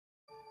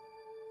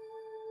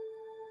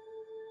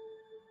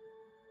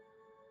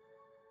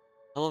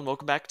Hello and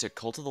welcome back to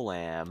Cult of the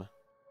Lamb.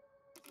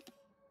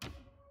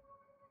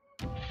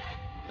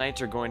 Tonight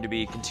we're going to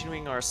be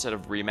continuing our set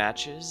of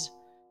rematches,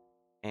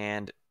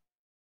 and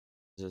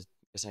I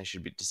guess I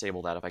should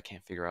disable that if I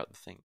can't figure out the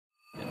thing.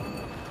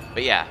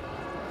 But yeah,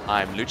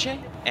 I'm Luce,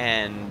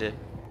 and tonight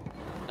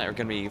we're going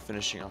to be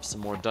finishing off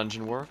some more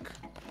dungeon work.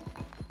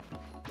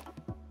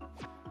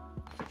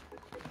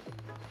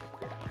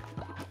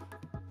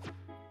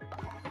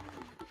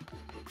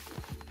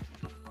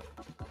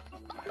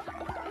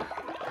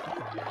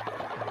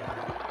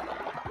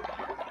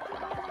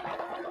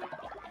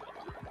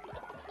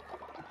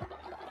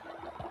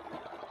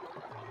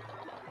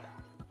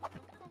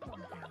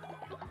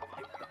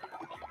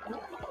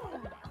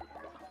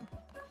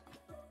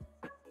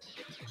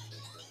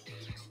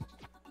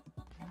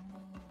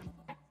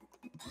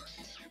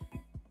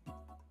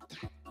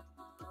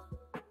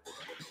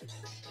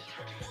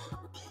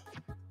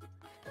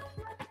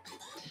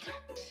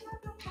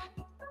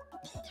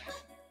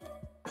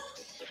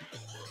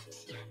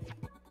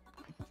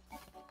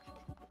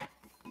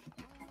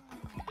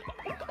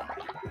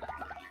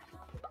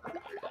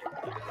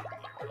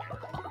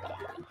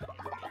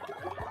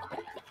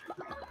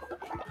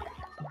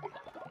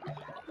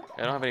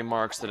 I don't have any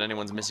marks that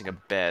anyone's missing a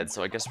bed,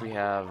 so I guess we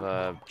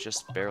have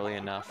just barely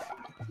enough.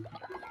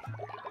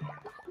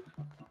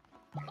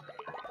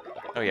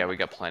 Oh yeah, we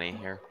got plenty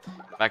here.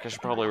 In fact, I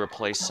should probably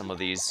replace some of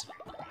these.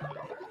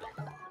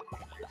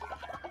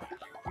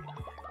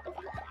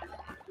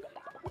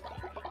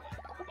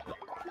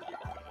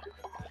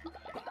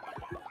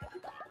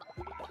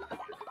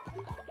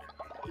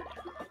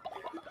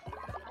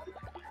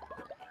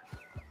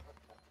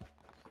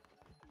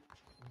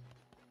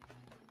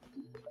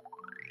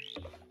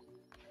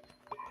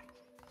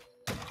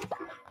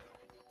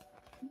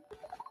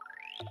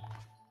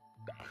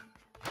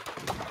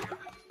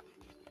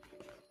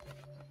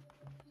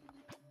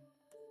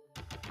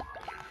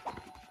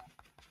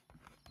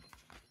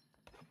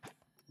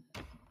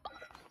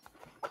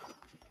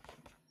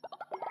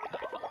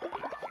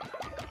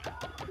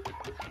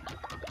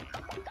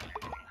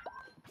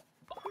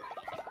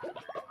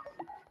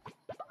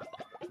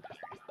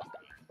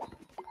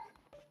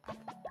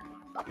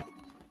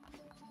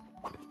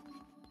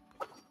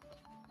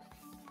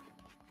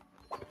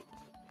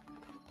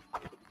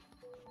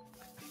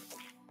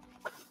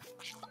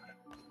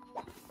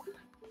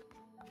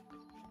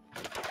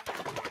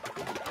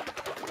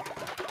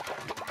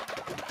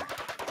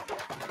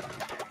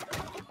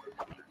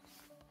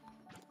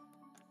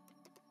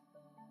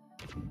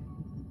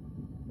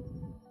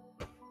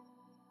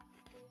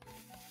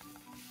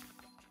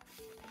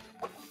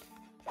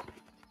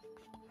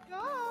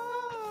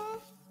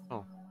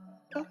 Oh.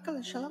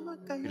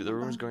 Dude, the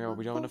rumor's going on.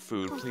 We don't have enough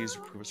food. Please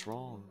prove us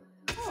wrong.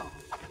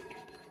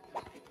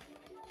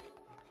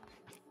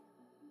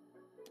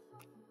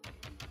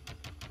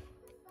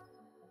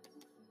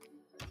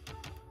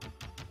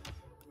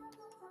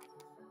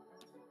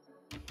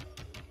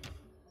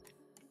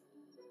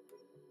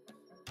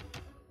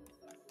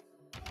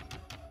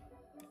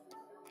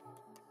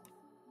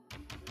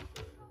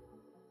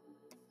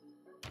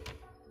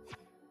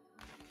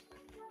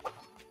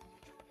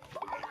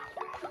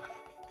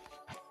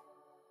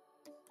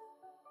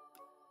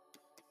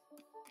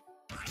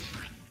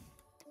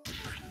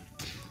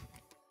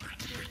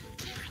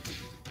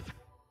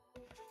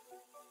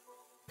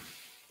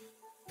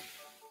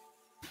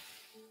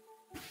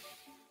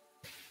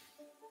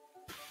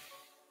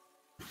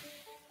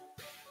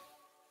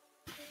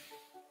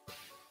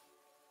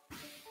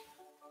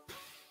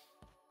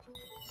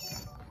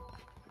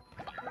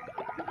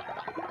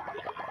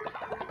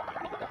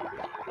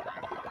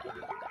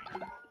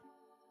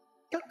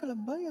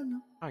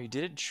 Oh, you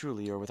did it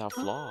truly or without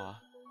flaw.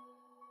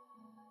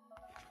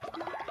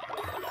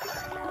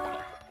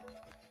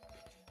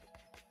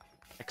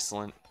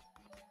 Excellent.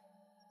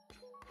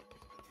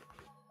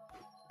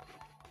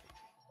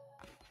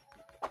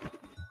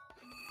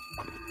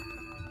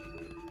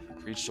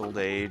 Reached old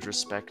age,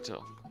 respect.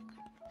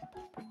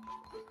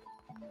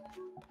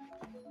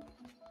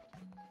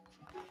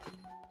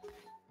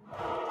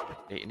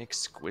 Ate an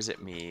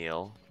exquisite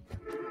meal.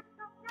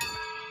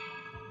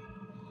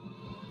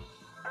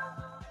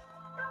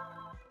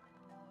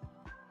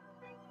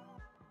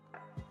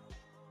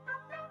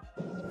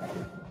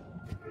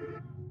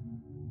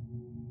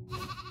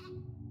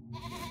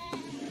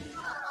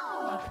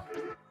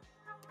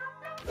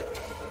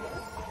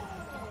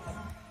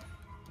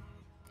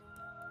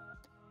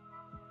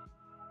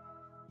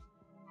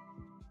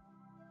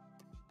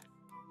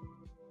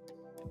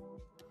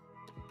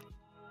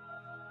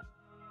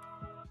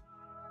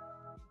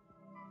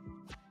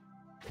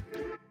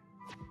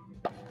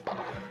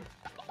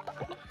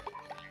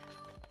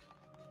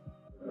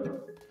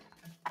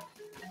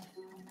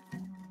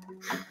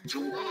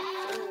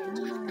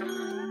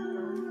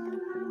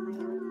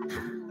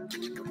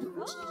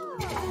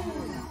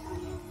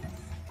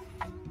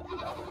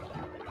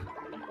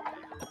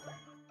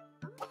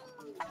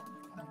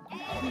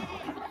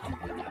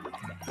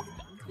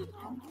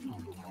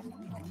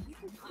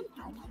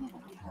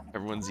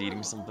 Everyone's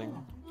eating something.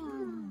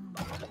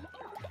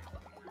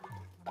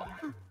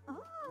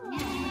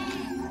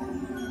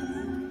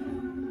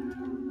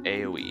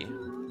 AoE.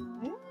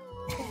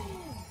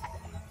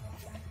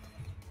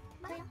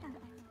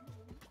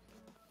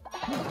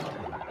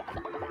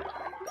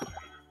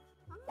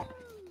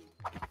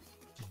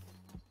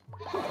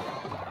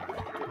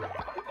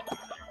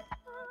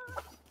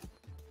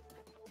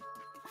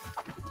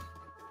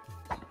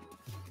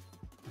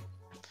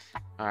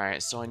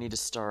 Alright, so I need to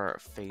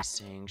start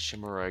facing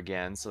Shimura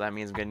again, so that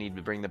means I'm gonna need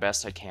to bring the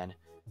best I can.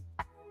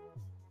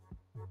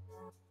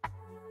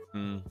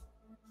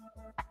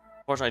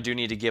 Fortunately, I do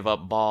need to give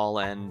up ball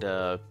and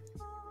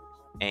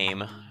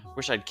aim.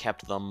 Wish I'd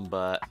kept them,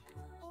 but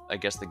I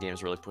guess the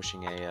game's really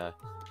pushing a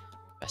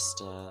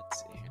best. Let's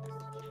see here.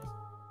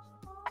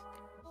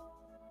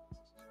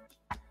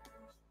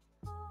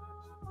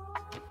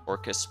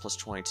 Orcus plus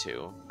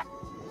 22.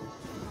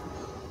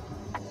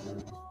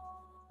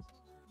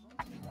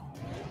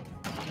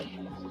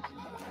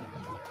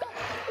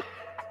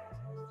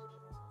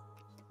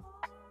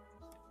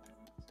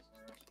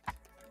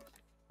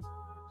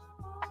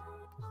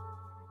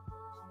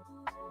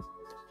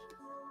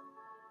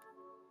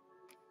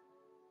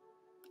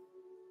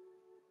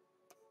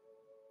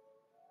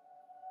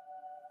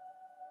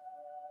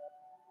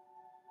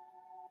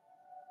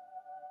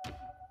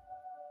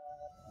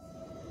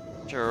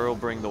 Sure, we'll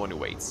bring the one who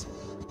waits.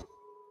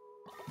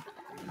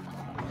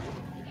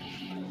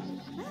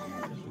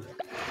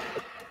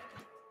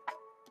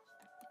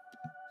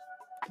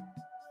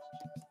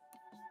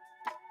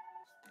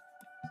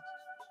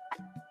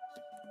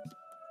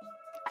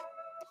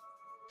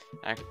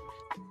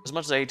 As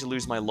much as I hate to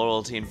lose my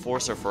loyalty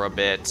enforcer for a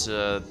bit,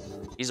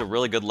 he's a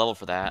really good level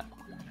for that.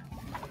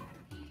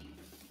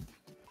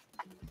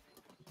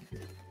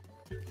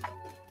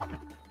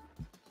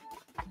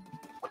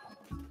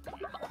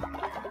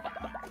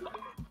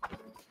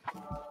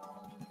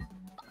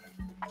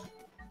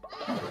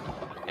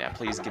 Yeah,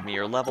 please give me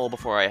your level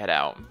before I head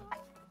out.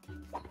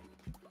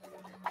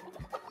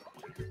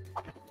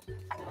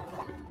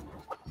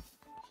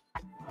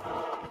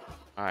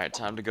 Alright,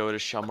 time to go to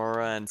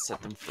Shamura and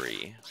set them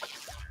free.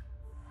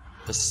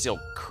 The Silk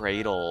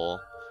Cradle.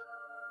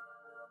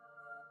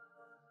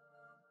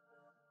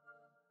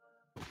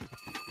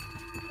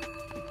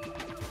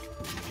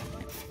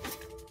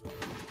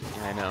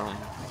 I know.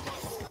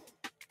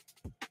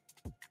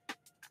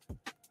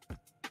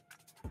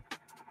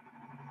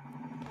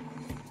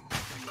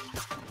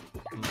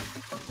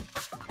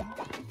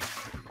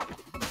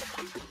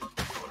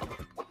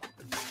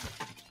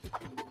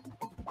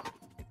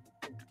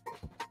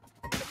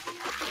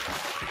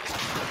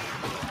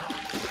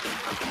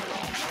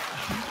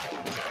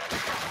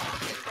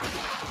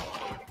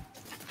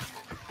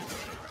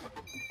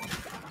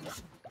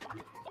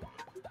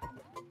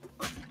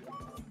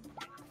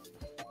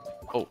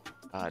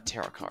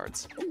 Tarot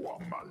cards.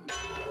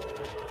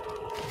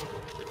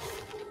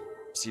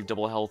 Receive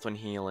double health when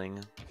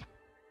healing.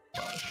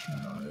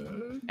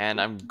 And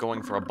I'm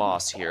going for a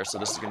boss here, so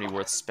this is going to be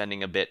worth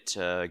spending a bit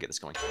to get this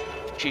going.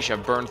 Sheesh,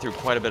 I've burned through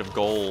quite a bit of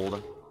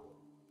gold.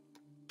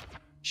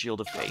 Shield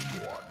of Fate.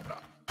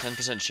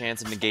 10%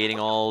 chance of negating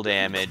all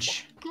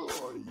damage.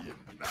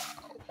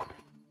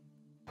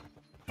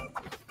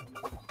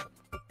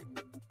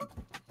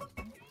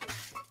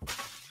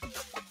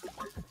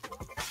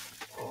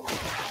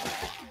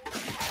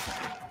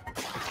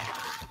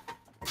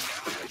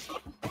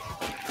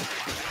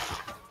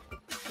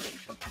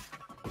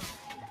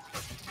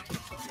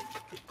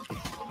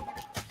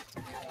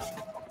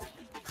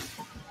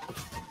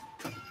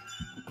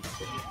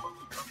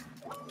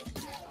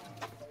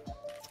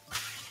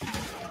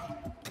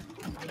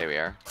 There we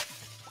are.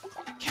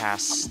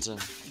 Cast.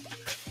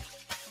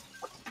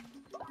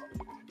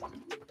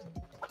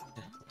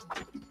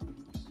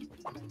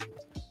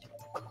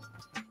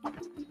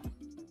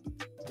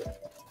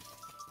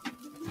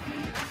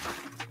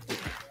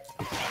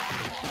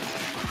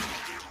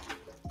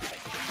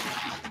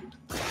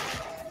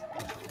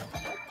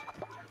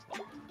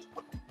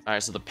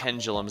 Alright, so the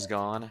pendulum's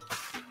gone.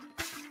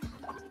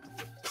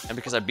 And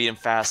because I beat him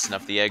fast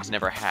enough, the eggs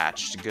never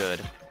hatched.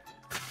 Good.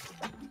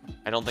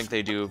 I don't think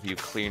they do if you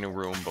clean a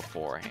room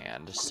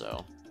beforehand,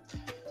 so...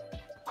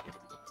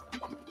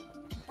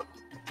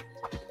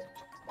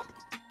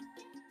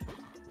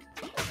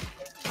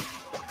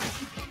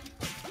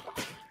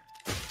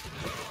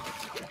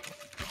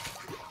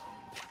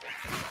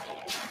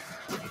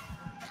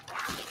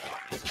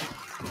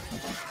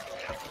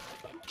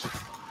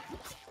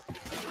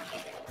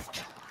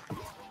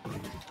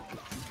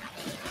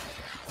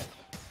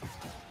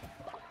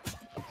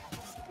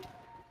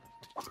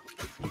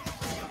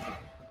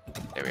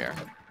 There we are.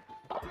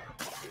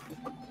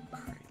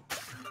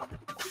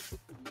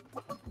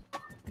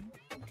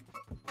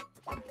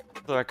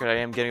 For the record, I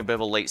am getting a bit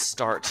of a late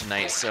start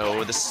tonight,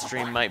 so this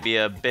stream might be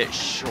a bit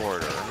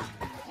shorter,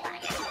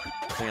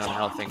 depending on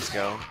how things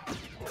go.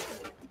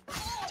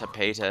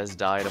 Tapeta has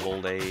died of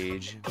old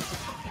age.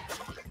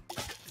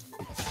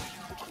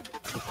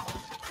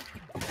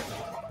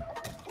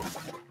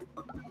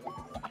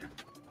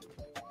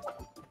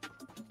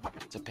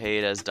 To pay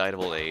it as died of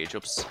old age.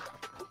 Oops.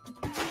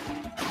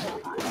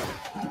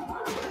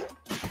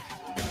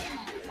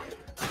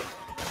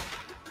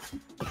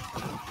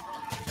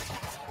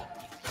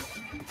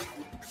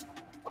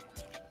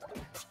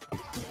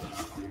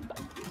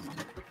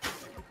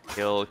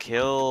 Kill,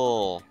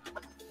 kill!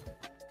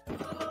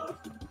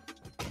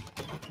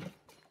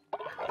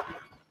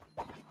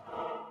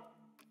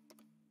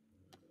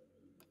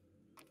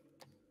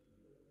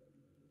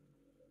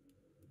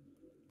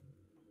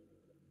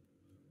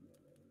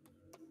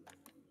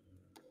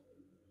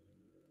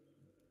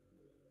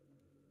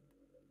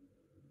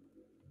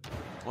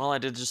 Well, I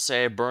did just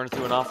say I burned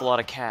through an awful lot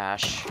of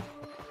cash.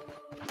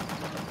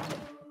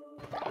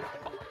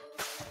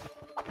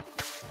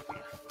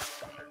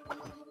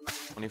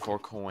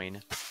 $24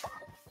 coin.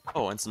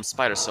 Oh, and some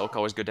spider silk.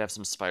 Always good to have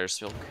some spider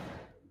silk.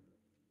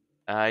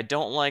 I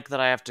don't like that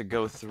I have to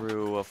go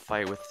through a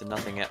fight with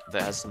nothing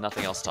that has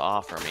nothing else to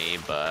offer me,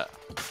 but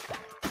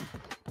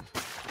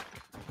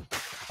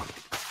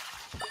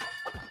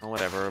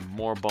whatever.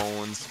 More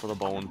bones for the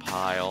bone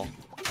pile.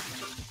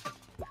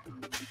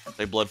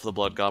 They blood for the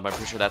blood god, but I'm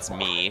pretty sure that's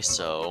me,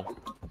 so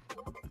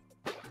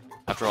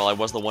after all, I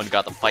was the one who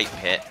got the fight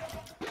pit.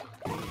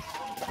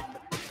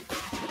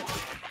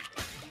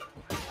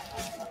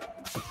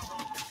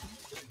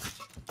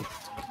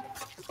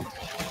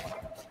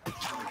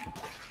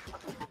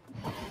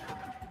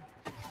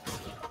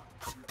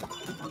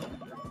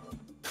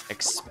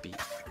 XP.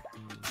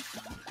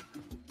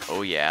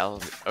 Oh yeah,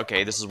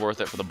 okay, this is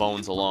worth it for the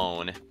bones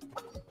alone.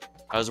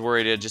 I was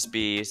worried it'd just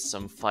be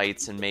some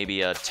fights and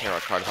maybe a tarot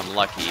card if I'm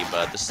lucky,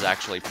 but this is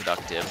actually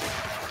productive.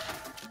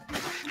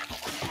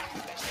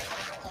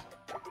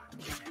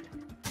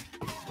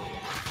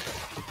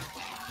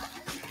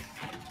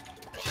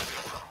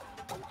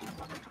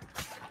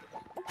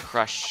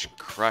 Crush,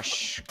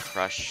 crush,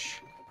 crush.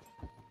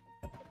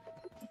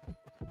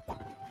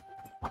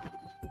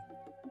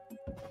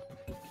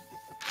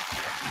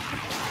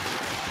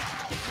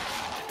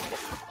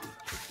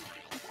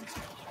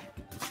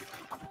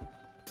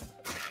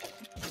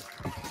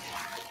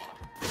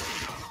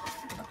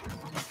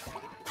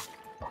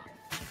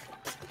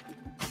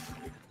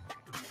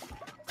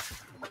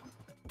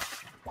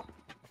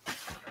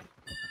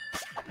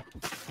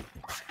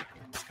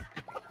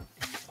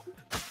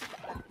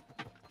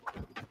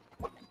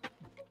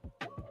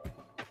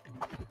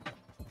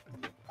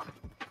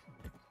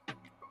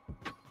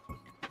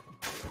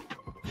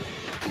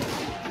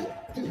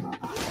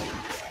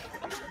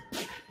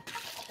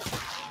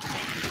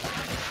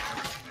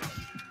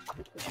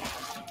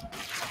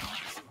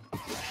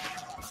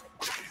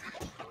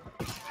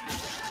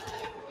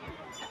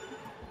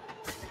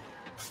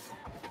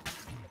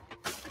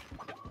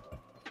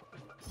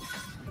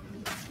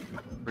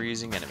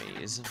 Freezing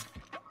enemies.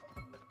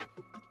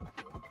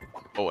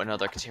 Oh,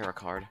 another Katera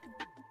card.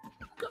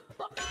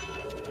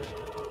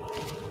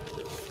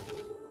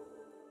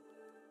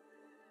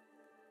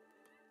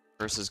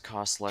 Versus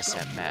cost less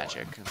at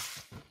magic.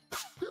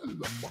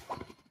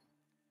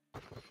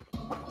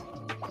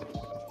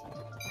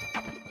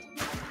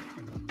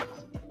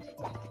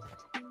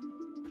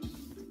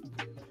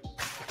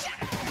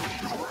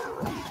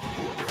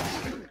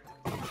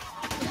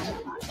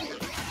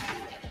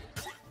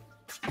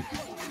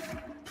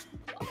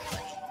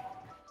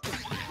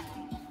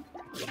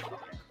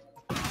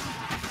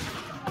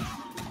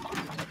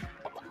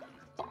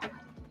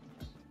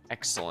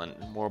 Excellent.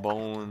 More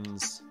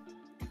bones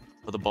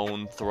for the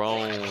bone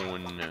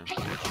throne.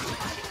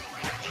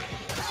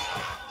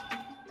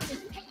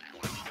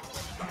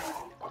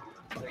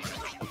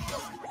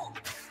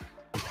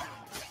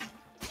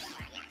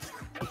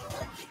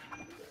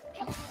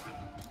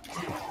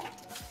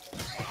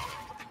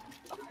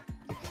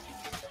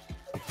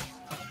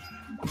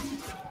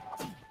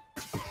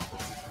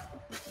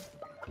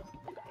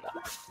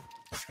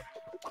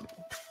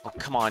 Oh,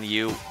 come on,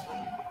 you.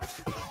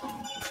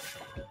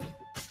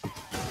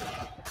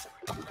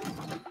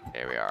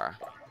 There we are.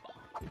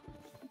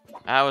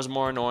 That was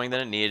more annoying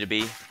than it needed to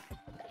be.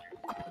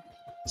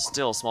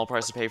 Still, small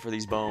price to pay for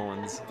these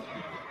bones.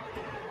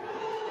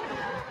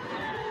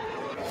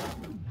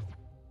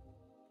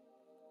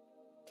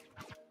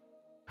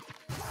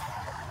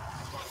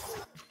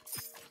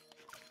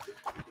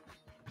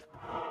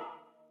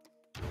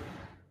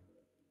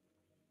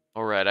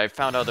 Alright, I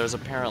found out there's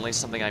apparently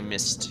something I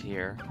missed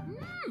here.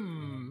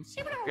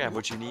 Grab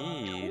what you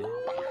need.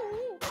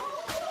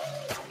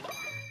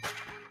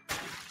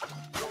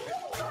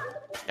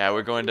 Yeah,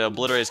 we're going to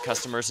obliterate his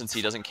customer since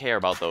he doesn't care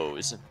about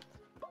those.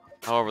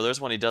 However, there's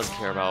one he does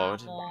care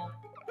about.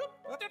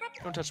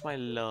 Don't touch my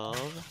love.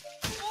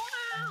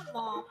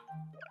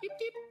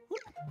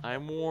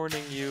 I'm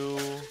warning you.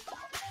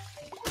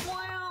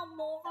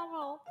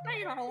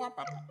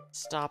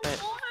 Stop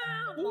it.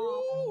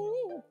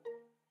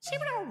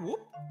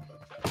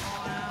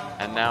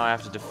 And now I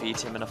have to defeat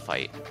him in a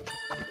fight.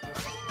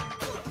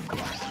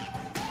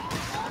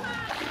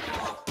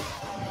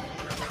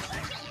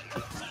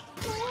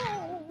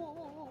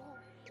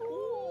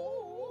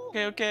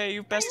 Okay, okay,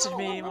 you bested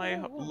me.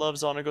 My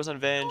love's honor goes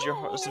unavenged. You're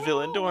a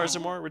villain. Don't hurt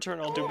some more. In return,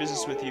 I'll do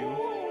business with you.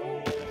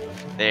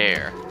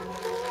 There.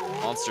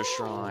 Monster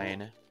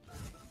Shrine.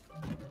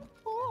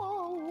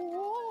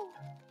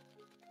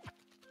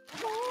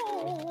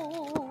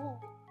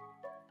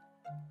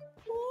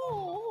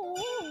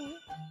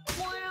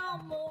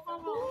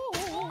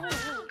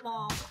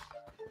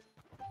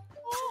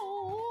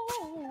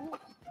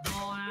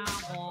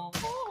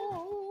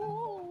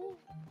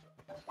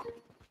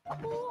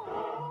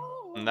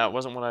 And that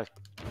wasn't what I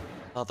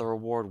thought the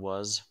reward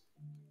was.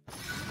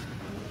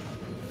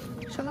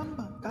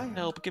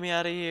 Help, get me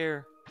out of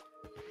here.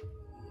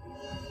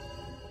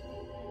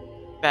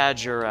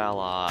 Badger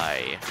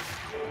ally.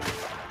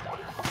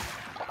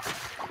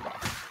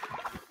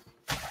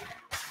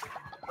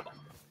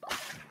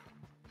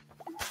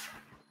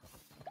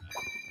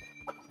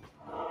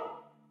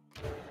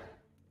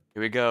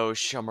 Here we go,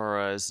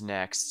 Shamura is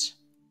next.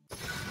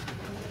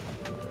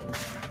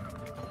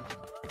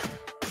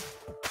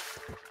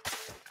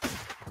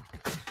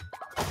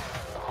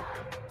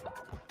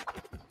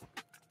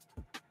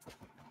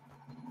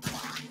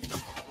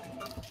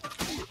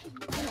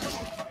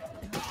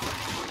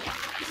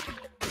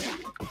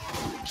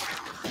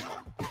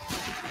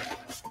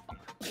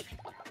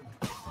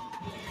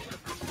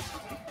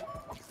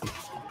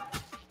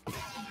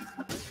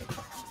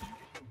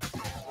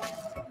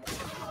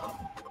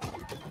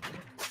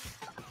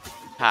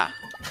 Ha.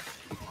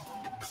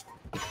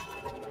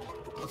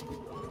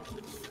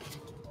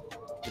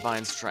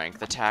 Divine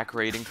Strength. Attack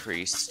rate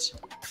increased.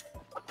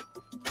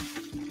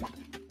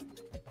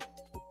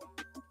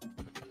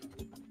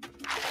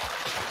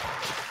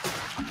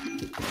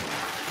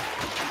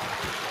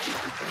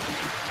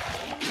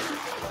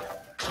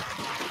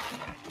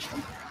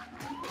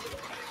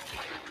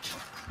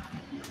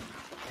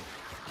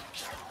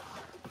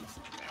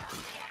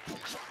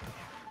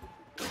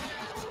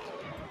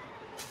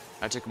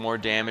 I took more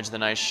damage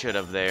than I should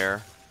have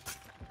there.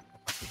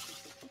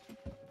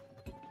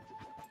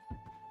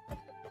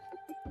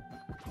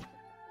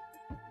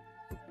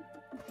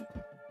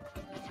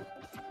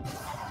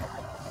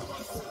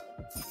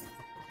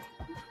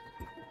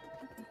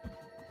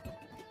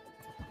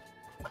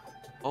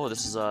 Oh,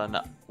 this is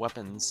a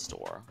weapons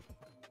store.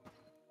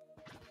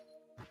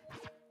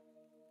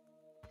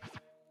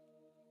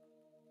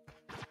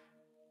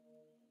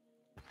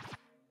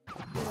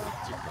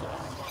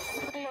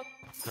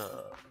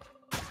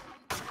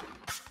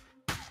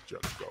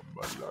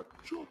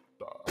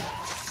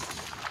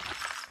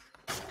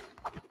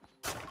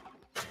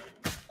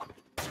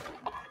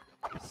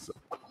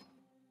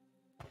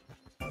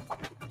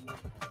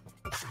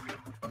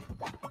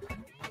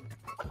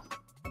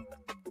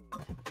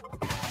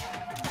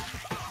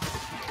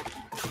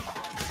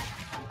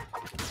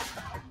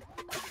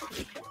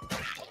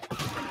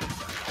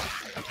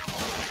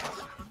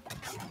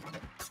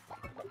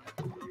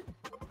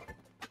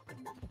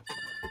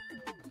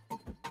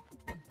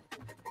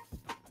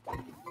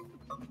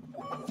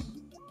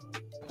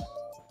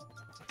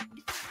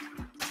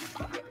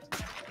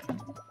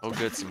 Oh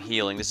good, some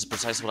healing. This is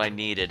precisely what I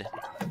needed.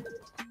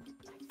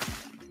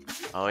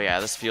 Oh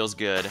yeah, this feels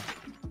good.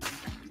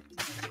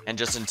 And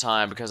just in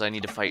time, because I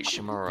need to fight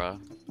Shimura.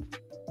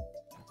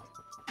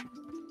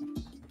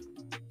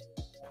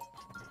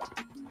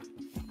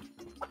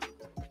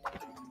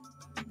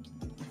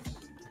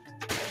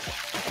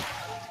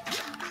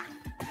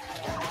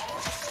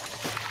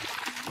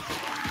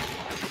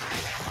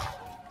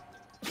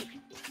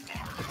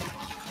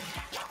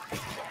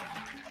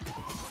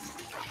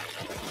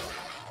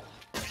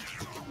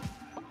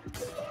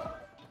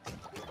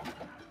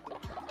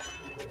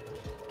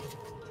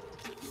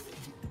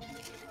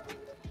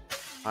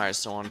 Alright,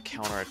 so on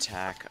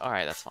counterattack.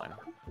 Alright, that's fine.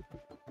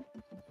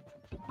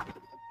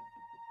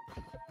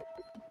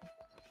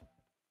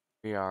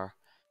 We are.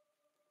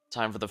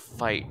 Time for the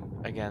fight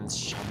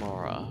against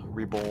Shamura,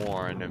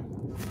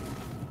 Reborn.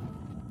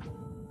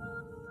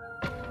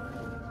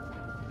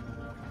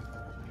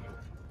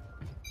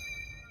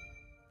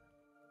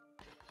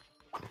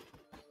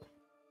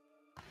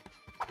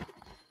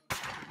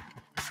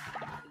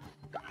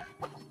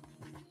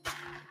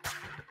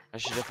 I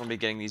should definitely be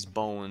getting these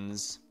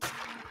bones.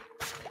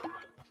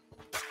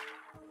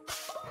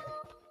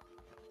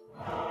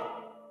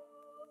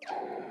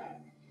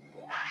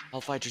 I'll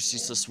fight your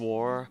ceaseless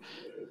war.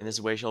 In this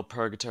way shall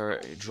purgatory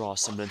draw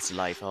semblance to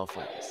life. I'll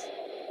fight this.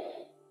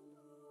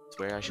 This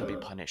way I shall be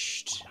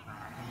punished.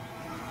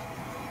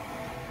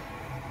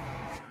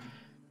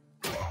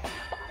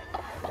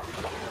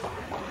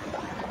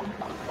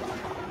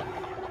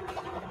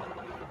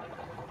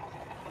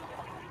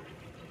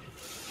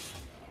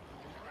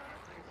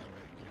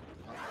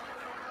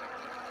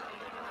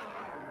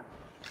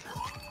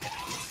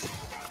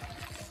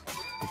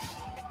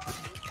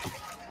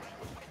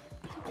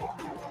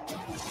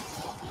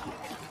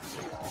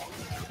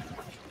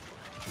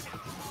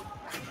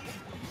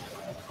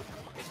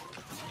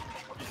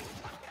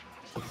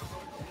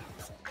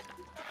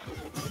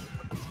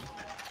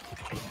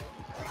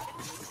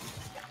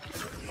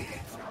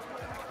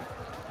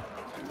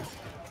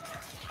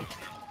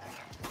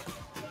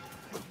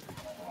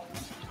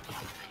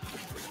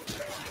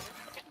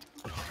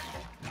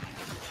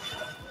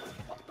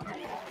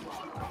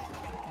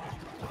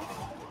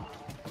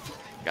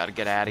 Gotta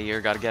get out of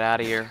here, gotta get out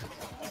of here.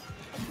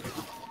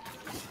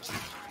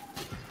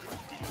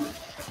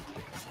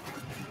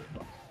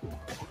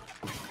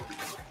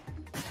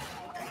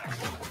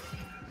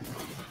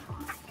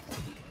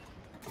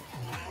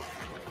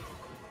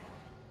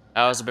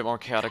 That was a bit more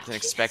chaotic than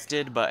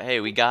expected, but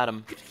hey, we got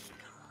him.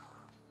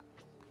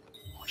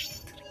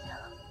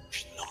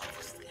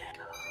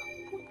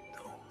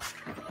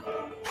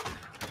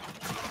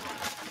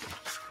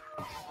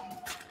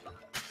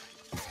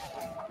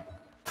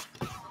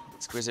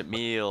 Exquisite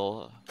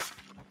meal.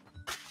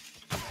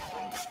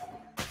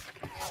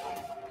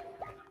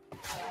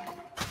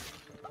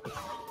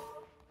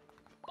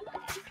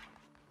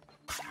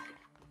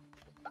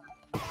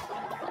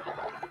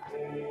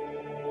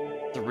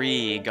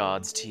 Three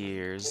God's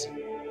Tears.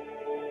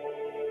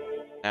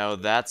 Now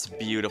that's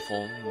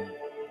beautiful.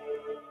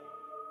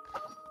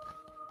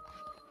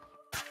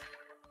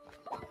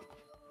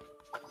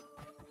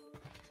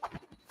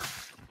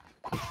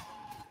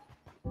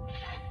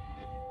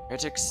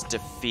 Heretics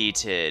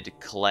defeated,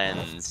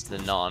 cleansed the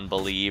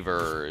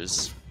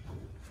non-believers.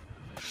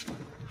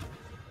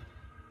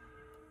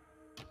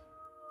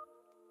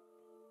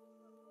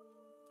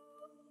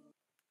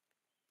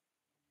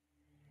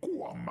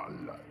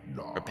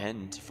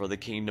 Repent, for the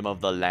kingdom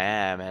of the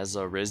Lamb has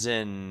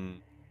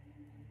arisen.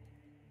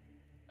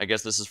 I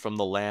guess this is from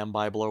the Lamb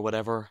Bible or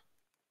whatever.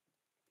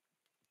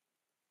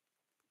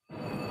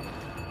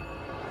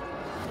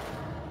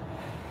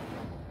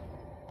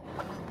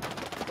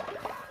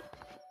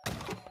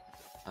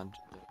 And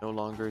no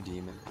longer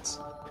demons.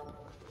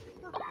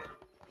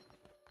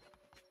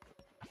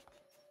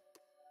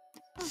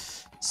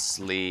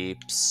 Sleep,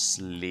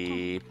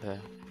 sleep.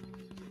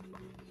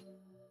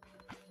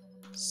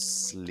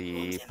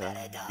 Sleep.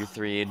 You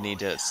three need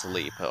to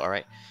sleep,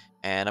 alright?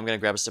 And I'm gonna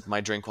grab a sip of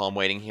my drink while I'm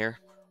waiting here.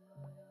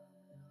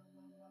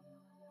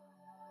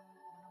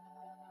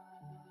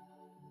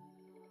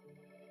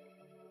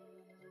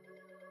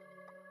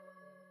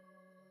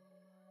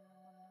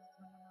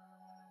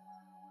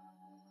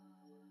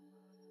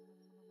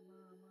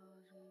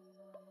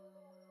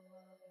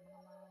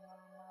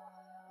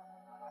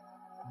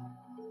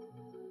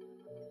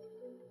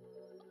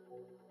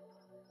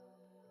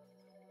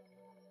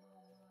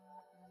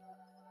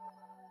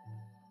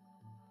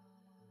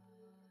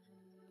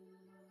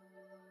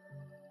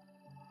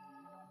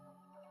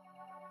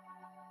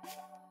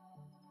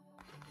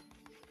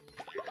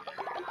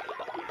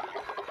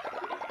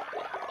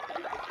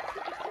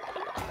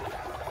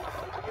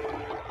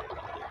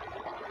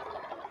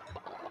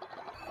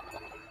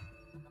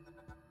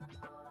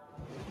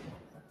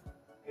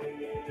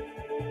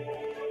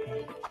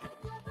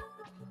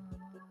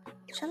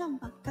 Shalom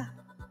baka.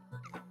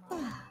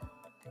 Wah.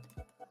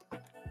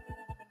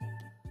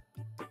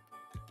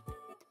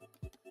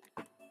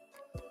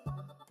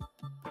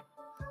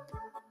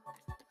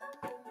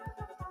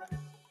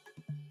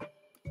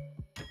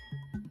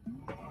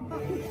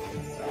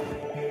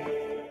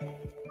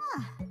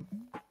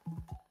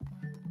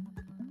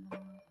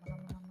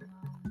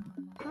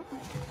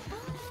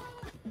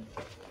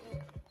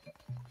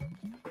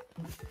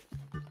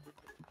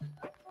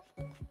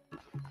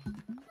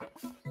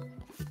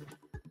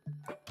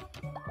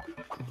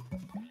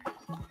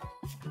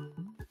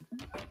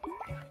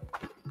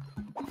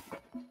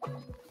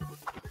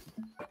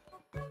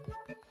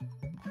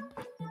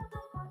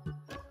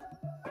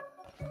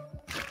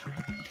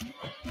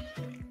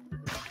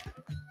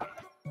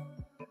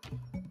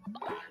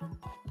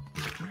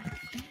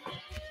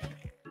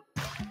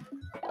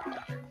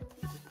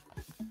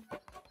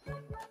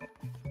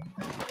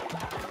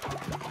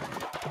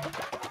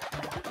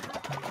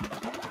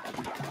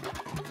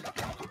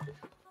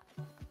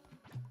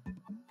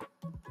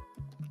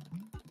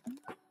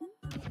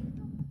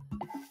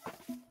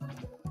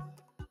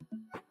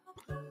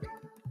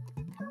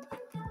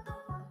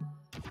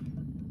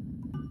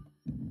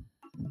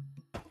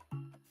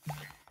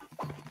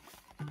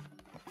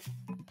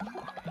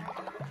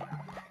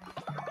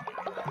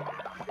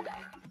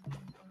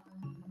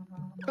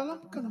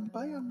 Dalam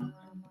kenampaian.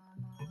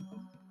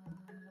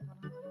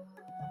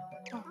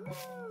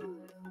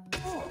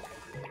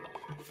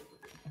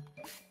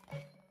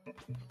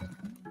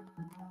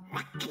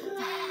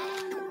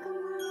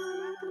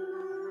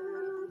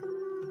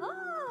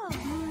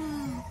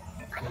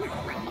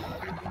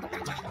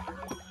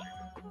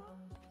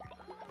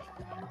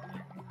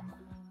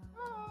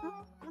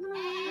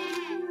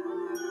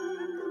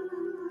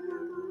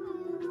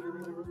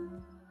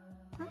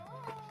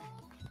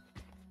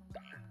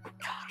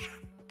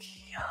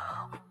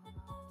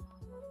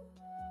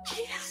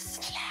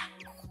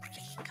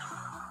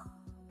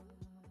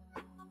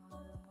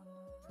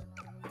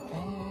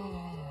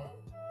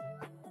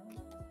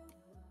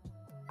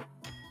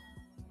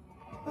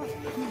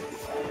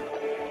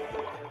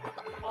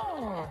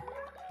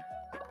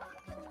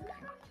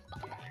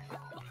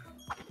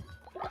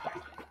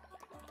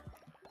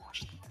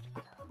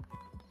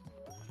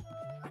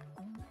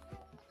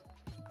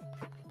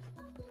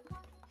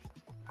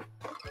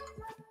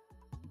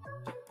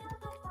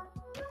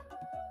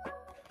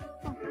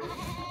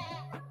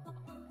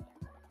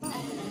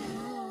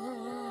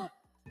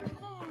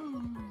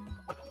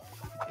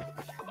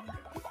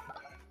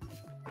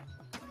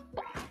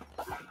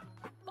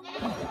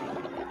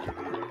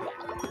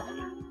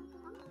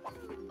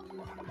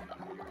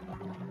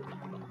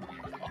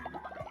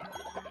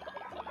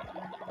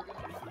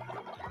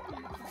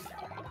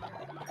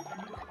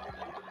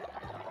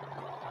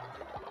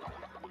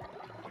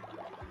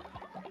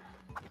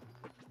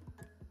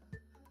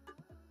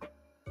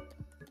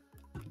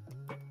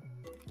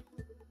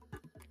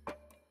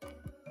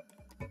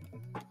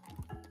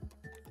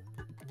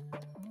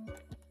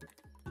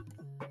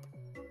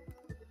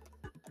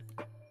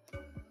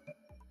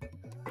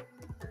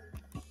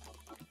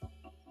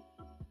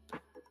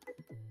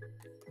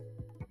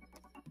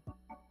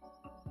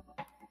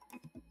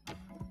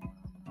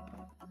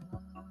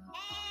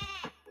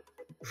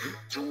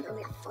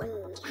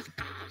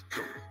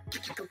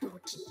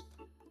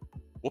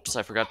 Whoops,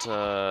 I forgot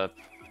to...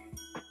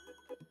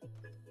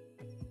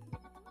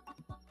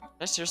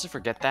 Did I seriously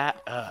forget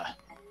that? Ugh.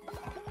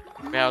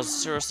 I mean, I was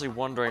seriously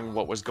wondering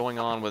what was going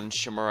on when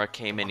Shimura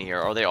came in here.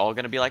 Are they all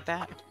gonna be like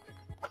that?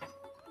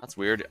 That's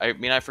weird. I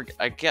mean,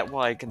 I get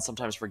why I can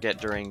sometimes forget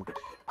during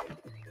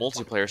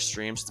multiplayer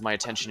streams, since my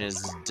attention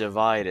is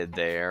divided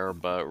there,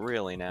 but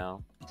really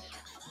now.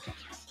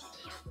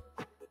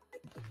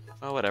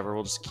 Oh, whatever,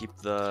 we'll just keep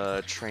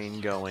the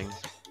train going.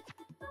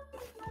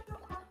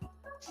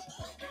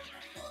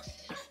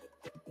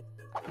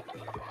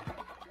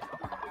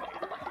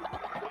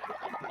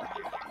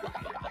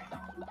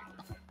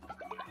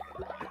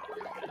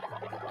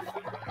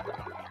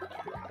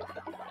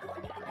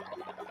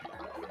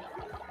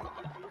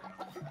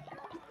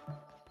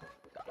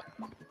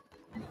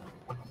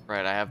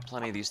 Right, I have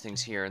plenty of these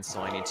things here, and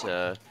so I need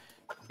to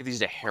give these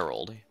to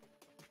Harold.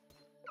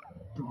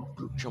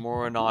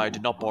 Chamora and I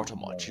did not barter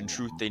much. In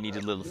truth, they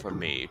needed little from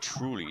me.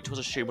 Truly, 'twas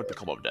a shame what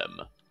become of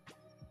them.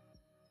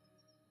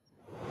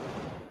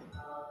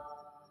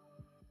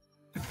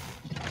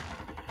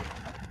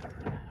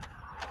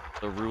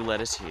 The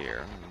roulette is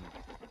here.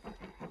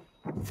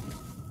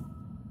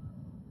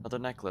 Another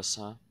necklace,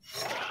 huh?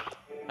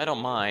 I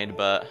don't mind,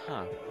 but,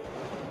 huh.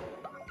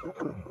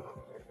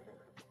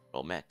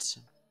 Well met.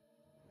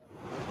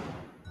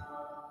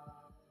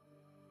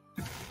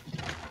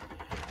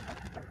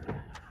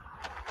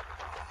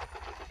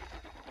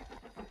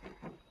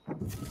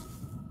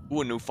 Ooh,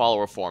 a new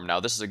follower form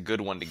now. This is a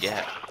good one to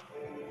get.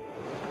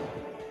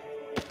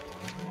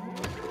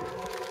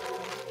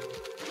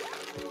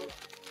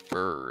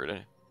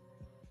 Bird.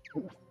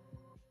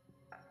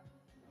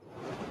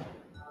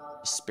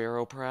 A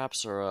sparrow,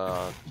 perhaps, or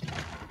a...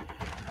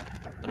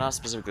 They're not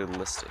specifically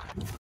listed.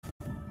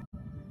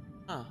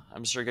 Huh,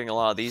 I'm sure getting a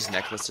lot of these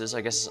necklaces.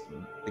 I guess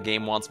the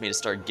game wants me to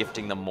start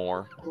gifting them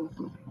more.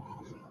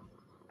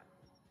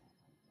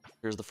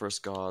 Here's the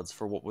first gods.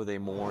 For what were they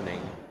mourning?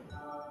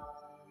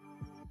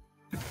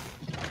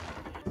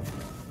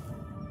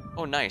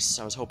 Oh, nice.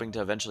 I was hoping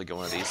to eventually get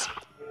one of these.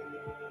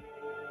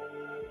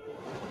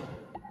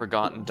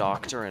 Forgotten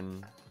Doctor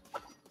and...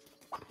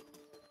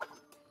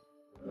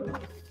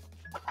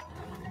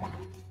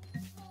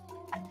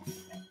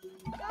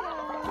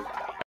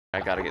 I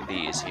gotta get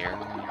these here.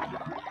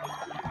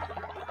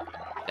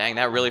 Dang,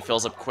 that really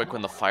fills up quick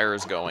when the fire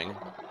is going.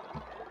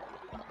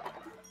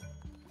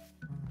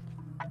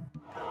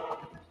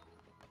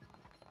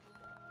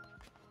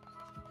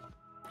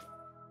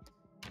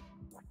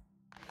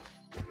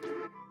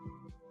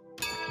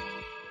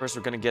 First,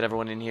 we're gonna get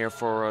everyone in here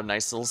for a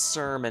nice little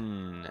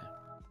sermon.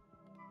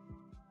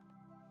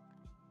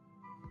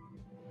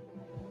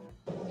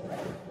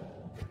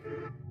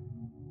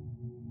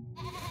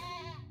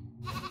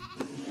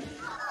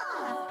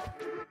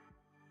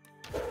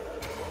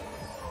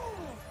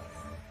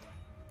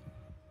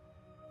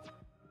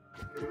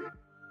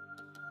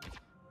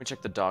 Let me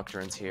check the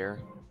doctrines here.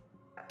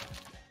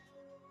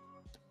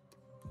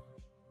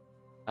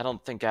 I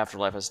don't think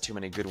Afterlife has too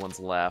many good ones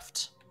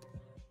left.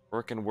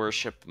 Work and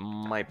Worship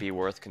might be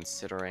worth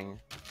considering.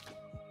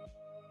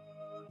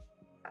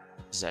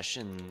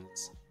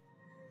 Possessions.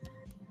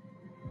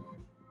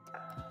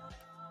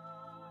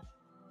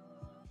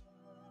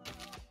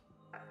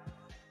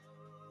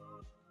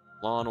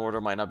 Law and Order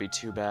might not be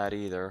too bad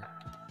either.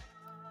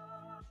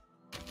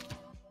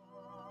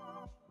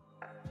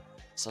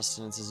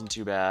 Sustenance isn't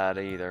too bad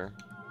either.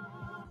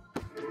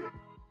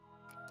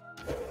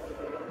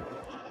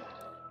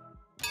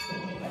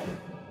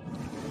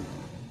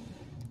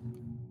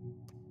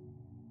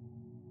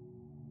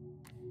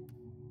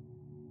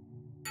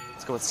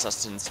 Let's go with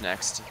Sustenance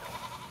next.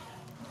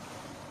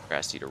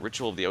 Grass Eater.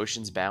 Ritual of the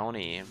Ocean's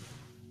Bounty.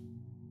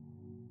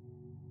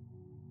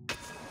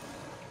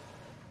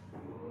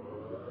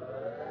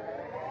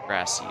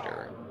 Grass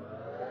Eater.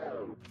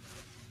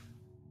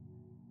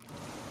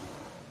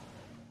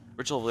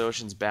 Ritual of the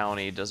Ocean's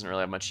Bounty doesn't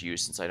really have much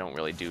use since I don't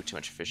really do too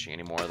much fishing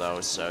anymore,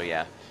 though, so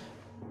yeah.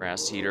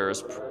 Grass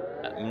Eaters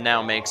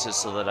now makes it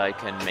so that I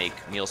can make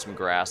meals from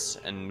grass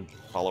and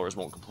followers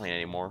won't complain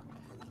anymore.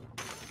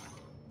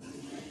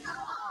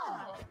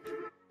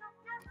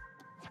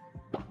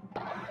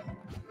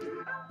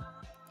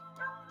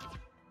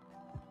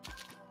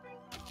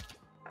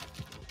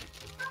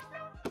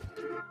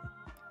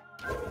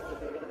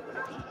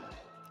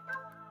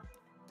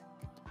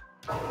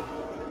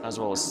 As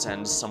well as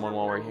send someone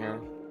while we're here.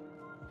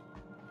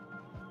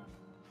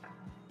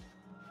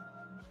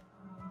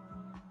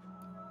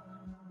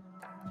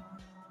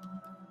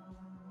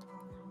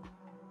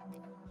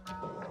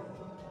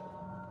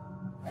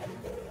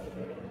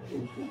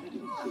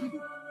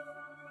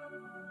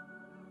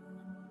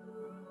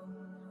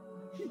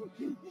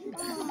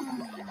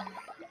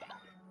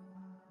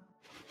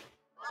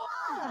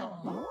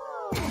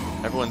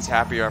 Everyone's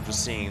happier after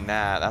seeing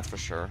that, that's for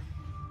sure.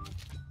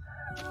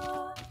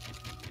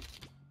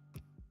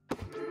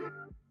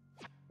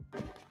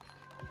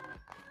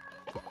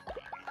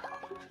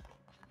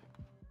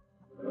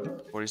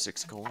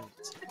 $46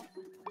 coins.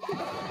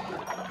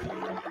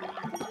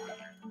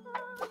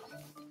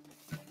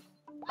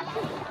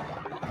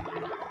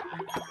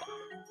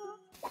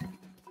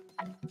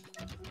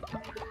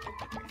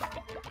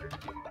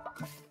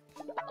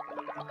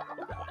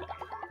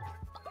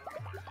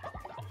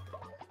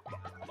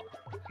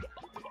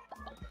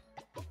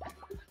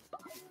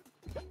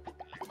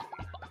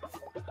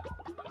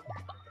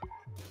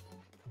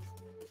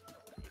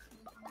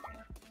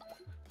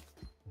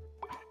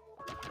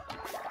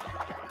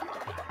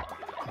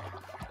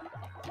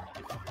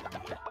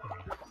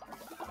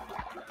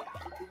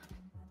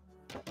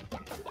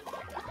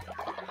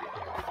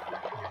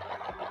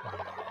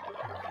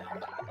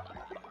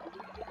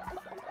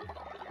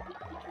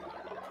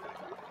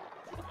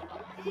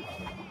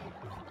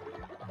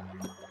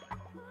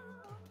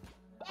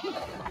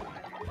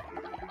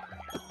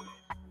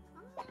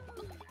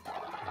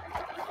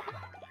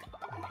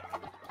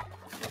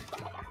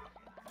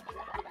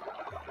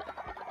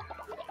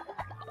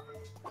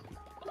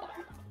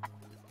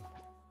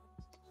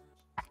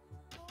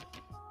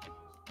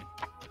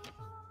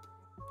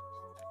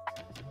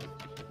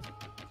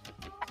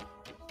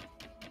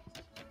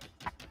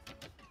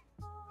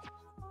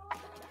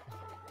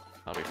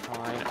 I'll be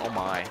fine. Oh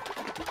my.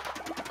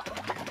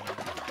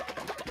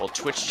 Well,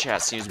 Twitch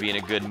chat seems to be in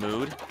a good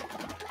mood.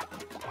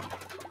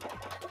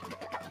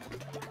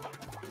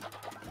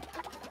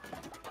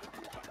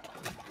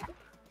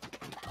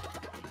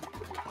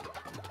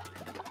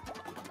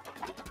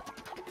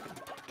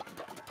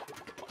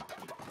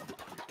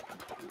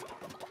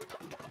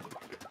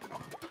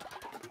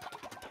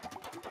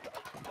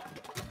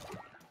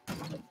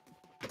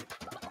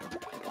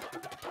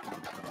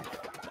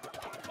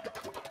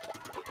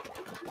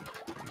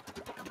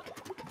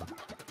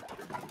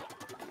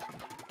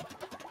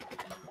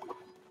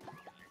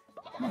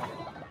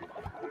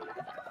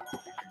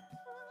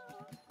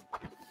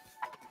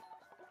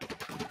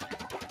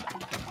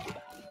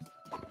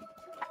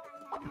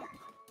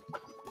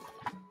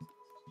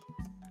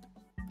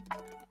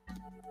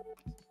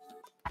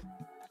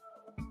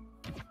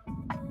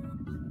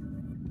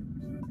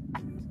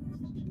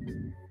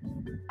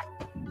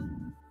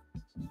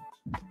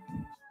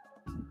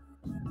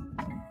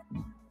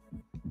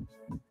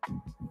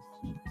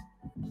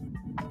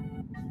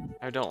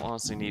 I don't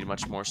honestly need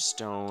much more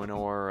stone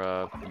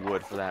or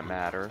wood for that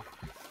matter.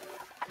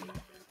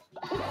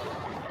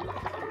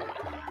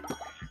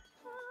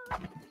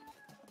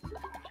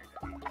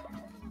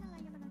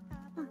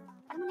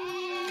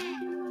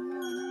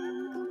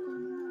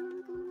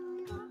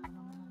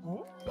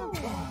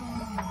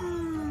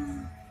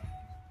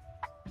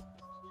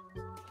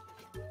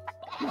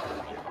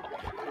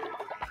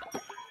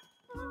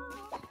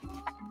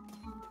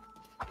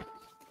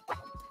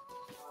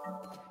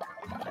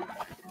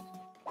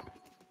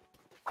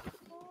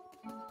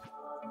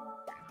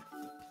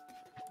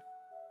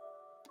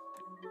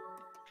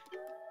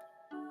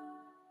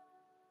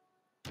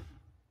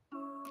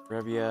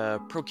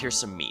 Revia, procure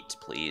some meat,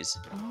 please.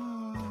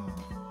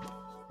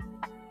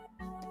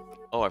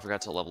 Oh, I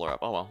forgot to level her up.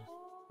 Oh well.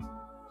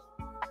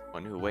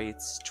 One who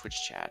waits, Twitch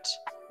chat.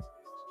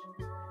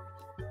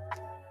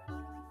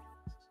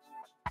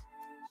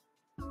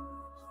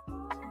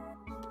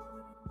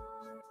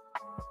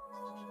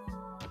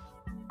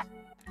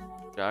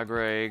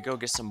 Jagre, go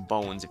get some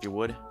bones if you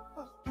would.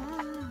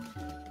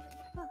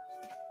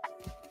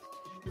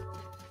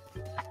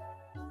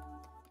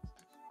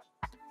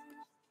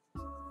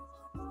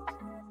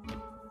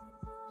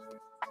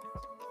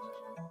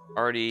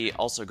 Artie,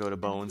 also go to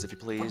bones if you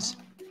please.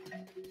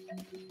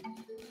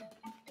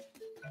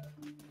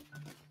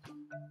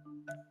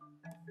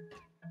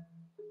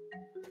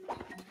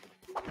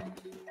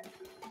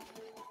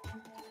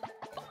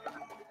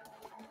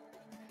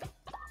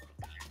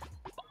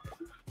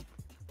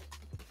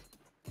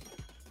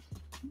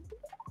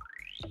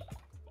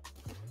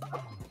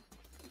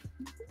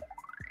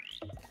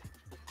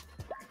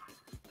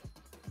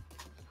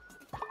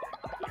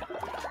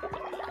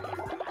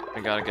 I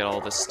gotta get all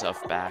this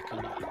stuff back.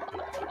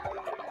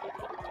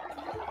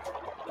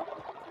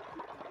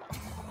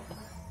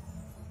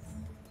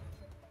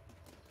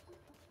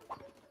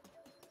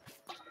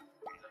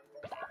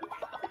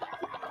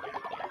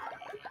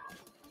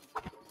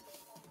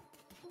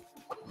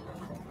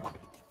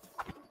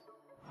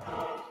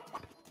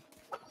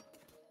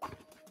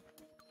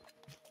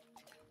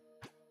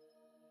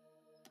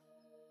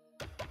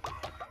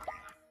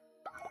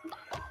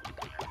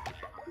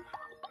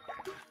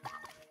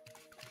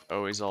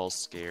 Oh, he's all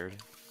scared.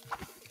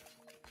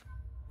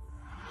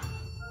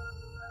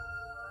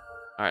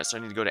 Alright, so I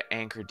need to go to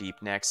Anchor Deep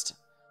next.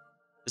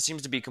 It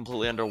seems to be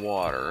completely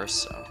underwater,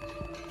 so...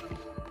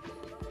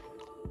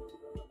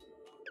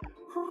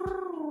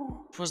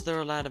 Was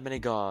there a land of many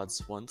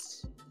gods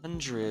once?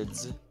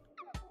 Hundreds.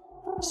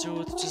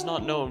 So it is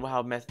not known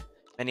how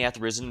many hath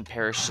risen and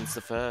perished since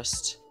the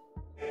first.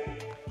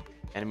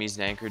 Enemies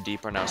in Anchor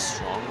Deep are now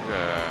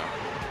stronger.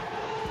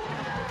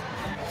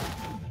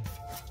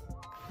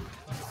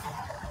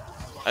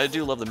 I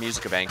do love the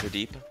music of Anchor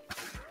Deep.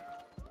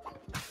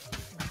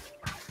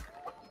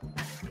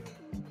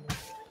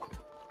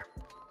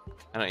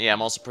 And yeah,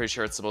 I'm also pretty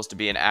sure it's supposed to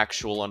be an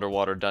actual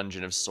underwater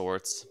dungeon of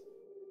sorts.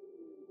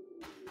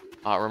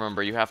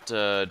 Remember, you have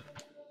to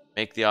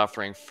make the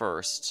offering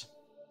first.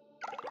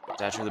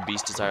 Statue of the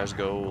Beast desires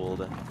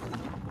gold.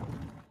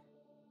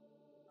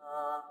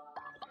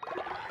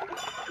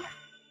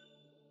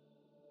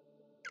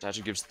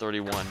 Statue gives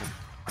 31.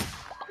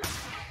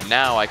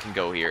 Now I can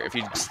go here. If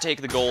you just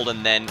take the gold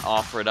and then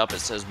offer it up, it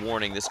says,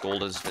 warning, this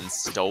gold has been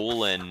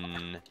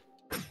stolen.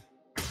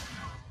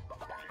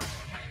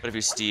 But if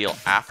you steal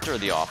after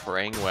the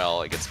offering,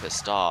 well, it gets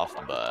pissed off,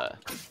 but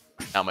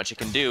not much it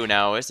can do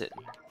now, is it?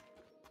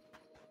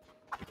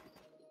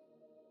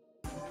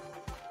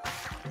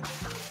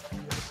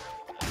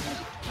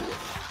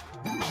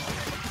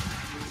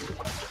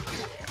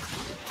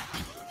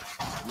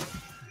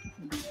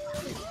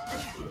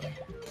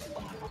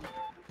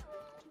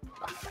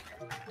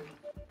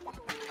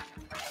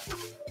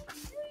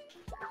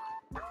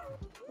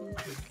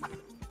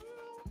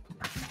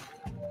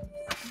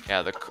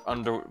 Yeah, the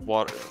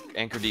underwater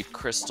anchor deep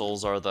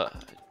crystals are the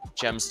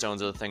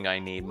gemstones are the thing I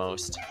need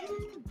most.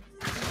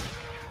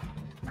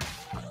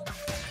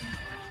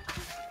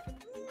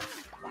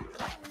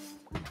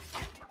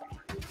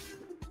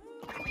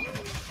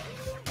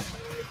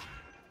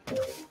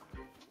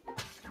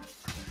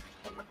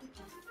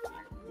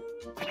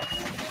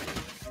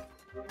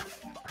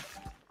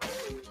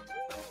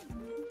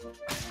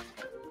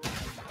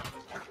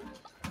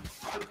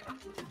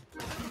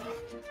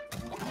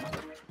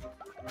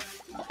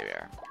 There we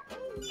are.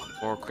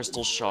 More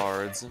crystal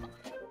shards.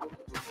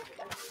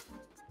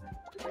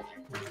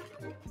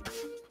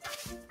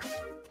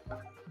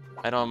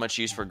 I don't have much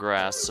use for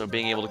grass, so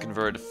being able to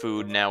convert to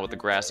food now with the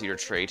grass eater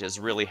trait is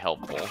really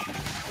helpful.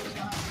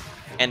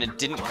 And it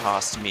didn't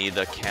cost me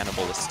the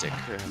cannibalistic.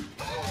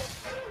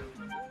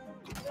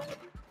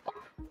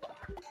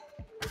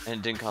 And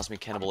it didn't cost me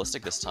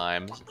cannibalistic this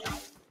time.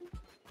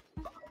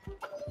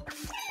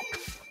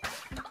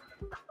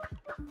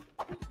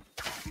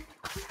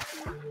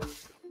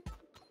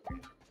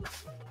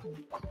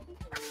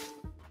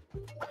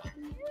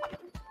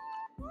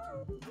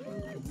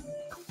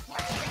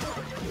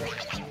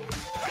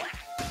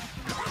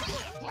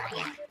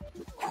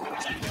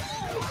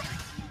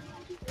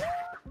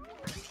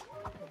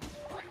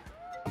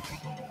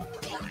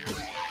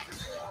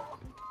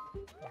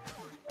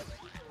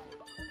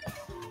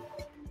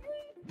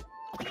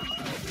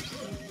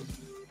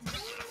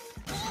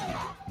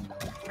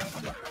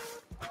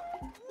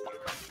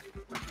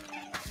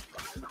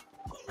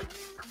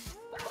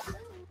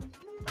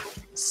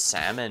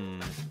 Salmon.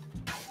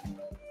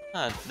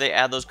 Huh, they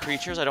add those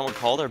creatures? I don't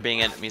recall there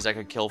being enemies I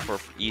could kill for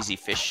easy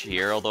fish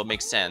here, although it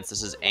makes sense.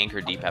 This is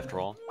anchor deep after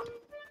all.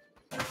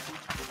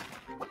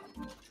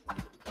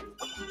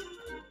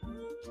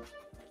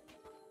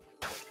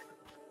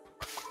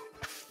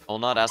 I'll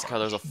not ask how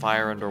there's a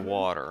fire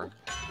underwater.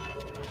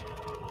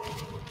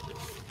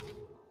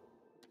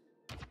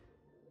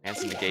 And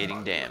some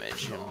negating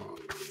damage.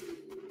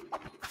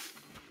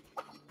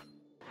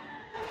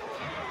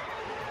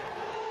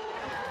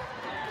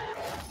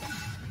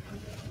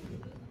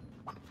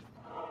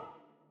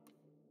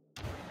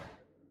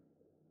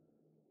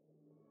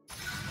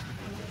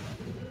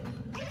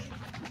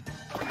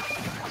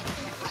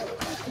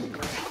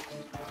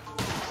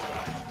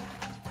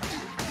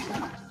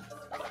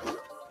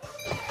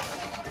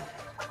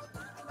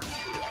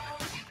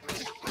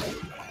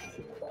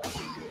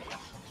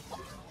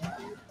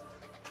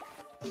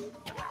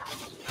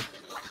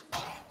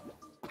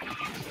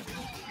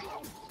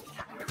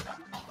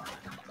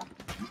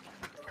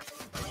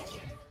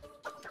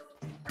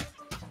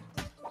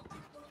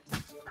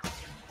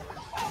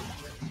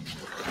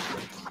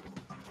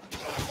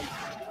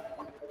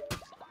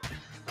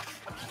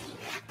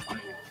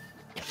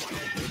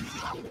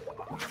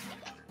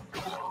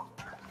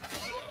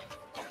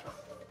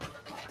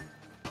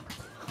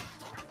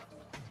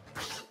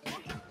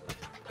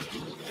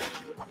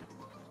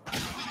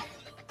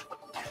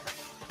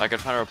 If I could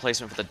find a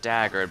replacement for the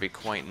dagger, it'd be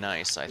quite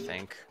nice, I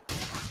think.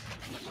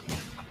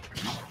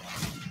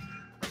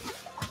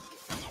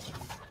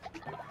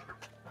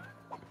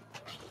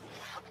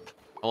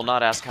 I will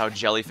not ask how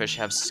jellyfish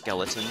have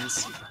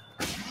skeletons.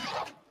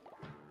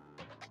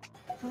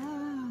 Ah.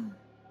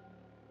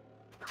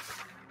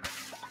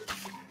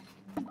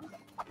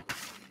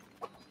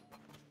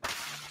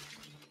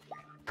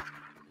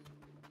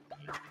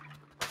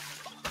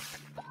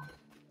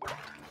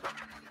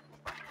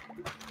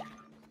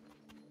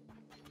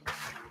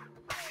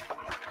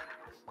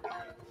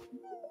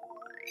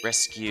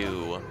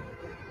 Rescue.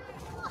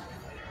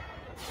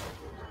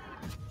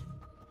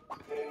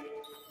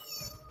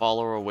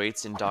 Follower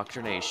awaits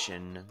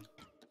indoctrination.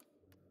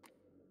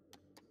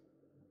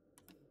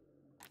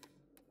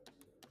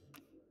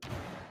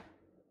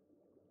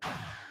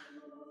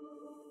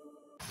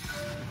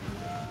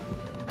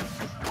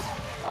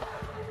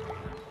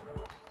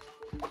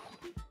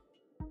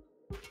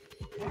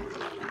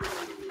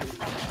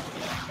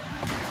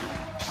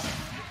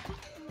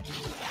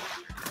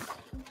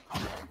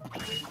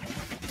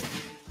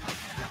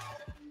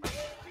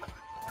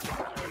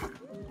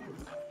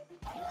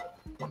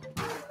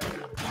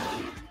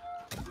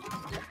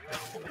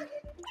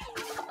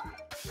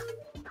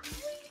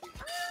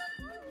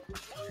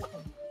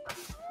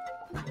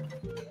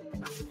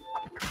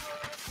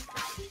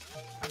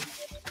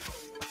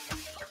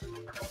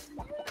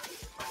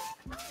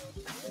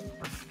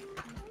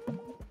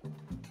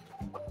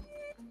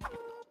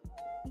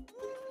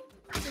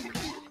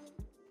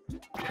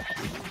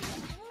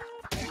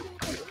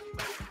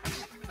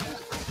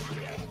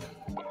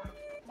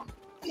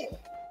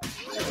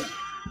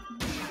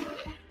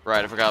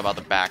 Right, I forgot about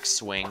the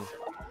backswing.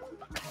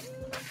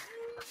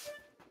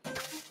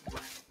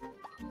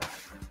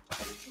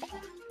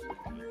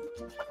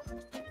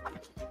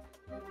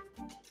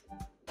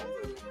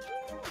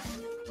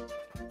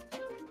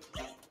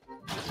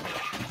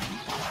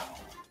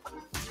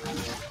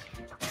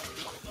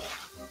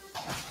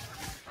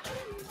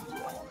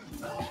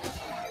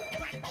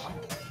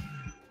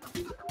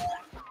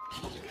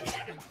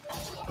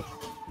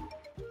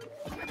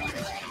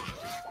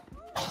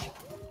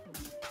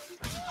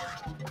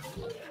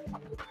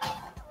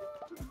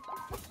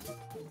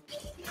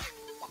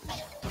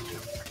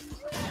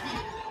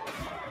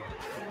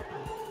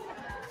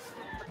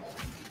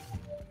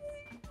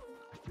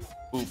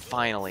 Ooh,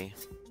 finally.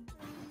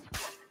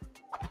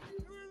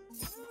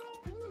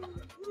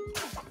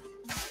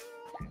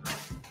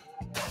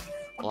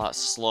 A lot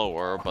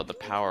slower, but the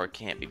power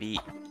can't be beat.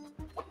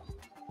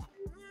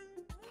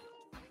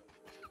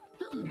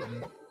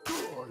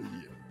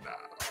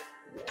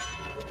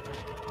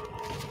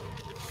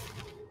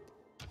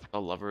 The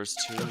lovers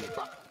too.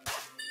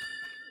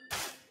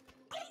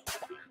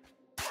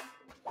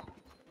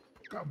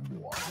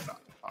 Come on.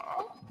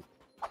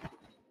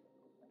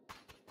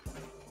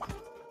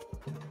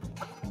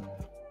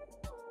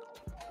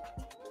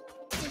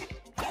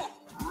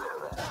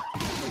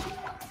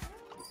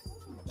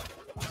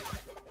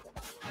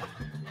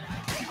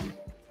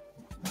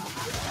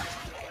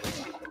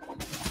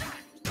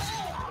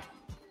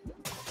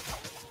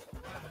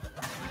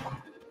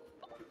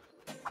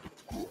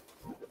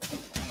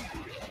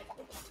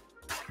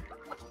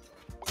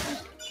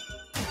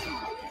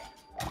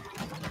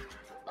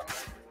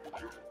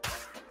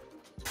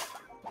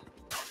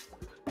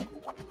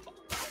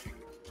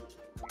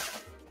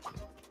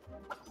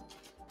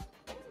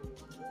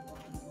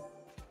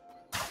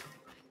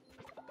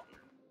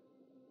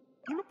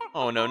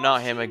 Oh no,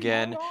 not him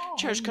again.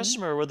 Cherished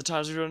customer, what are the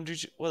times we run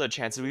into what are the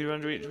chances we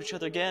run into each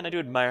other again? I do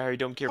admire how you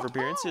don't care for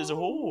appearances.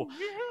 Oh,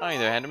 on the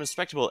other hand, I'm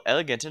respectable,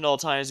 elegant, and all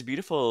times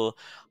beautiful.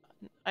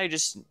 I'll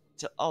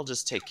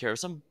just take care of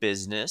some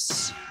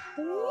business.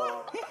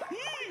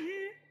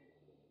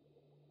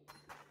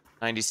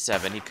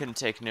 97, he couldn't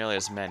take nearly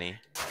as many.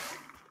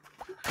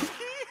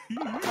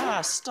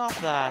 Ah, stop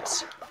that.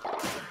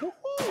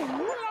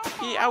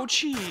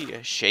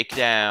 Ouchie! Shake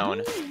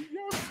down.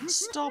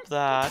 Stop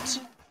that.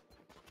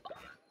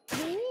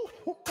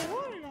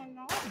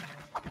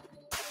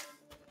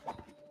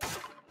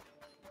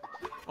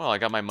 Well, I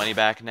got my money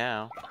back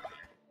now.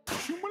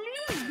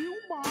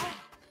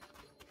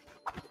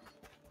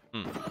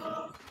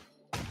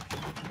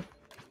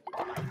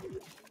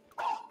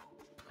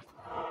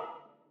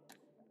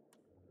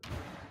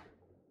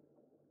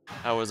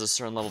 That was a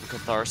certain level of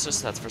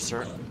catharsis, that's for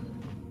certain.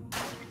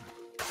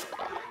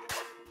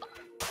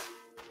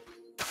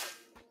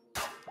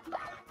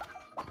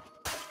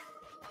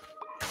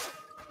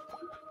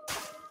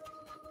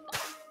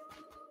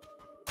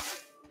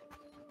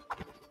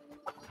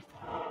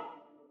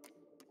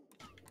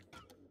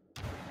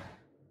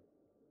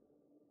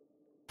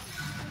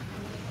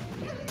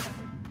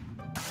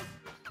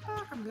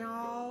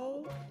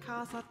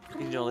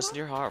 You don't listen to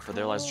your heart, for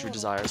there lies true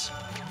desires.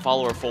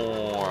 Follower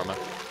form.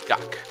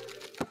 Duck.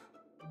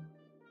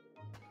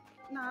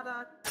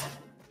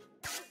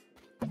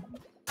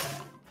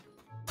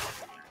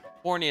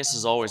 Orneus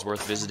is always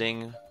worth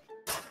visiting.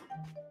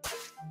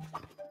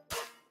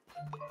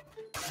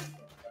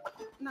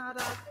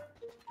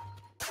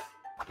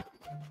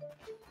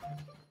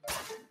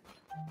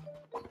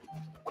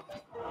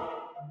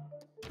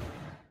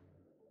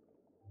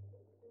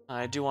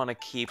 I do want to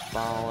keep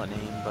ball and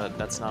aim, but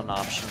that's not an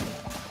option.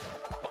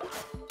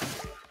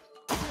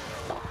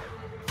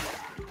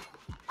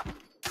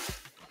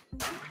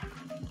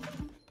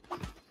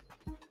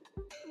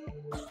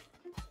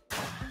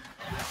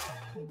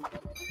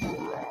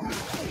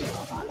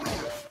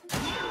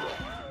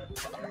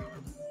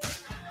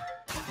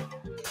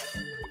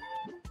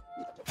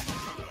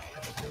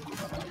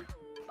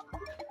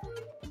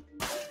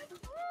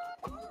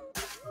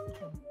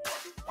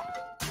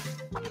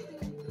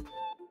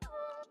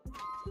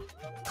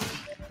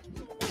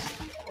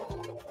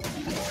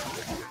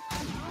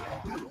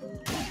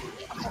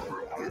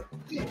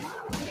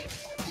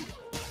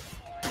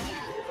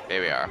 There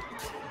we are.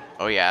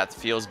 Oh yeah, it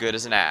feels good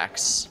as an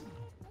axe.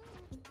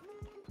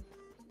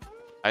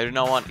 I do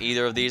not want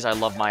either of these, I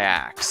love my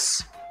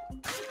axe.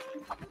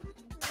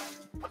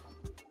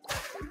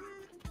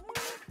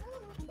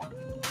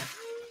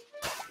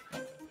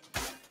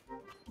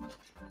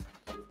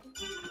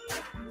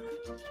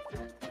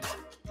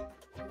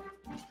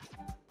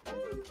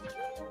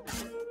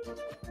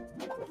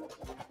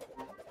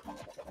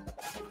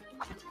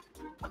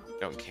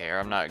 Don't care,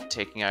 I'm not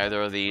taking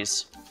either of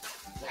these.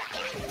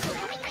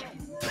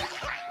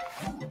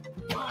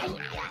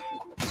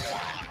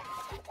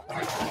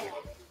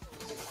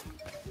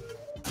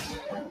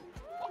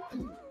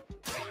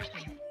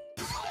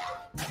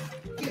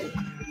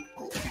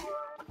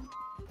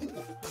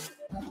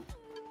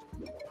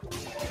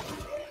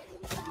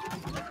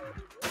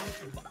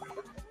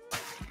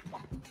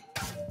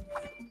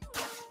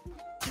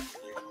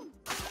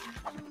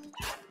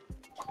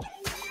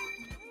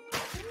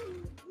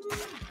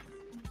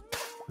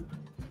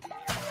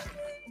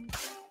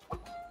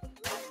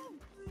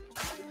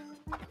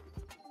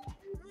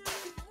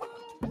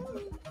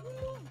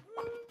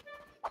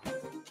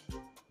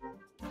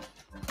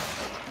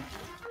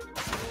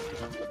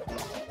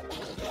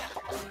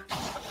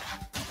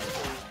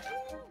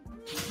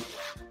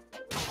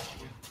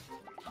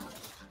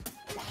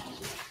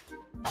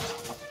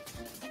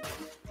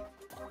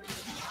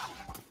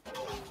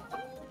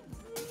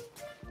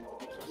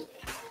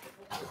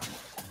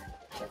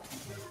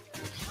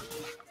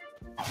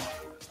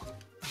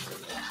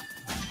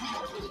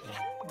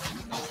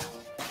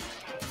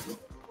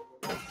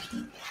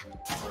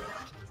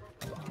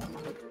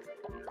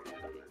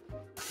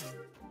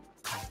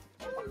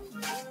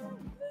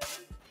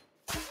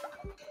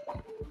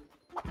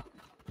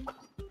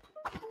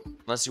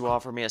 Unless you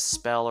offer me a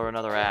spell or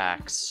another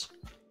axe.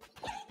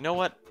 You know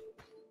what?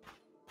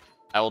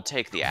 I will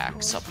take the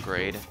axe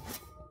upgrade.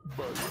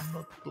 I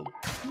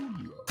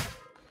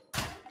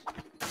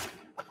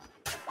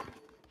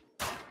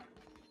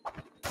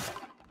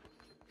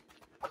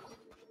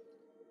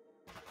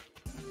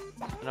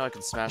know I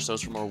can smash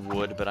those for more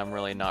wood, but I'm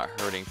really not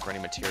hurting for any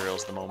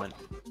materials at the moment.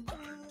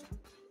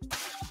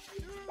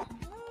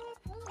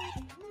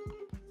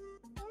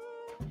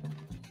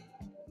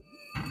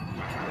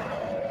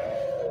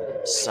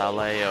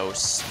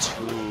 Saleos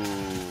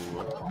 2.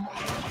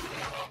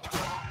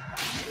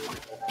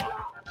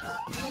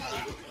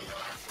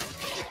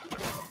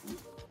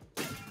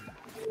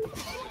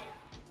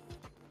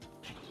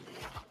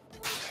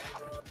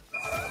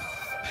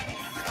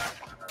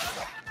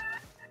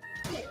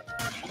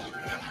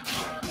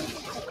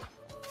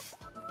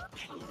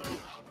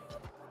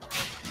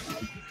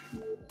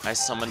 I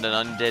summoned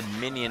an undead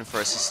minion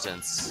for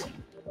assistance.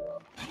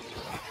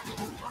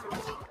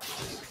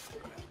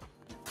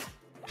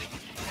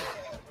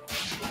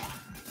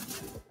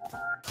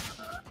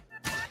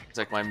 Looks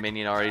like my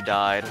minion already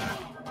died.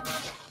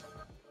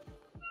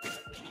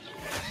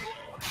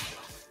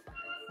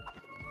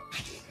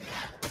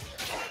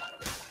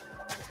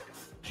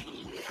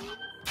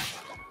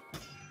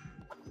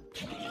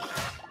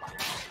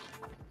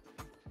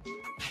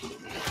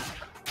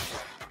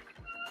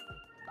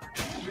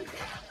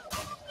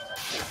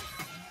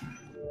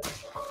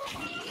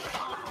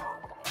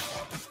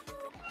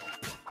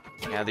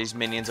 Yeah, these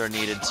minions are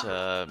needed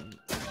to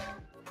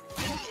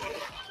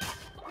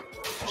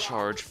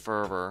charge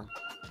fervor.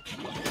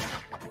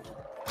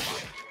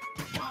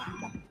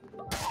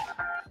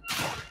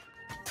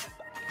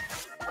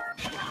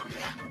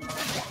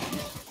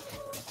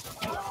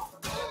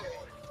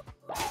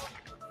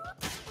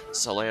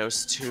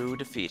 Saleos 2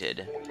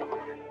 defeated.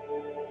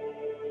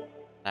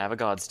 I have a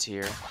God's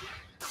Tier.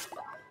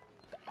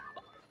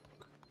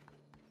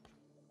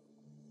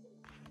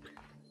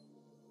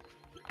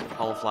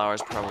 Cauliflower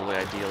is probably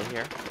ideal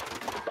here.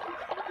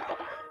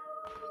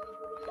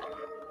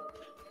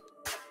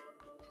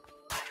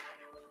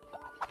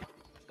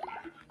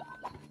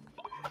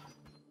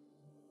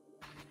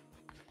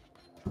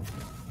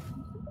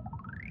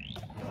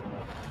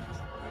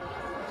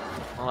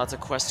 Well, that's a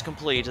quest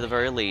complete at the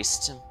very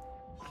least.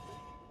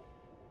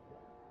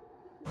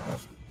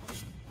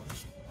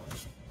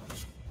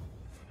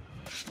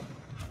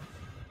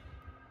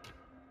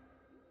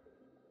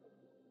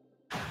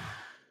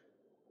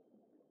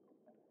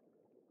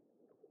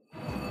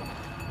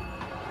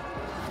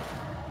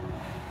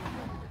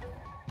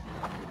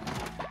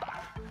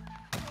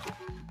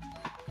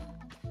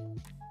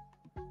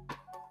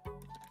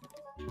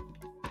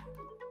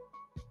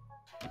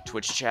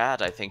 Twitch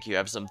chat, I think you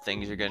have some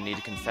things you're gonna need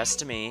to confess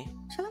to me.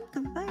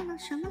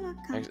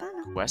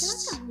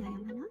 Quests?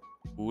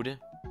 Food?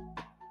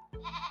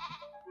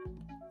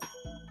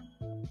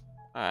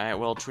 Alright,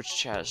 well, Twitch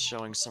chat is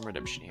showing some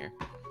redemption here.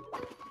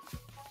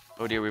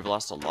 Oh dear, we've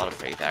lost a lot of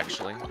faith,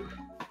 actually.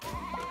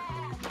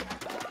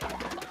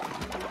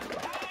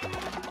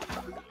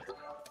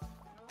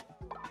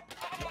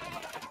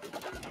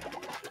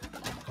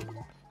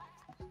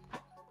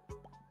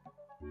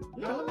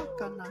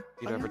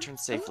 You have returned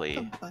safely.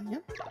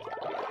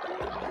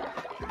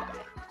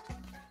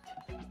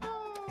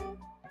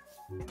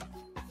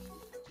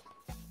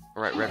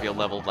 Alright, Revio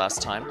leveled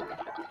last time.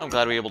 I'm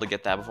glad we were able to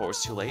get that before it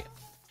was too late.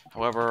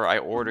 However, I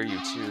order you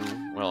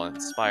to... Well,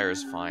 Inspire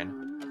is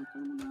fine.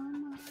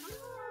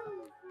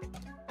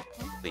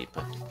 Sleep.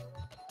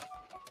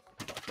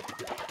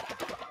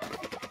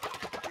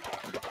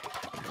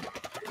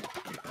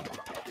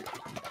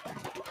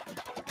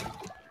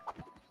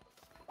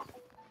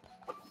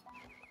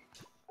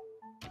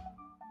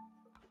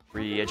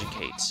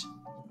 Re-educate.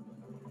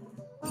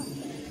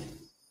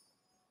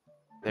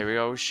 There we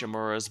go,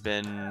 Shimura's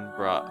been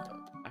brought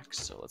back,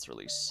 so let's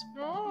release.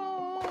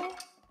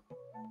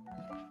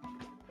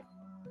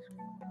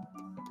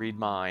 Read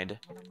mind.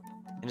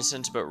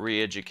 Innocent but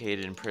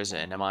re-educated in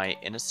prison. Am I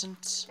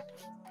innocent?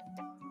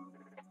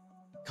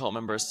 Cult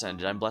member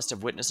ascended. I'm blessed to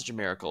have witnessed such a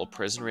miracle.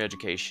 Prison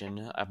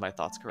re-education. I have my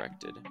thoughts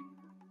corrected.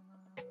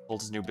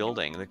 Cult is new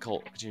building. The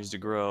cult continues to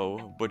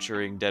grow.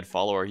 Butchering dead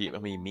follower he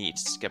meet.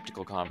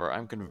 Skeptical convert.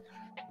 I'm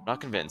not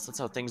convinced. That's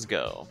how things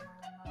go.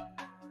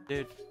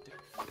 Dude.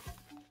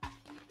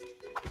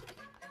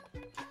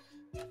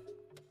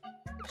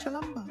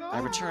 I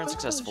returned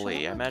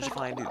successfully. I managed to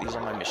find these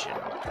on my mission.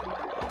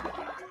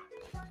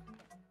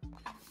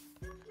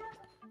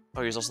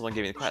 Oh, he's also the one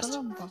giving me the quest.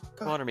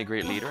 Go honor me,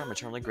 great leader. I'm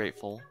eternally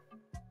grateful.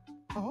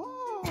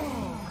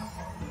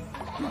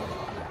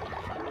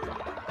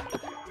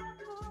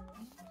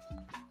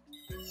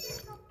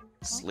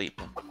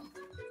 Sleep.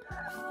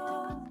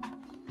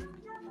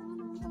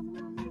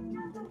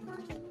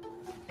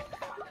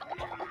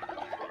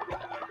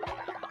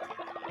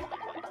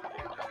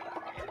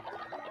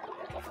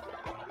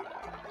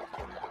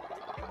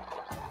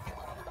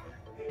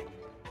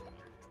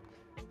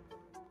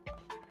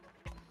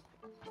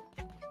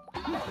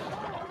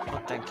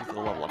 Oh, thank you for the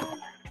level up.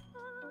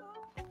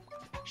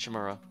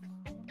 Shimura.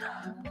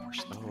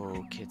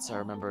 Oh, kits, I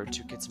remember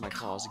 2 kits in my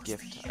claw as a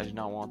gift. I did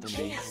not want them to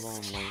be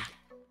lonely.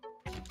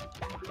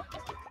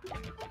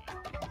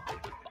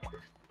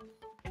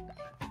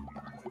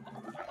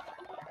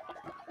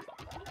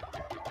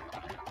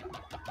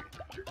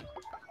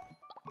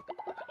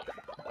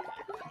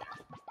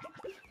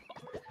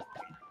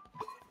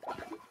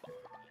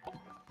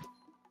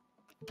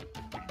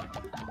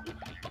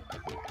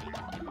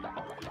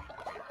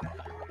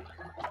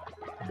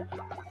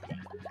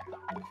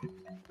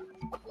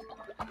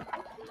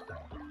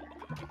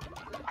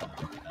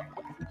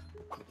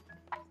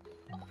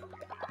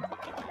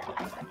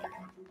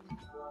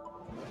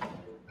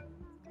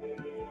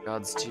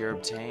 God's tear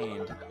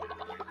obtained.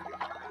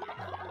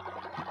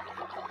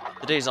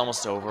 The day's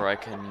almost over. I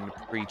can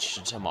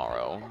preach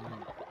tomorrow.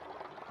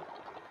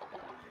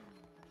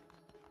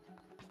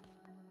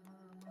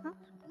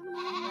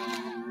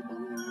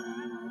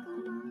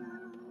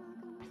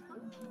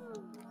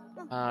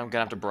 I'm gonna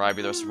have to bribe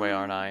you this way,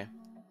 aren't I?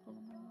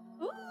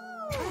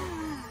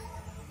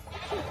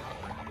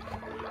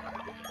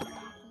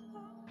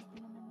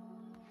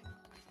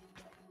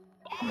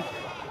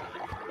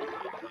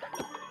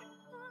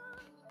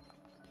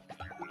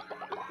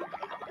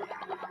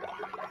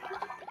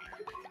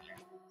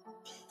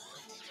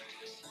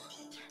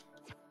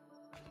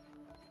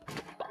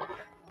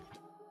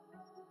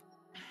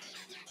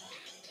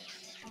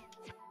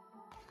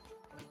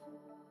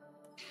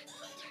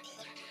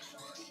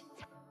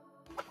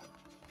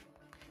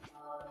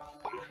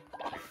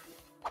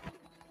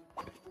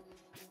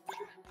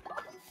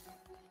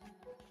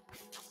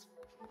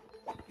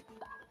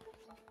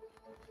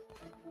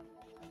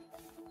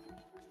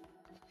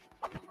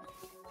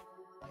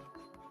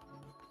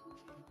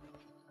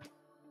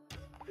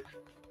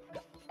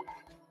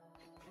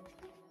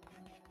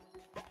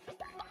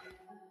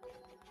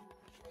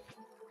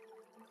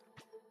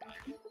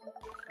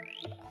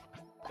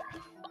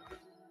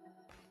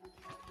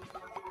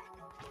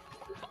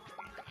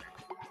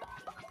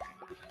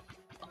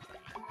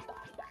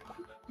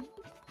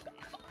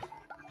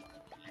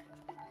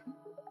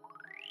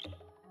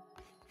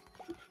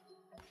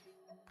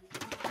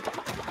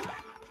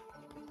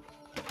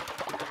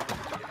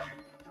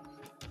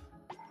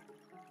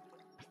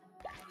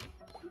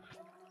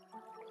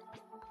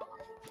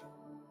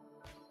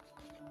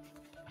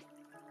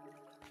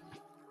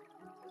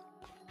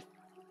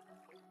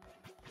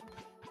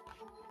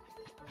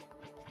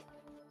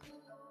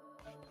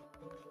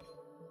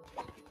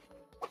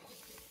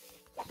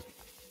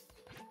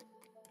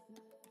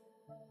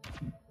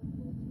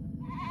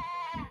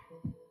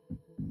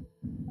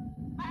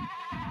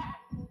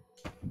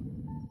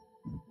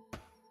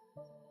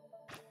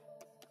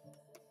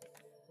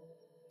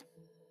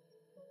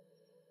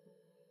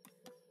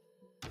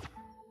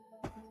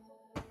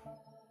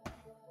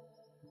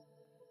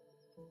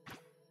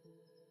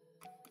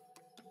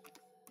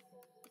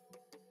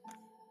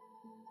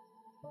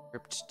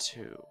 Crypt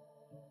 2.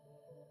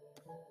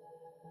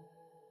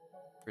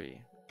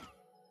 3.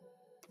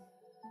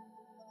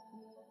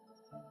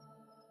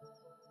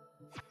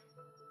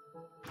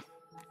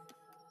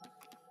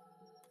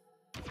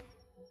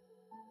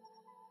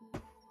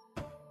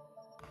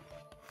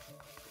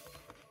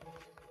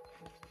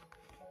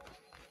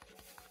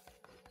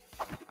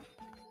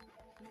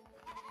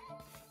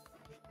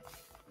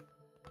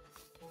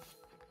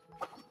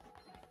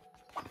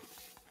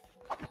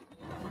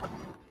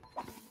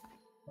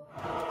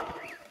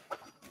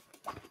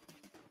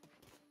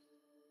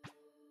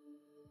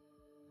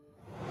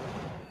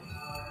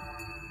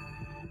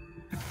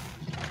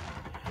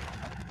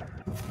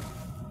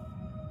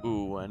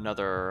 Ooh,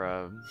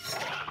 another,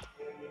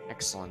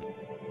 excellent.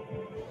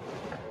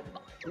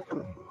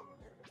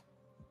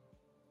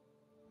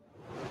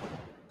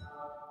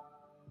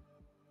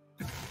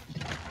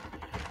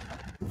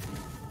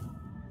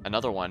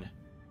 Another one.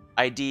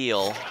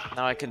 Ideal.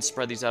 Now I can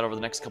spread these out over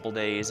the next couple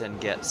days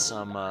and get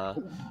some,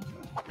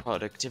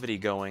 productivity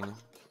going.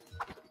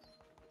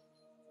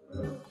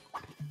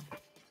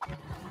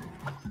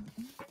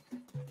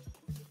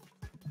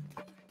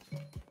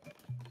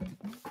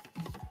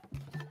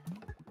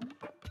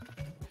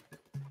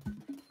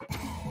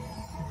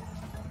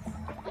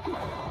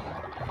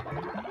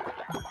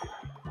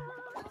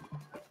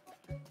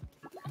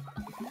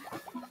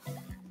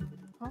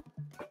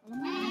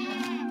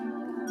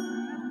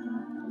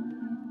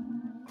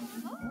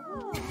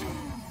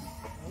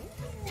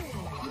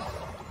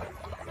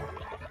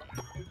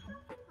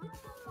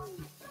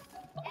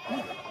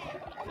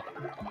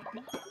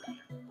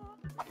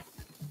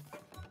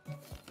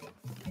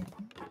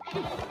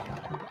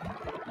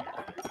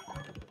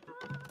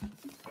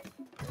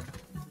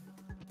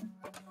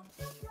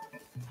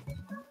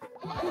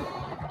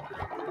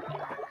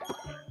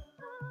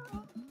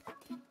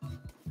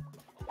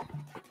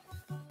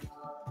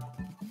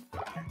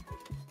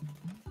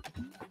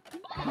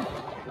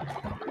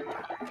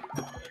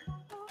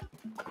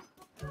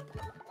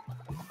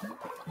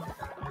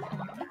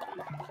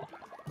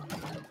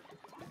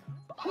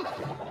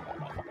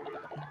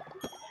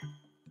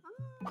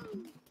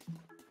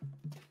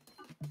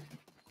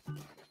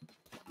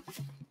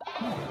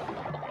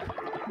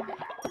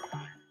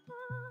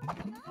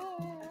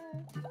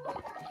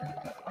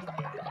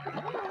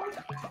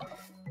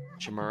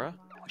 Chimera?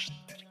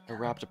 I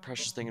wrapped a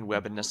precious thing in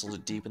web and nestled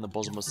it deep in the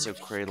bosom of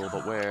Silk Cradle,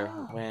 but where?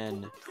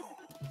 When?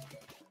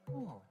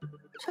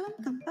 Salam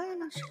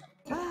campanas.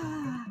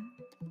 Ah.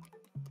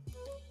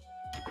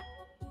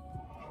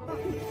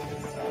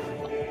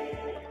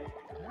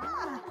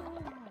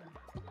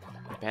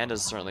 Pandas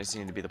certainly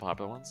seem to be the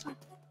popular ones.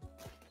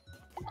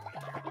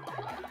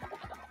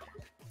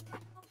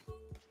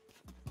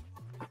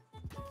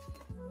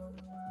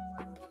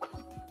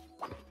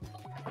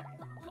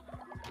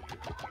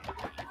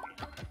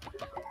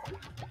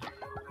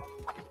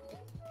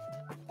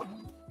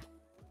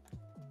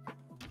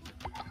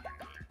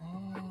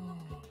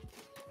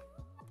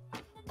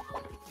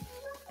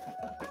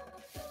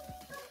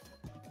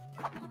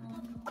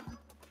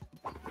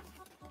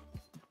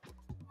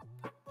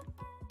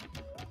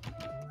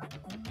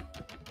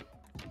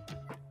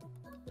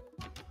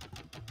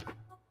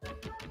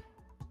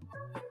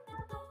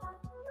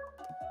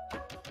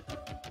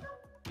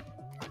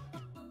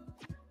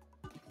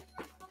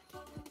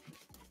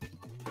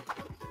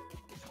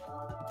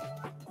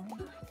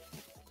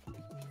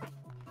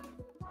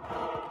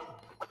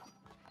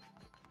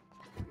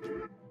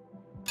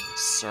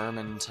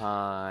 Sermon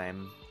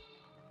time.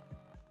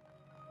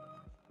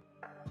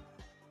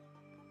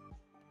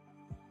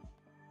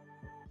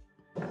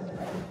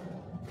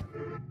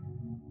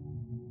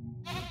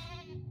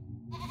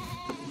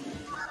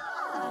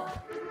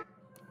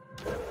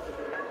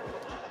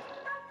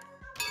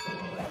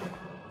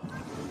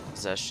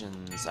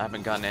 Possessions. I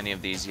haven't gotten any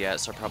of these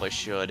yet, so I probably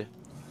should.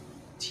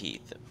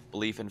 Teeth.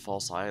 Belief in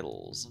false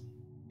idols.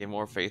 Gain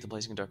more faith in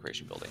placing a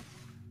decoration building.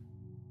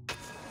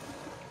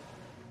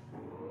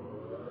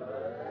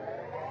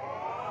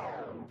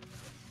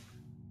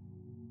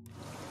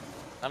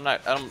 I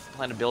don't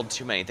plan to build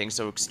too many things,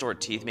 so stored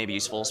teeth may be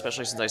useful,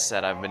 especially since I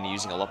said I've been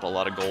using up a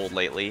lot of gold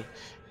lately.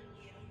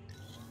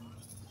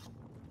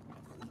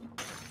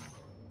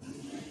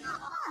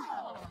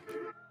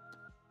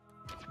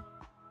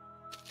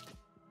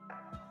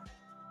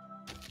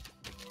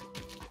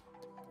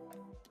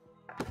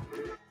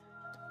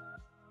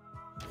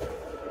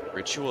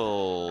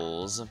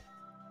 Rituals.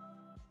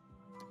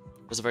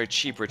 There's a very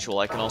cheap ritual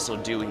I can also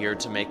do here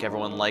to make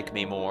everyone like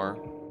me more.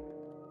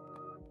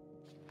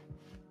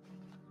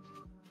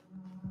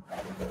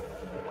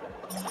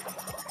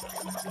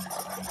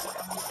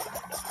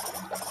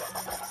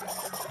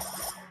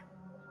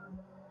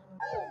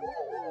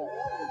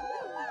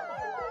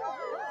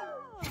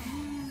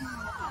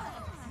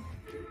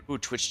 Ooh,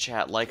 Twitch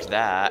chat like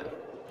that.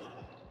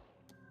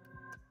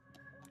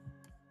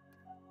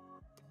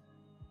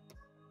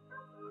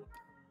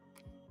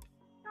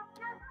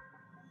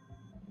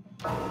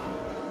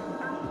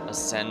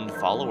 Ascend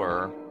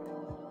follower.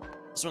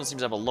 This one seems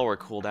to have a lower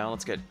cooldown.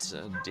 Let's get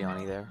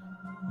Diani there.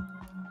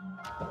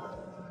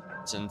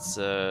 Since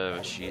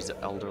she's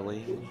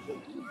elderly.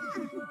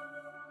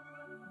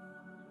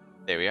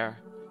 There we are.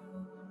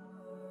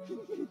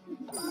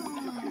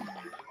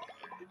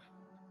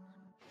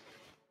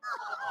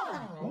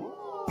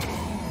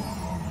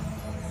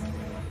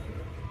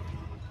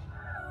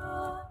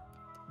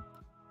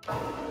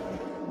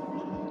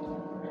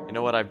 You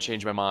know what? I've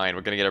changed my mind.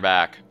 We're gonna get her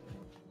back.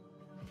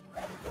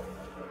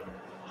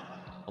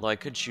 Although I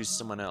could choose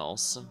someone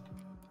else.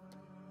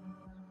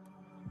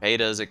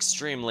 Beta's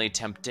extremely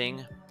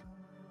tempting.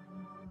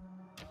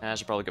 I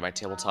should probably get my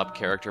tabletop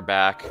character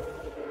back.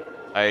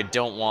 I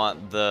don't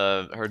want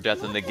her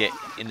death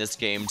in this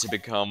game to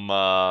become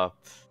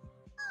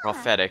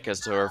prophetic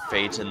as to her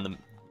fate in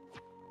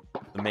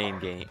the main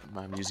game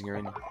I'm using her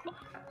in.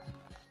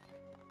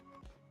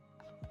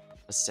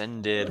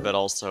 Ascended, but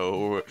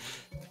also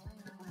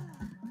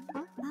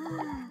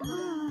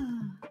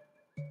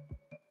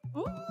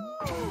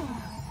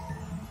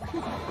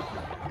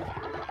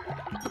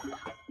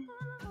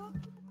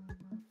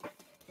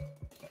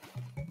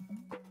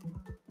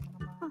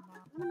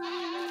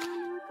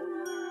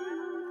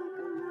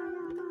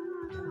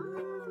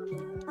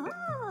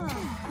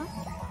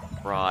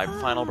bribe,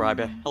 final bribe.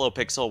 Hello,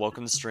 Pixel.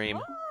 Welcome to stream.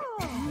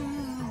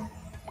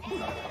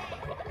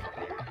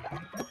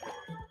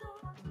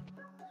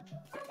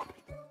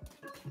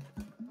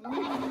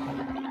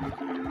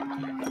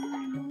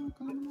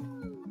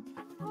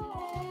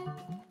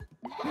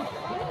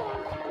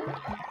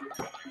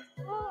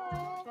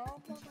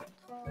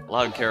 A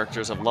lot of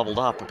characters have leveled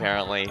up,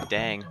 apparently.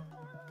 Dang.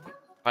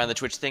 Find the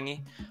Twitch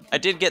thingy. I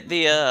did get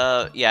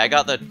the, yeah, I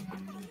got the...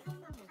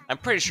 I'm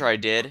pretty sure I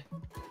did.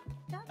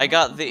 I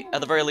got the...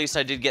 At the very least,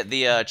 I did get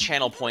the,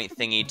 channel point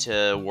thingy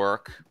to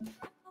work.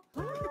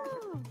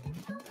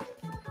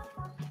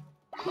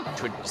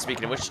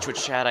 Speaking of which,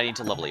 Twitch chat, I need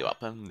to level you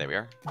up. There we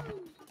are.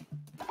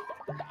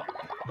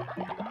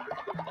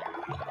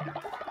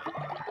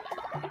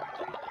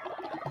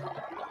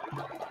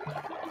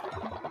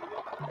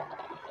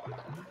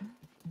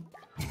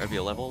 Are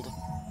you leveled?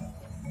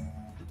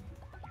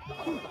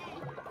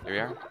 Here we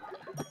are.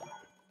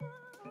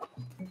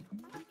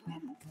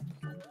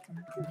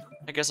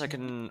 I guess I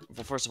can...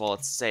 Well, first of all,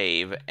 let's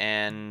save,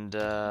 and,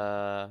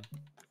 let's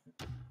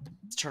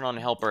turn on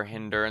Help or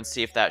Hinder and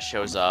see if that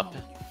shows up.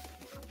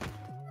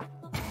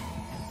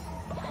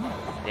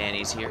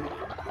 Danny's here.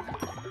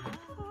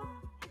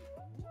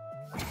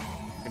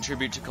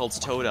 Contribute to cult's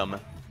totem.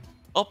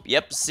 Oh,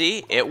 yep,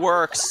 see? It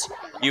works!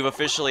 You've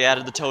officially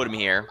added the totem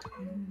here.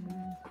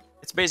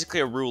 It's basically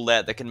a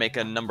roulette that can make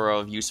a number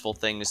of useful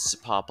things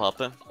pop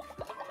up.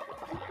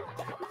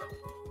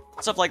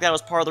 Stuff like that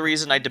was part of the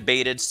reason I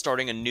debated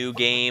starting a new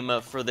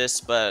game for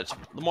this, but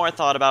the more I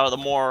thought about it, the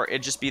more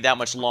it'd just be that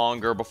much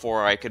longer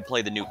before I could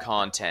play the new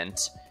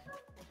content.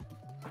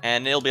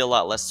 And it'll be a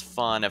lot less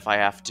fun if I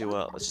have to,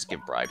 let's just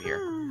give bribe here.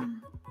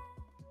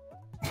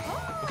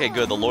 Okay,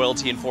 good, the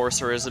loyalty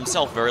enforcer is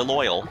himself very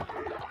loyal.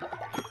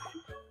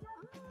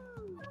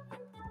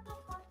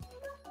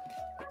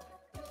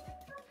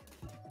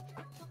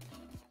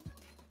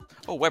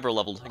 Oh, Weber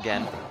leveled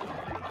again.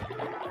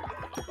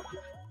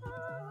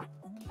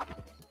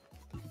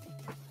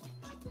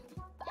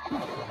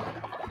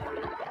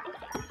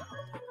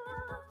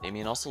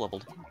 Damien also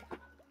leveled.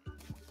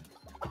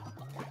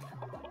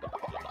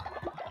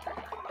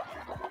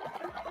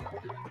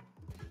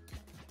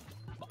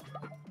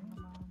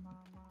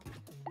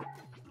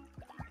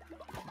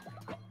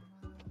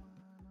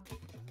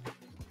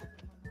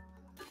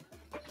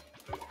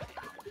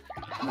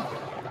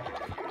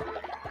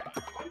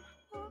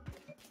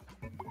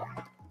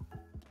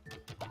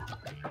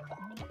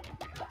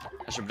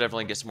 I should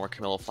definitely get some more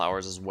Camilla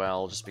flowers as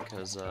well, just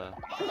because,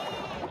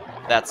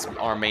 that's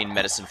our main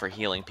medicine for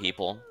healing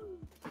people.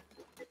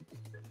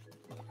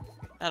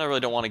 And I really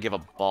don't want to give a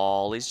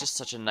ball. He's just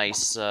such a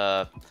nice,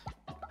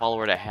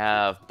 follower to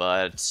have,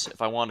 but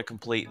if I want to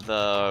complete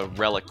the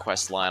Relic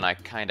quest line, I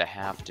kinda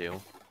have to.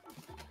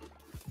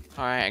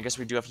 Alright, I guess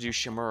we do have to do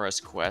Shimura's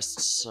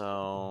quests,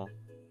 so...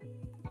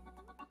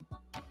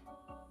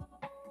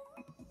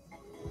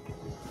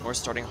 We're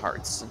starting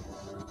hearts.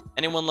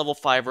 Anyone level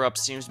 5 or up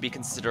seems to be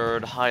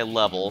considered high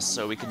level,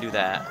 so we can do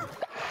that.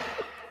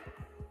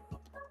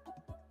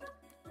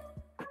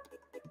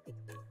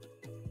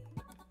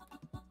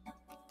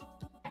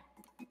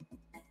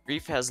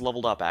 Grief has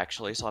leveled up,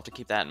 actually, so I'll have to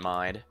keep that in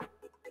mind.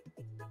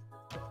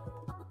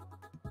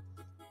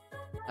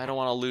 I don't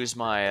want to lose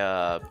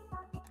my,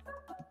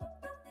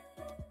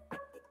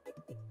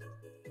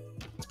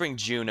 Let's bring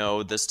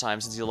Juno this time,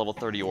 since he's a level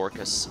 30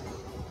 Orcus.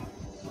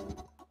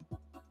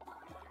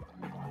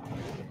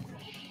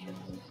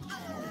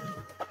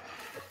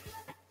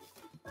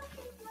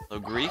 So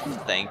Grief,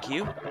 thank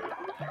you.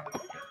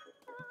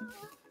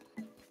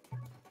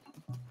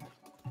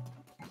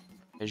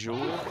 Azul,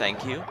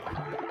 thank you.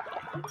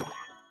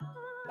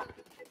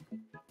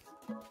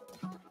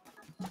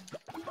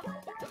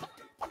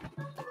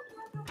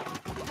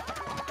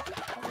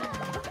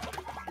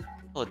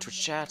 Hello,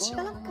 Twitch chat.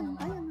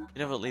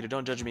 Benevolent leader,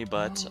 don't judge me,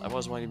 but I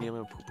was wanting to be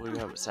able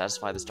to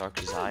satisfy this dark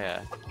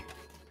desire.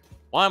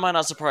 Why am I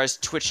not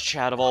surprised Twitch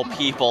chat of all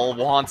people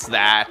wants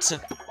that?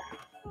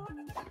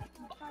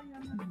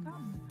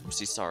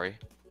 Oopsie, sorry.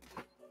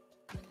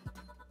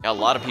 Got a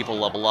lot of people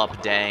level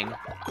up, dang.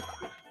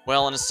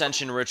 Well, an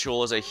Ascension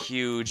Ritual is a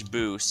huge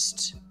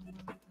boost.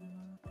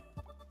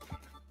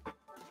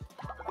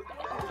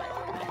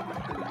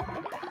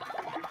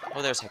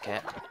 Oh, there's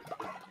Heket.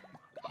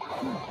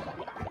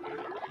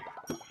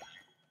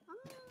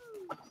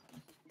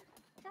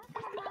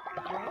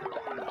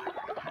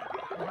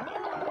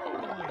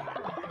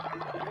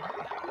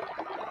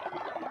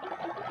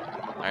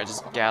 Alright,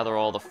 just gather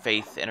all the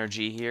faith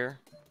energy here.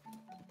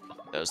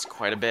 That was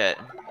quite a bit.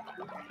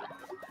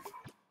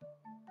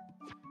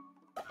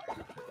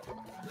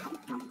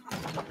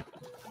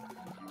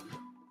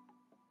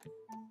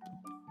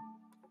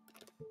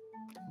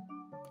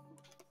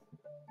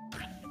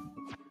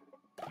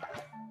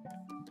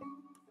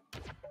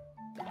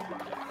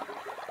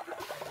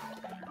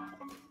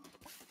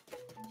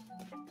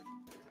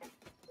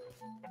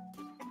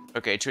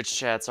 Okay, Twitch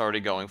chat's already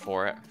going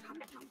for it.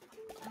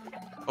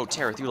 Oh,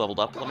 Tareth, you leveled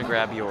up. Let me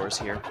grab yours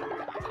here.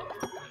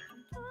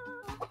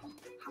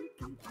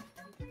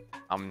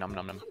 Nom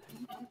nom nom.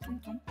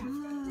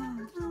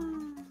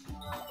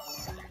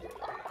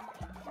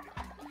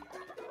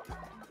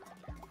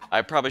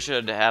 I probably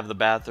should have the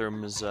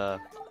bathrooms,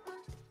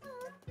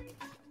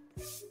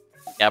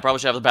 Yeah, I probably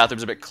should have the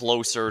bathrooms a bit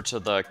closer to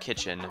the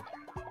kitchen.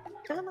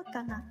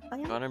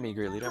 Honor me,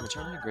 great leader. I'm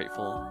eternally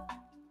grateful.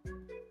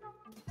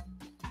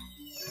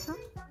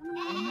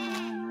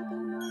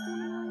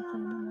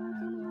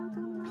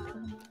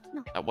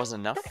 That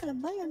wasn't enough?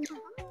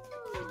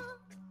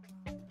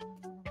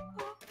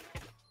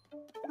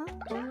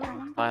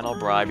 Fine, I'll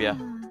bribe ya.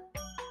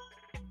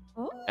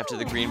 After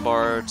the green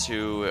bar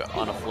to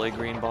on a fully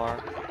green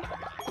bar.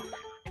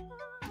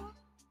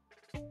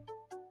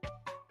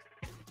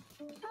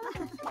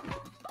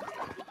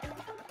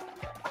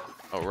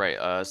 Oh,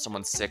 right,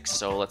 someone's sick,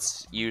 so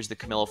let's use the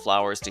Camilla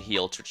flowers to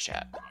heal Twitch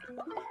chat.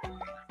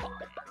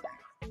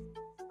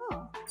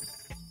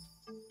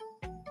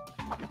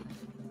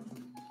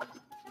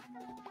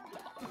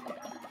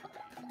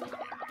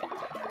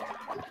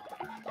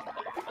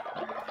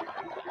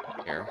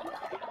 Here.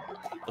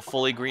 The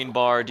fully green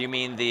bar, do you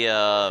mean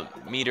the,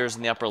 meters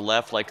in the upper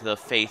left, like the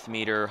faith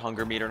meter,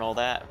 hunger meter, and all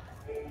that?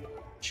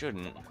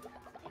 Shouldn't.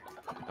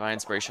 Divine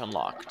Inspiration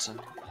unlocked.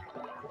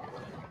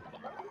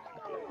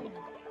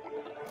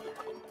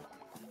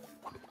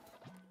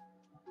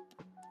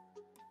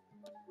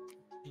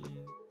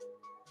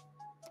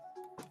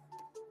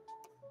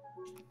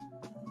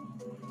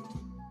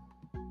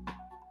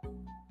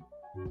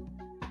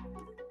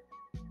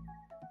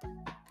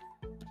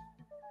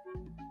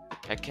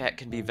 Hecate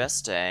can be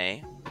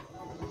Veste.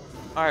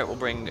 Alright, we'll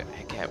bring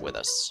Hecate with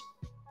us.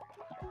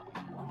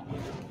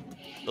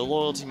 The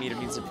loyalty meter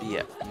needs to be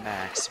at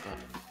max, but...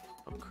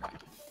 Oh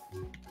crap.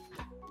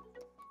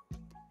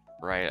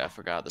 Right, I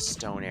forgot the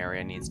stone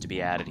area needs to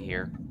be added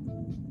here.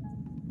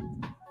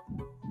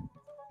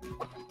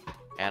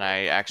 And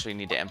I actually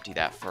need to empty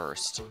that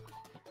first.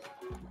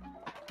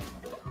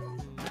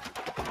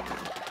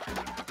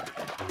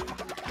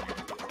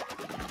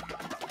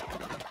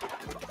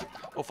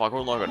 Oh fuck,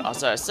 we're looking.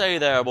 I say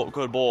there, but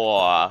good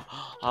boy.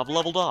 I've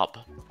leveled up.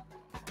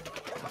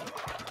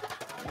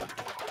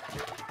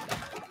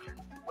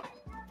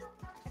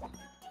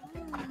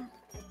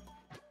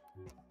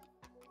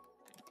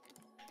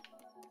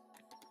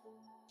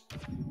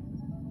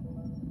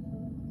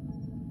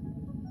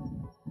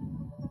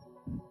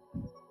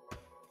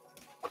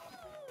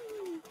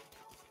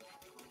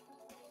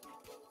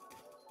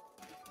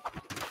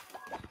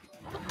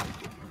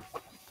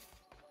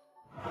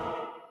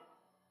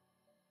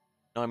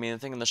 No, I mean the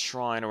thing in the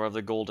shrine or wherever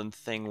the golden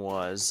thing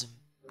was.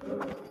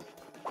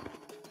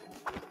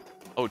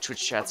 Oh,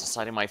 Twitch chat's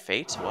deciding my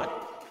fate? What?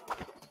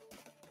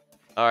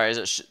 Alright,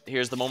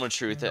 here's the moment of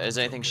truth. Is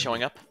anything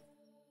showing up?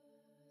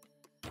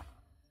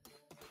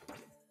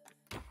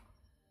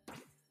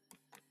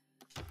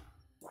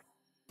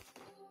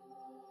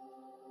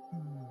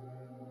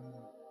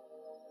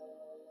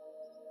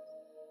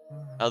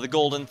 The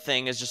golden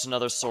thing is just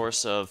another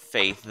source of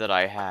faith that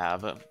I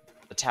have.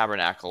 The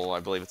tabernacle, I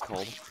believe it's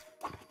called.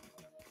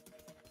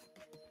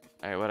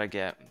 Alright, what'd I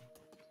get?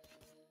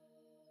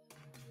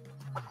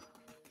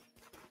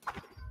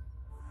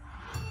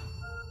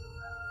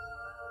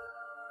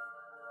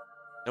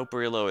 Nope,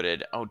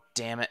 reloaded. Oh,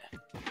 damn it.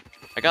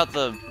 I got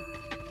the...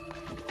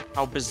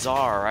 How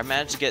bizarre. I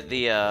managed to get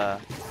the, I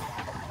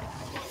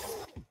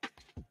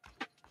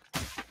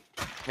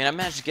mean, I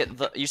managed to get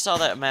the... You saw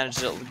that I managed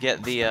to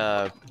get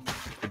the,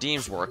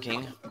 redeems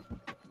working.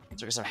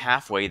 So I guess I'm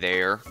halfway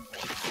there.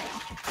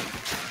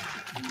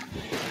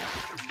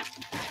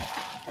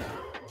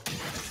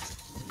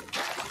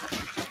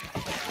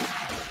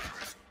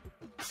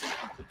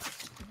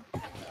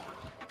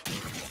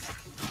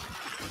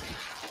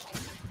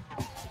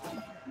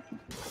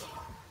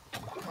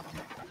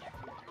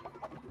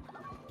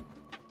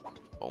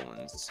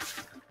 Bones.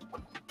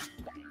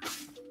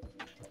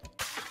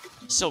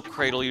 Silk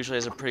Cradle usually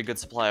has a pretty good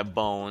supply of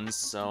bones,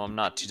 so I'm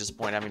not too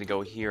disappointed having to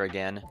go here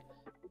again.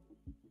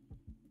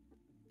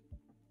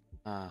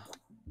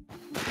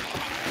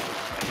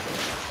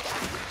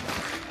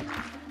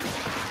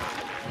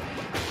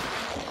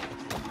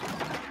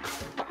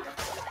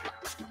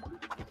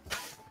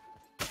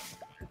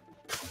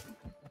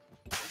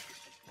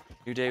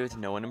 New day with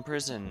no one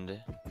imprisoned.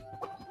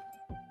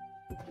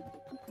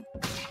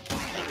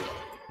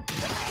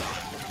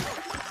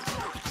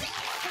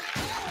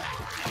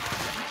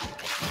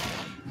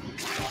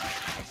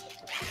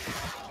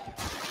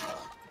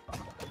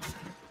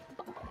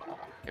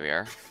 Here we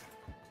are.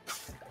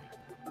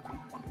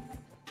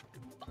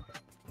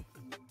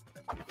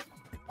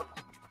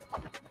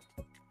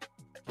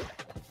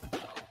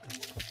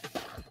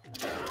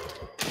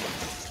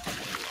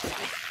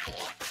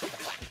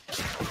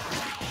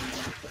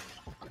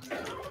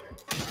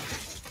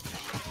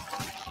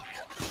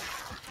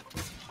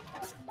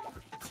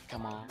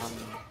 Come on.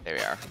 There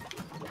we are.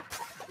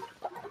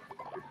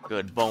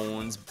 Good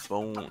bones,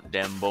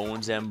 them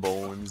bones, them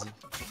bones.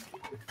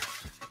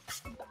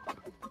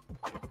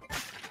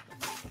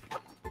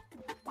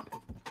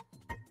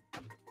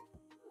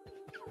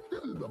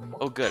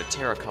 Oh good, a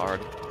tarot card.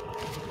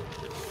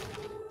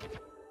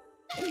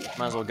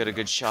 Might as well get a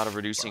good shot of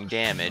reducing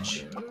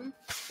damage.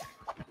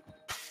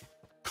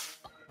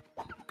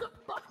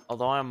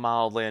 Although I'm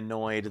mildly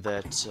annoyed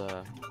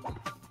that,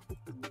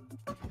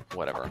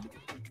 whatever.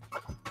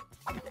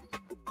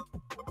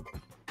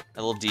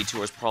 A little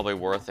detour is probably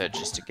worth it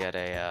just to get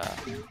a,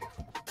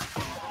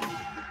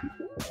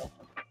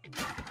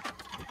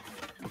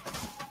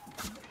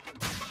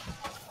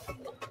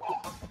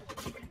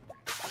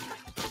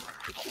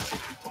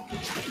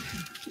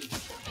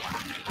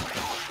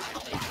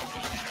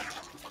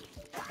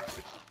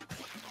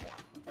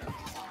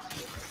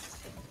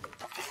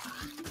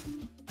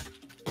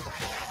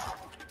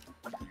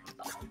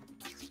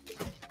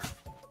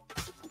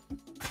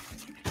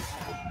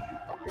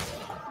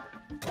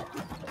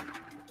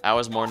 That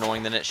was more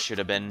annoying than it should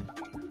have been.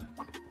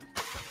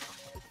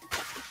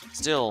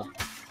 Still,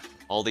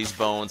 all these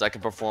bones, I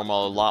can perform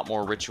a lot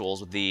more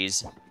rituals with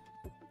these.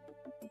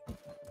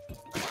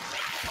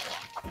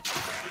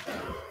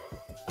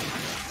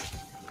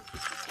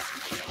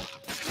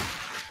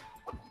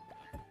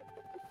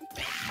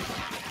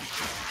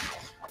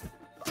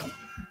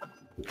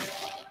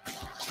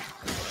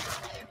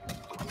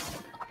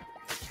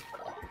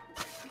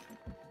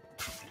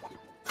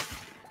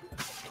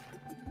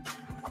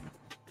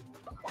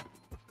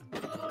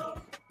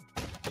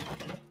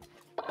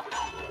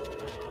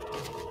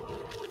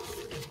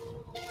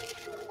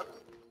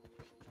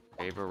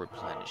 Favor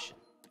replenish.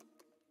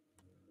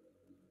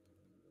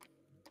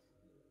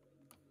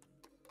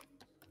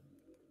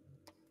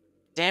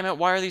 Damn it,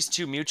 why are these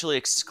two mutually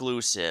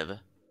exclusive?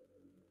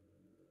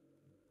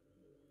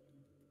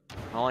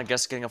 Well, I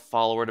guess getting a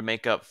follower to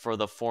make up for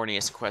the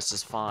Fornius quest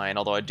is fine,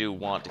 although I do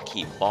want to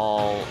keep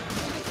Ball.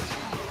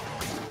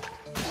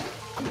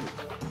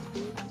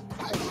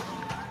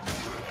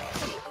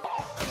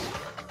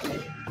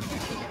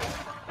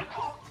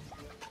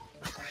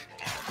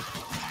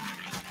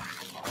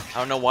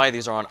 I don't know why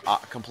these are on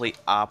complete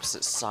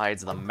opposite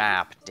sides of the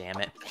map,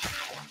 damn it.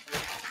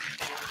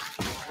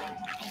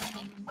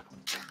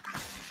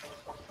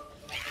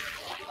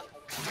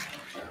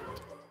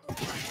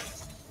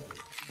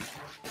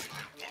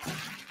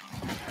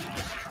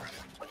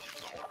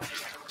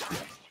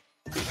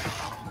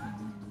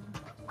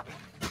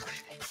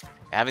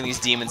 Having these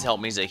demons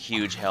help me is a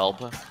huge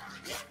help.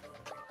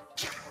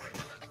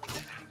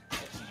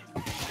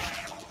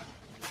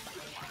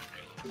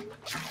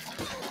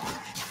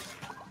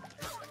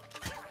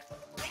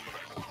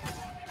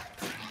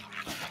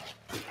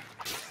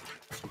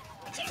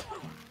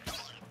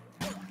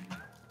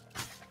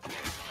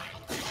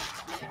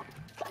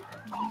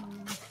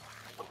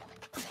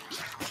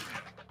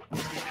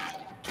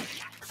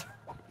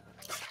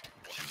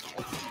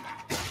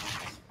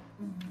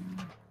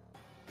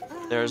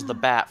 There's the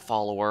bat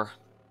follower.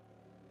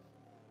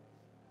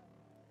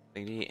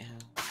 Lady.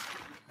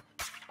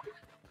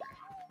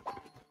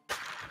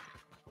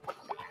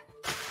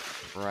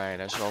 Right,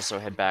 I should also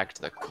head back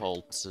to the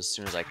cults as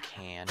soon as I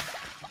can.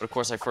 But of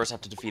course I first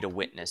have to defeat a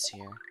witness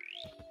here.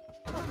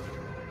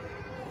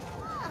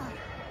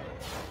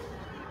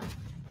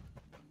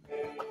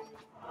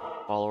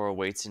 Follower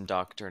awaits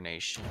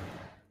indoctrination.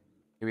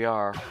 Here we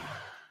are.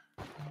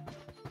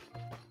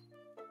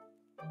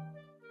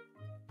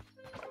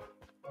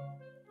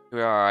 Here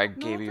we are, I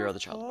gave you your other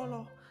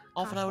child.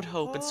 Often I would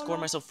hope and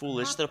scorn myself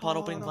foolish that upon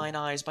opening mine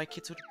eyes my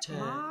kids would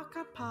return.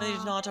 And they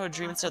did not, our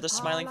dream instead of their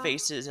smiling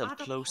faces held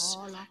close,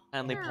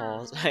 kindly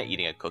paws,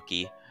 eating a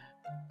cookie.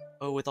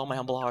 Oh, with all my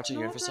humble heart I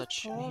yearn for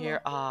such. Here,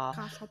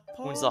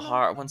 wounds the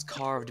heart once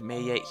carved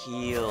may yet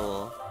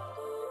heal.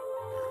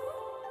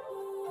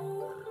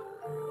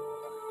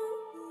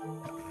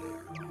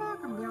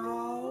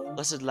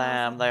 Blessed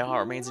Lamb, thy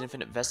heart remains an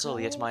infinite vessel,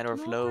 yet mine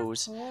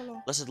overflows.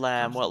 Blessed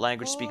Lamb, what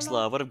language speaks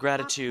love? What of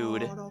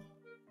gratitude?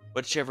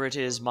 Whichever it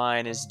is,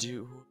 mine is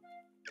due.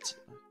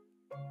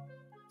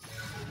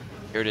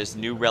 Here it is,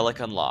 new relic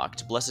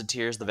unlocked. Blessed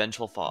tears, the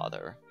vengeful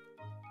father.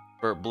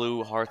 Burnt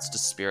blue hearts to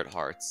spirit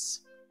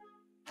hearts.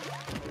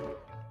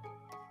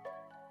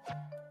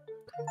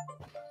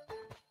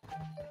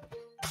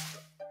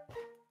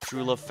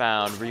 True love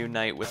found.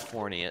 Reunite with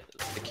Fornius.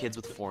 The kids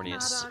with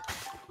Fornius.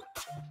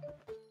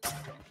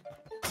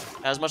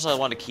 As much as I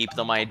want to keep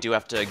them, I do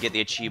have to get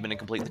the achievement and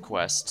complete the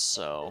quest,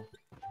 so...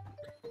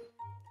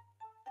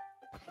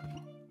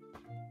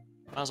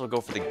 might as well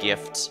go for the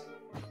gift.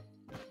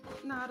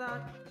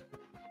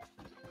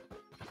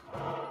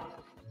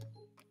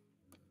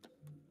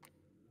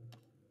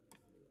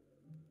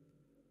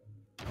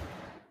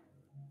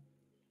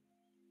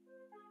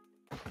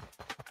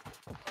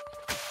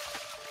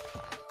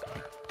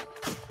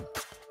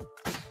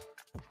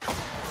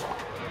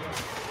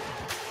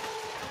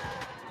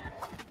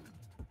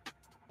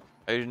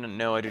 I do not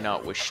know, I do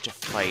not wish to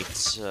fight,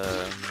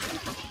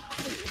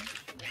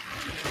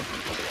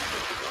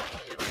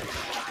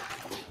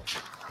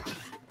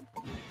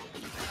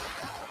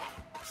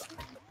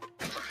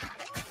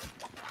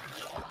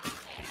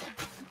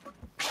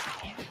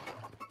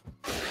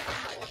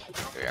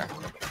 Here.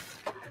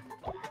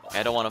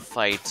 I don't want to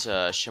fight,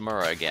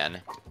 Shimura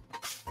again.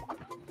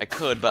 I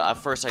could, but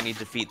first I need to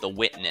defeat the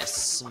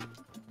witness.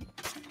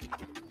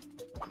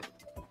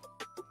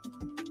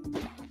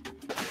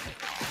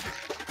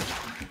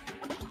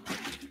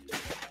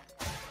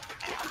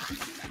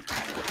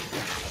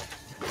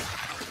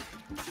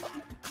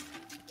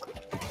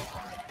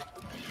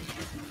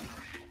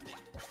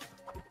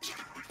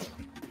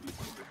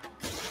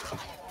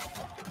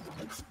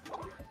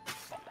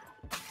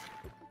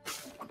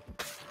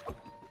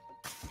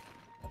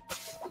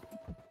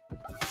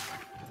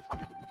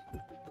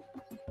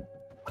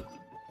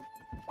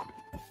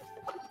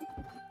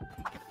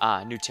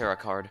 'Ah, new Terra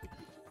card.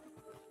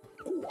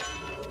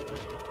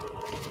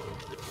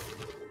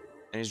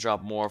 And he's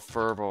dropped more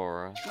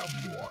Fervor.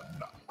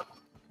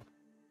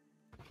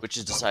 Which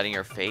is deciding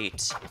your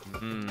fate.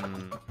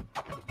 Hmm.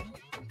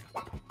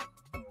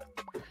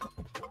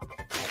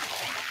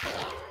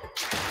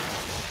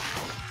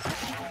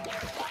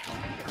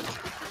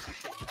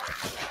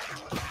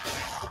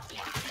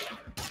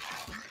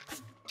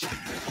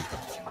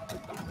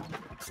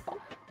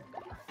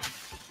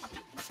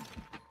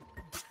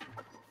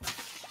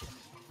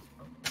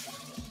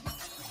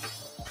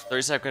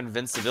 Second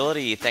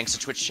invincibility thanks to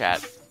Twitch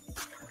chat.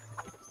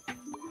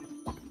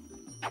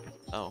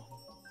 Oh.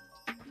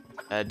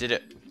 Did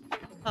it...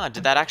 Huh,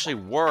 did that actually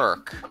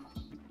work?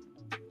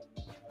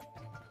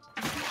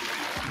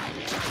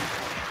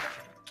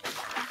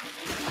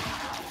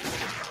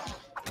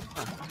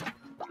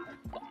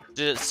 Huh.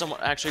 did someone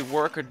actually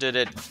work, or did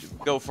it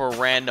go for a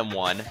random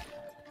one?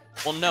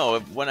 Well, no,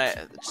 when I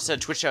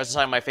said Twitch chat was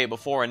deciding my fate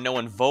before and no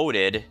one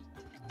voted,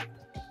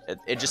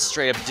 it just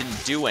straight up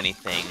didn't do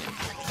anything.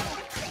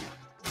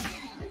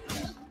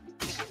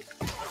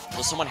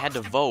 So someone had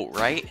to vote,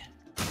 right?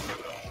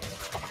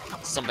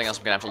 Something else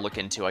we're gonna have to look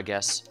into, I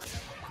guess.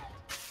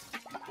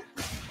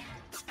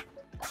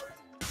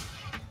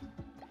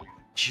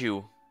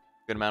 Phew.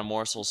 Good amount of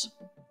morsels.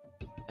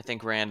 I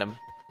think random.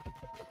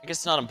 I guess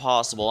it's not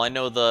impossible. I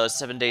know the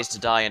 7 Days to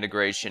Die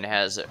integration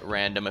has it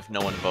random if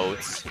no one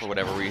votes, for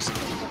whatever reason.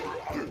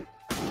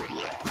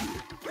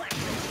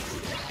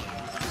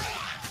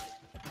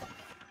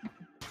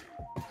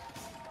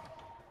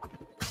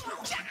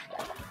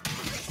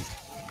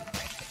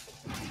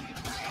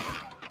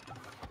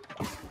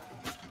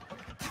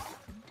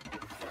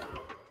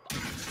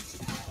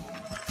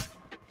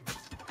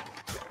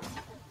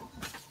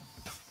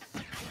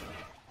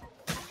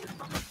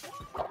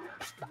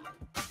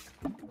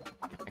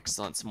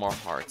 Excellent, some more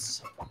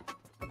hearts.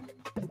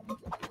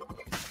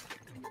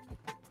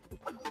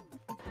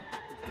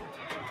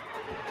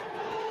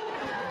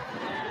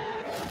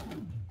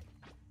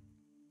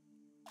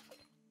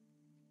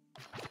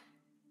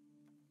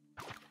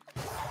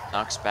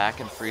 Knocks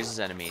back and freezes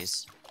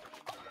enemies.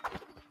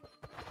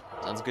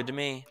 Sounds good to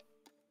me.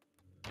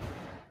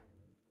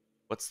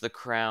 What's the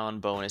crown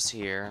bonus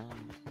here?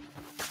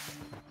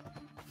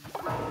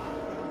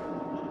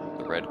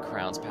 The red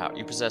crown's power.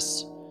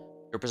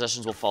 Your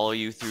possessions will follow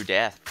you through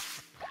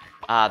death.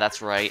 Ah,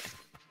 that's right.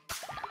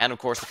 And of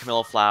course, the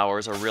Camilla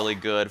flowers are really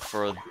good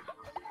for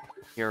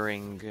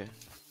curing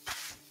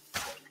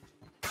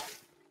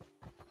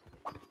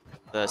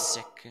the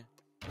sick.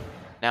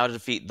 Now to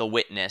defeat the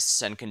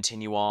witness and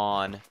continue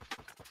on.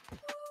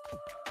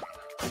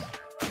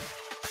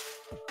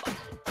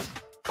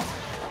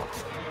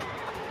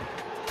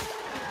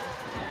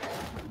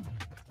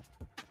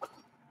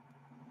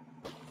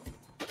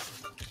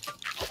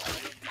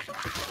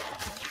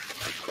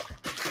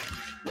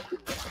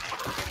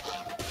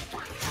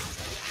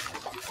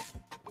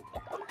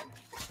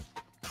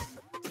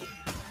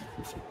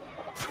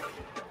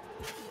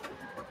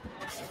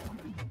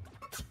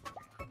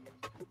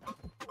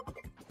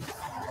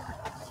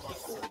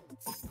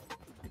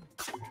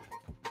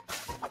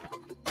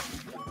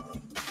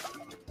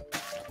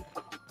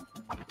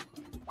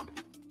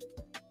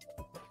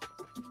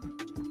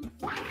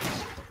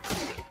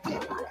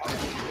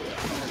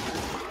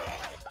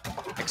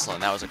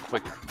 Excellent, that was a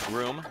quick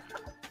room.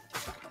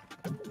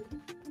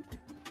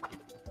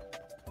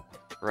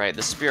 Right,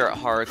 the spirit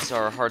hearts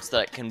are hearts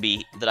that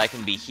I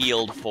can be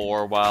healed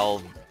for,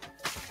 while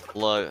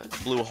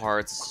blue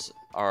hearts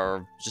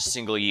are just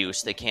single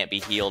use. They can't be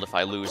healed if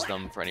I lose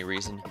them for any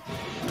reason.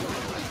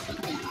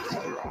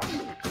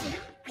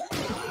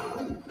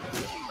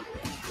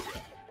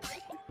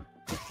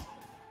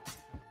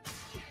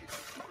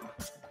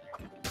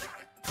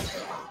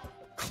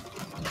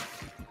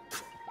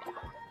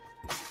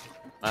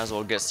 Might as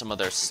well get some of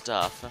their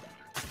stuff.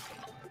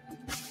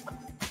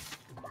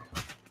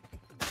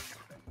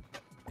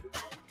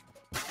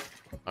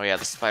 Oh yeah,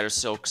 the spider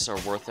silks are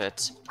worth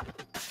it.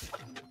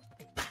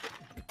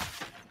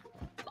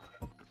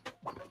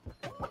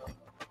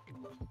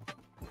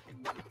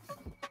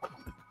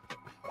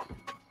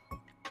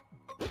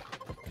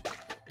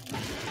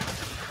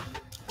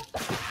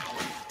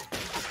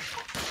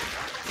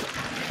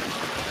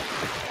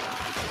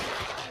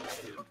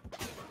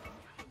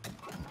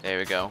 There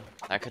we go.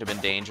 That could have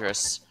been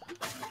dangerous.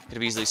 Could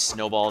have easily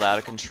snowballed out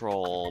of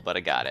control, but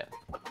I got it.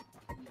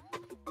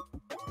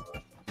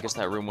 I guess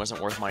that room wasn't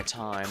worth my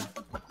time.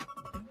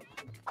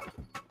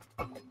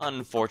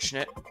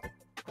 Unfortunate.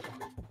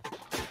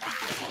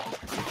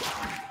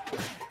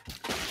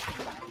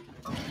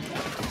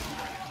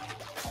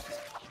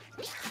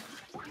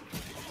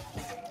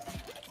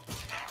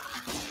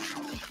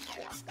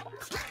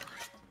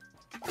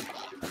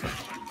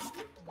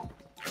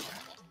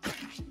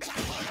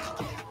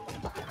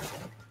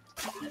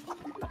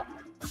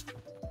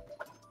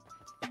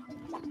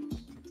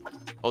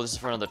 Oh, this is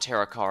for another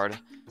tarot card.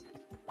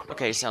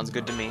 Okay, sounds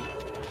good to me.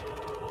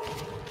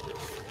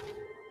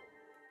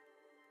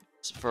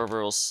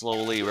 Fervor will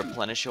slowly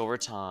replenish over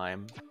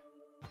time.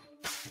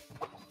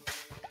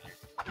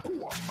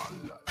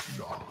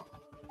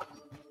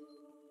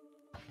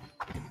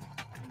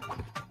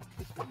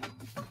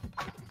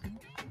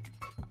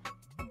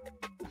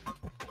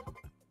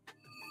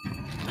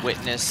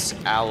 Witness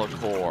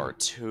Alicor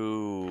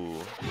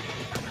 2.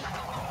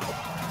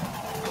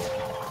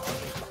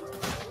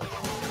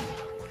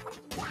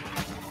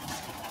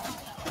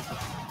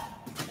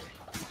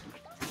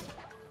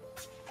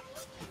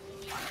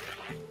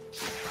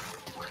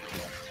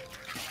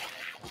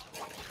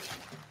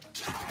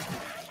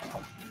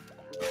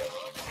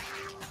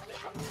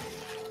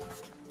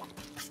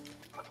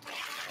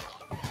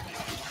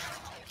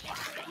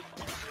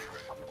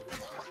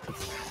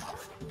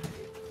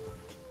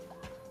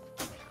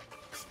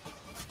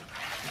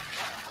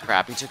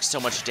 Crap, he took so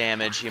much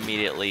damage, he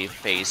immediately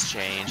phase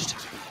changed.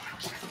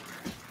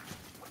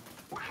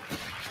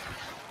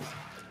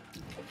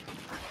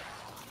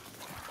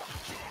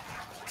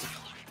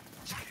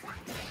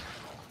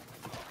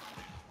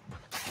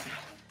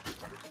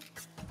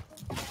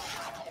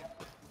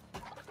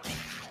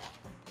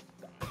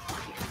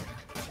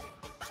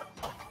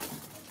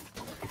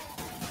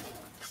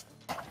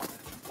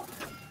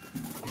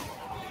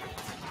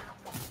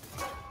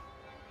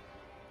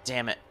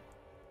 damn it.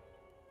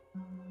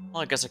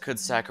 Well, I guess I could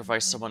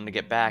sacrifice someone to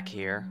get back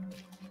here.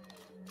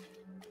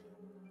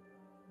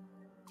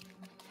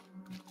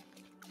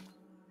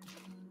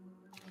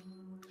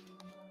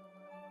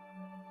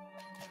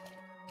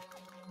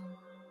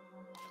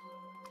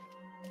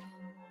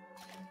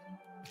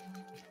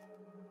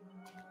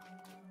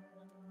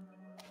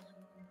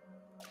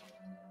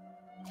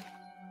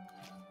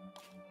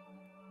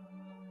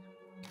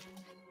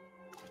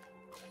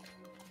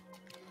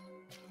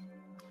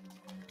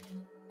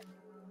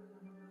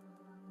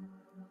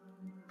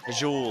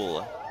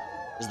 Jewel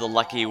is the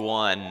lucky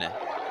one.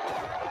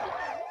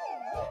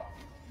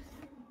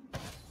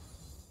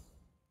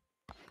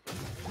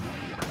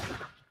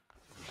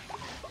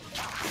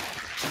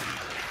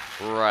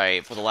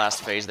 Right, for the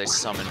last phase they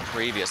summoned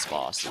previous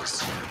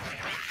bosses.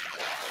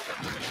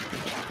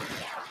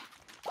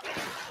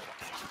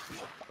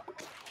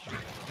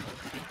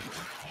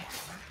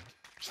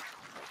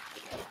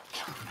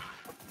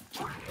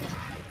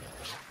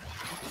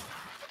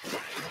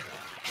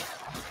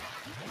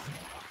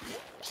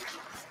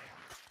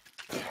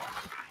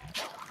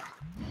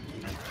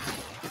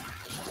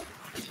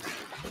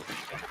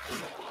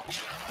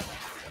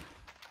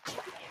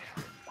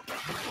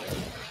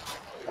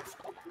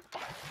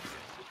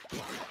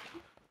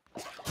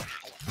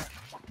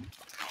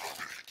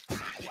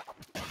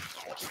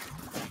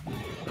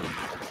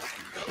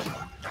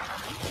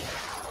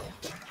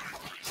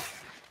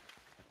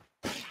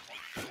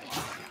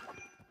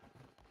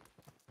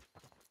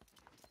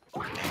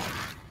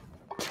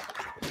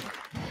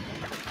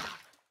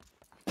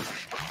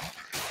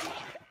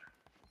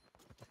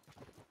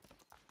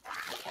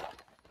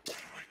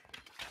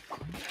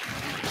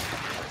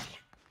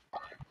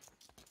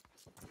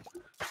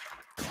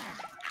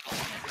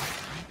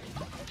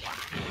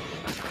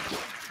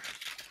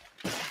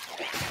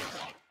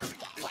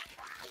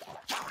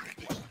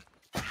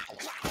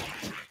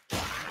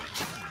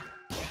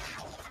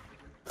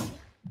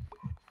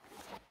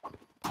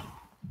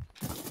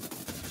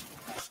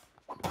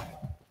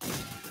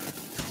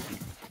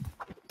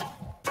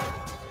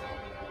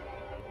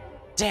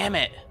 Damn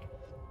it!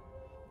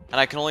 And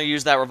I can only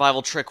use that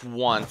revival trick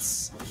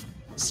once.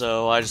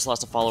 So I just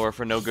lost a follower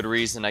for no good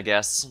reason, I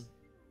guess.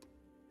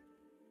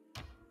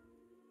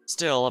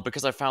 Still,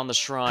 because I found the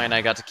shrine,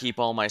 I got to keep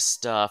all my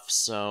stuff,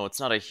 so it's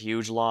not a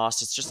huge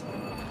loss, it's just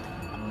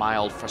a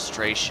mild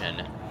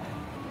frustration.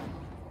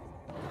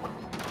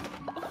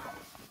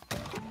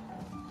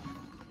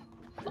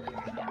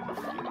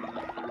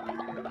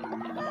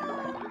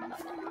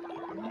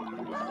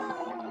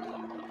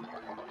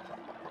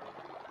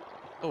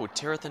 Oh,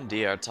 Tirith and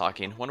Dia are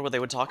talking. Wonder what they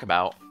would talk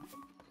about.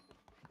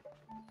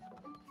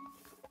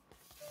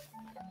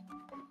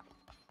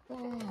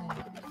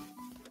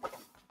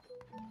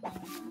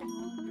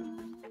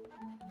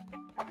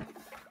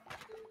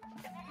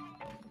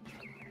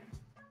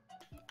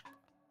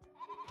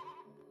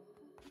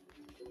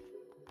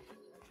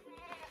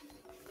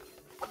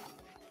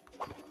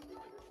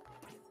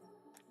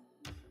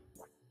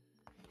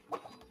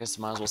 Guess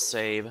might as well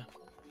save.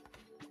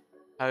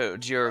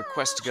 How'd your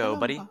quest go,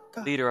 buddy?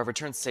 Leader, I've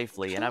returned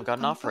safely, and I've got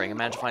an offering. I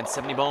managed to find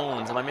 70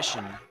 bones on my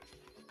mission.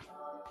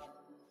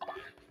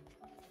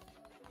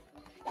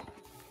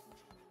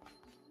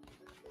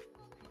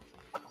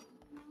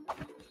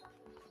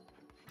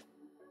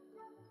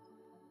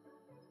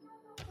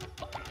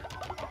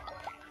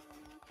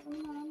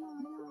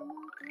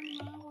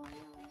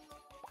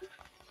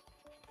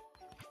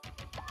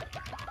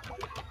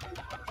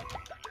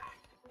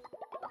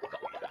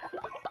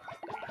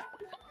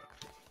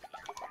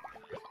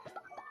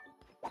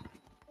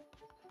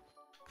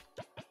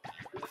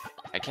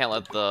 I can't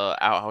let the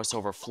outhouse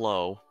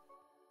overflow.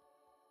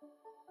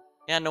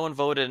 Yeah, no one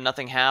voted and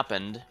nothing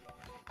happened.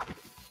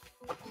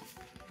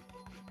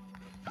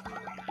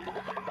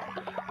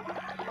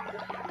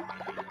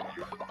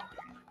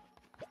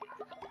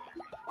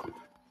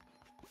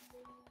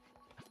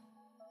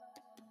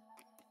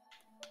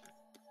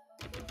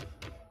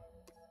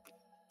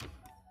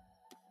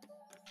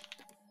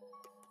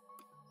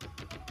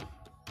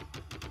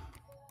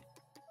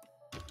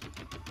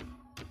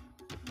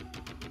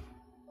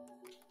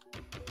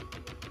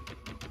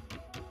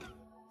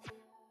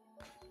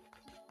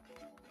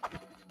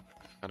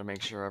 Gotta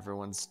make sure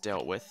everyone's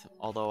dealt with,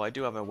 although I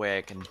do have a way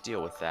I can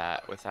deal with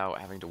that without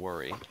having to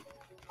worry.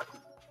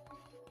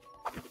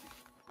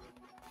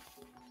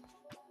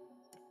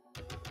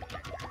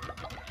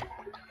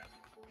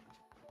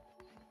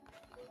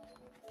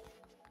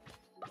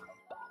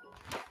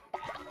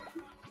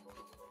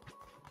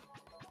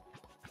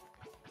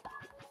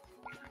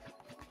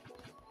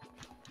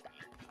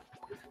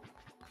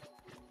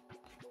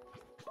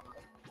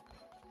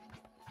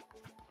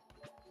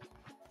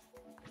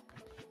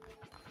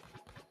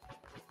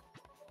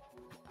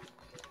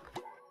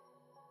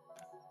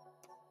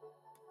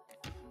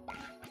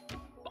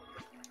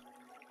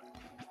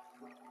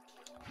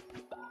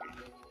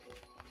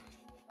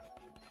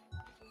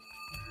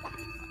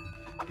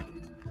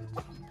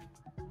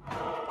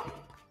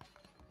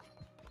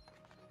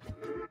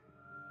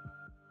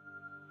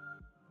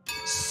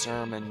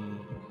 sermon.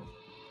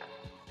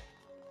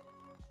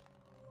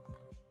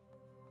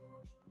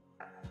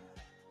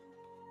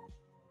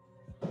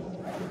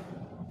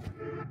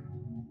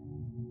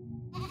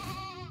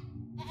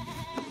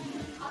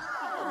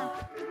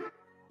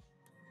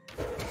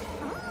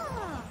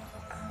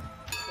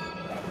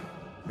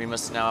 We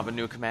must now have a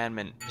new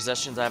commandment.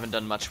 Possessions I haven't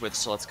done much with,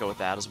 so let's go with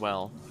that as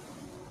well.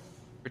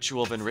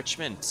 Ritual of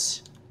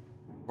enrichment.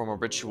 Form a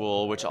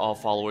ritual which all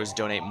followers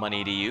donate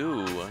money to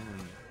you.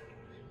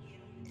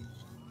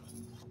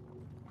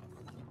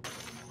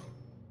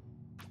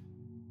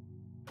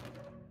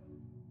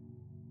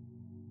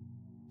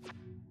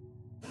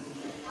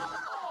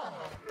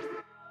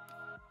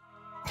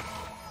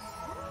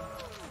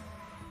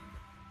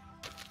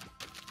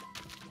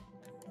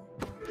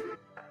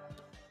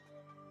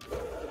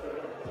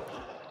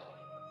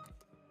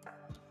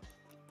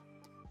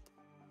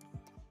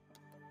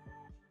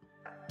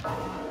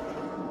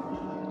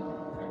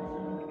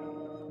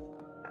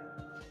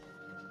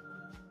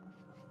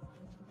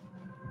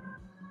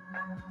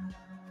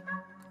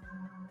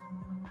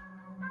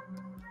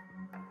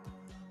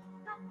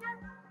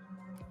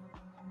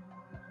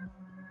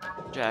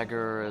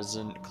 Jagger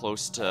isn't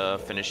close to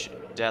finish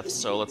death,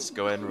 so let's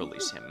go ahead and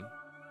release him.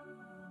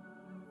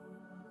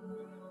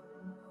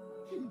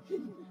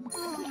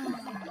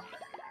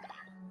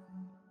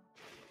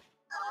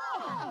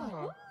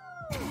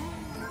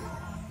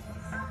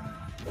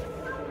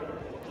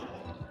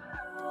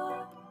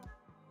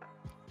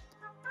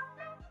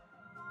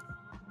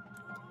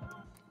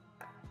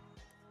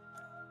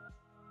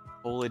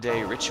 Holy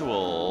Day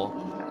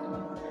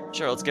Ritual.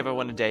 Sure, let's give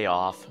everyone a day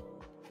off.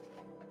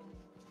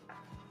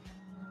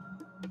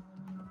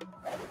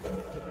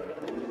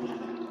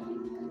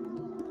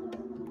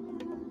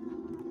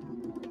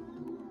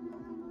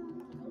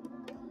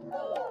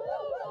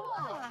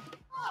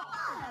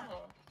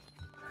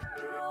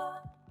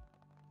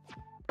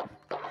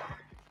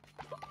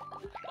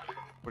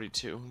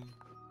 Two.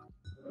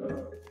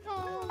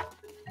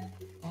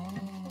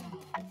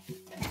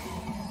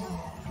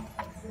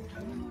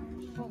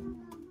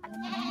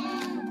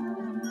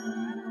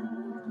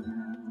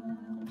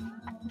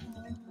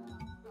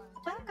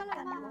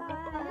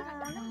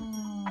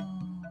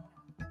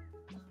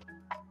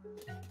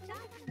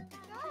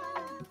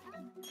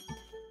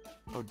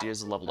 Oh,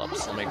 Dia's leveled up,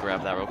 so let me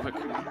grab that real quick.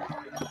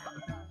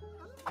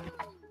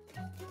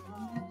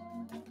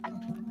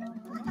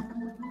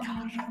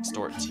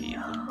 Distort teeth.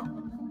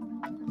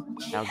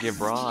 Now give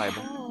bribe.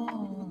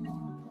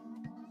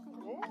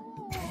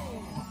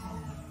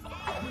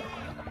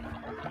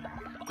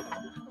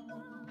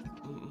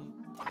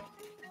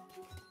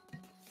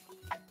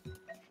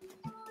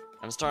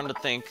 I'm starting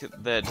to think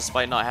that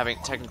despite not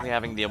technically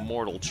having the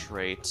immortal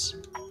trait,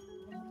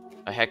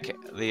 heck,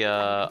 the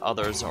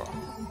others are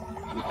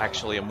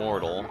actually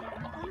immortal.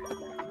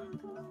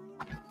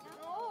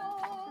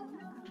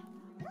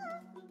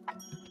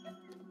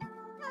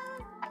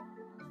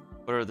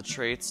 What are the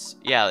traits?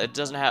 Yeah, it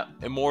doesn't have...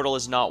 Immortal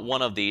is not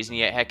one of these, and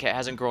yet Hecate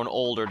hasn't grown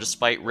older,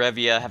 despite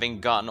Revia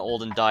having gotten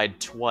old and died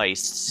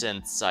twice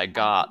since I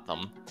got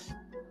them.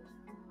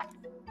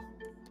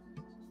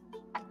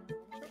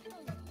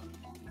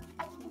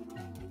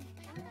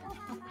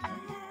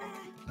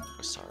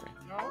 Oh, sorry.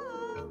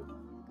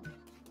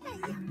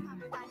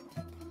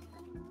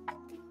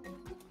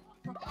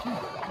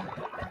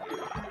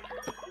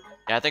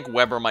 Yeah, I think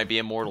Weber might be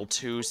immortal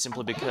too,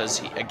 simply because,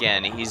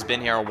 he's been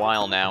here a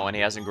while now and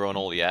he hasn't grown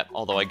old yet,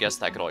 although I guess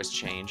that could always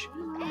change.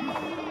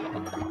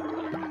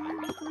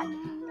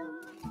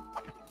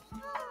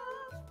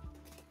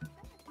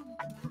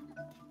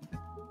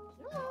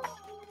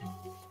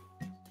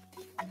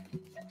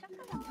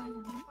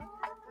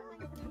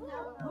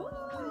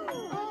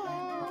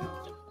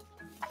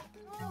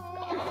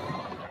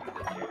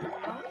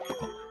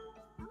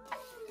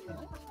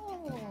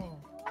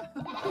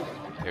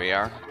 Here we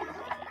are.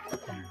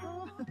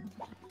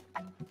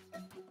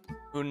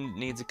 Who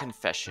needs a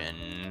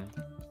confession?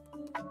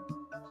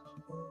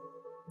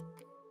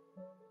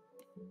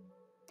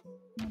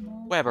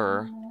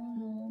 Weber.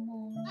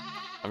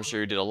 I'm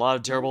sure you did a lot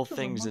of terrible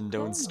things and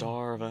don't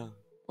starve.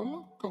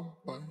 Oh,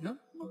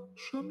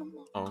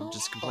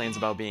 just complains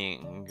about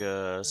being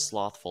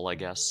slothful, I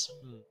guess.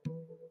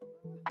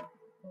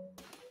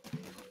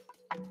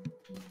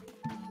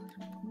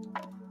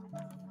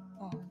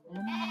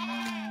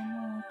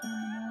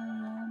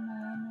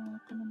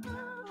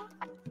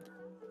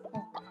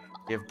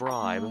 Give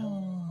bribe.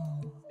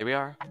 Here we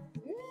are.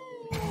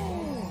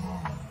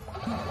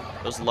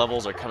 Those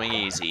levels are coming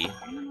easy.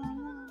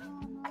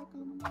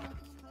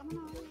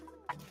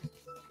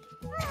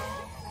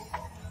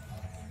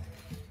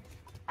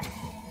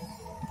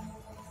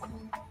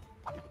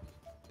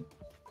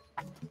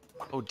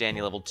 Oh,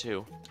 Danny leveled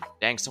 2.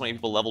 Dang, so many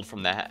people leveled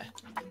from that.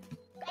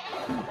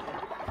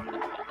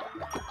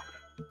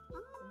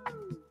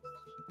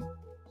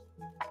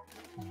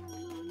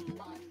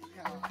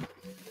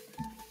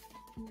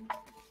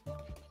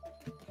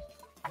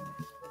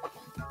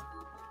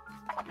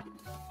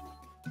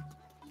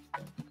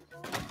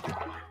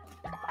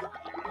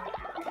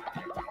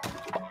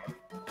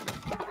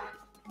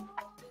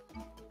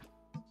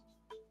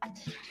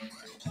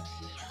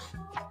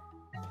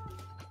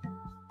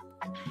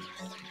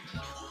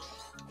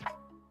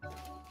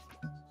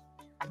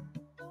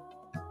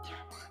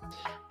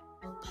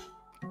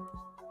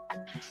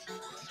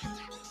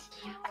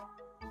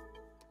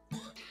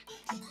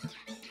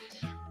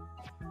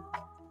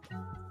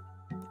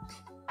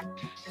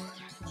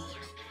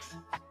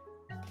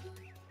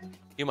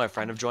 You, my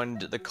friend, have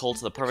joined the cult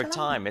at the perfect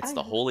time. It's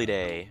the holy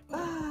day.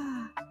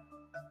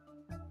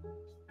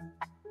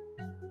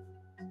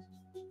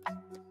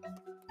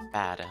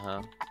 Bad,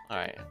 huh?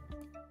 Alright.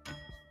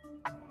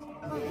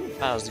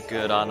 That was as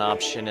good an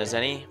option as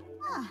any.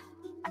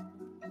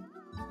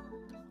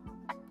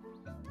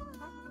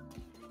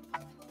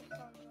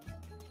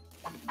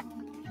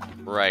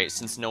 Right,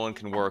 since no one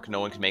can work, no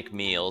one can make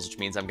meals, which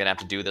means I'm gonna have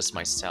to do this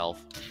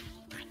myself.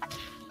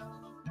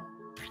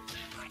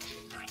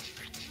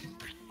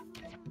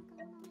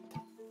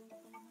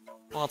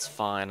 Well, it's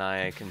fine,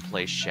 I can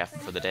play chef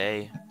for the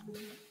day.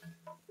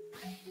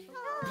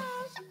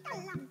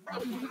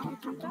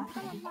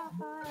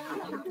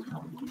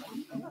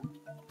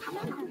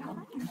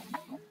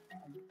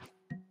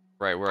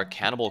 Right, we're a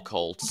cannibal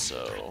cult,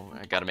 so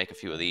I gotta make a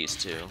few of these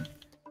too.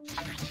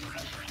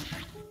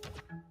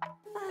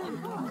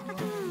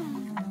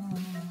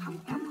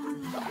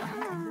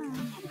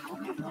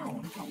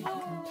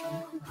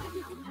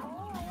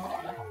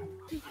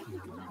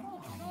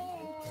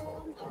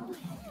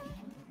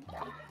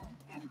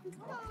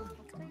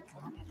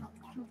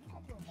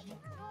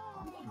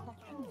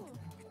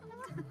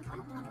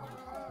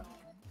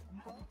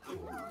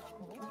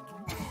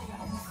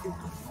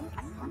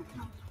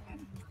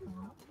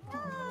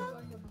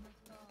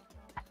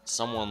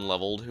 Someone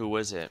leveled, who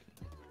was it?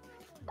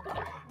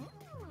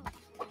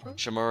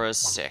 Shimura's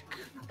sick.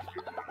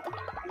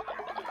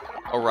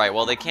 Alright,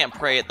 well they can't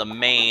pray at the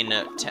main...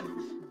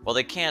 well,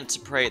 they can't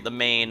pray at the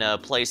main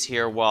place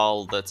here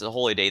while it's a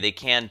holy day. They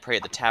can pray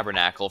at the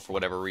tabernacle for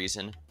whatever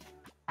reason.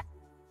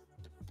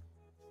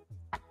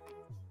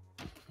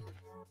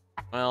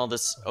 Well,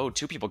 this... Oh,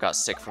 2 people got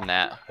sick from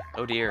that.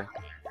 Oh dear.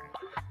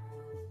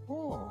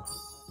 Oh.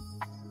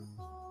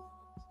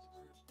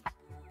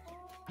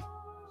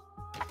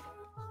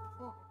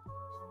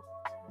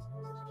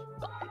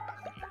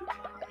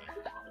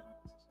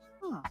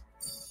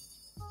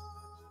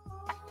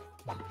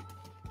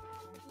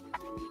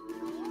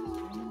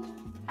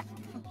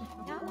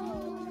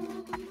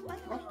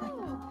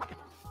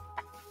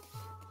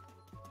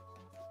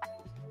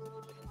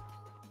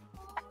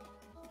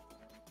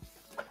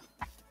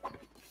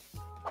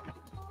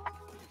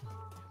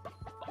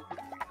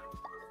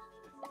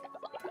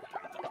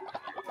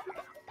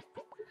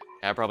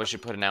 I probably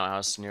should put an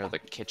outhouse near the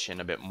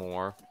kitchen a bit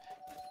more.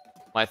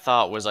 My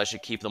thought was I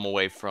should keep them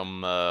away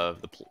from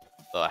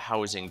the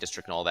housing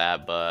district and all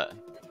that, but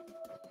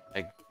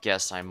I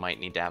guess I might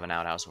need to have an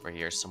outhouse over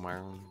here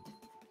somewhere.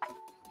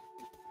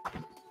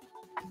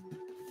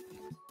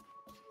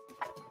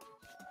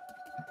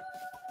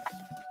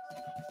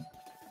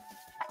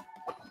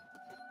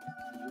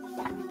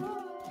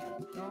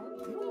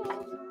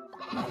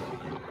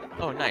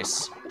 Oh,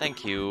 nice.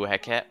 Thank you,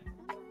 Heket.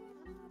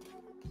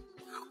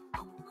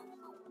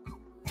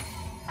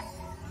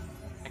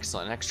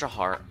 Excellent, an extra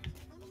heart.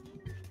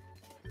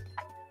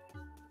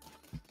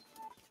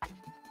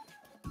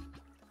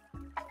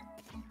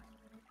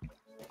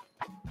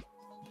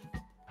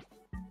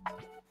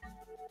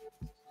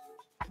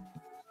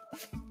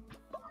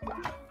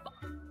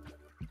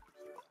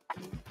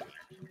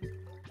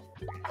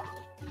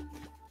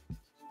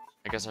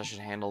 I guess I should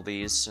handle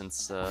these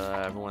since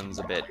everyone's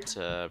a bit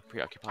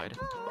preoccupied.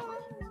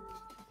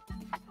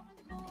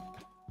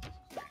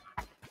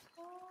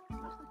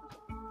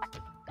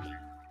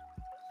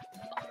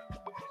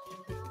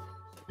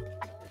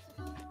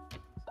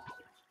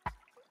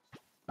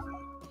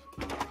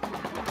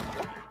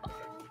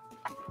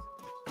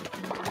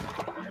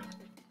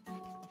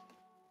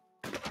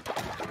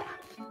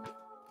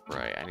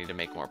 Right, I need to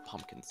make more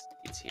pumpkin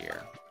seeds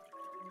here.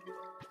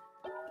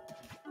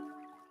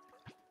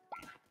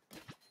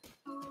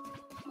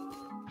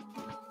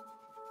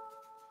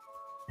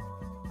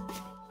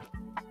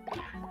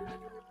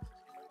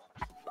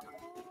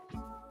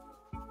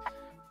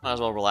 Might as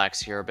well relax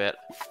here a bit.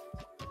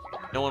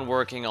 No one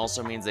working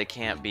also means they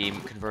can't be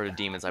converted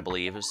demons, I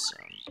believe. So.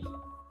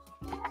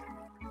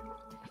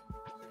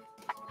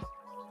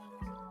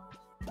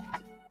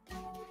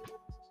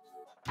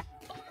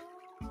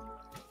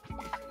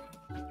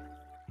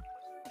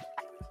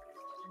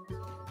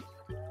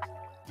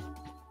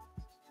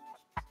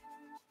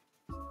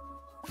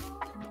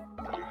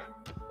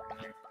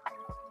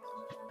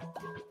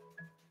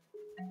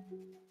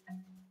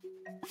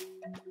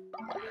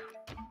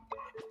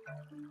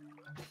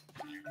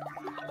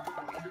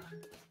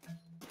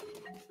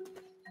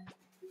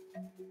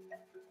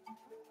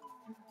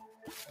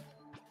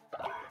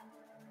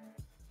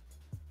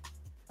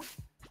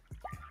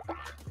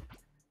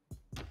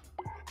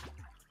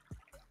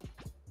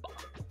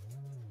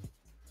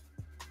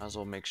 Might as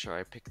well make sure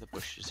I pick the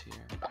bushes here.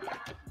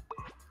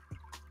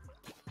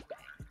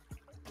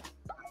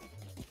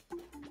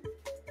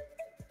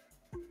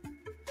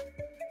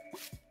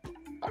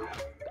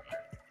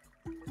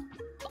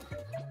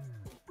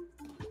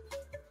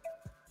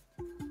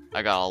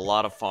 I got a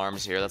lot of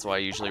farms here, that's why I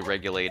usually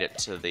regulate it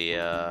to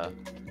the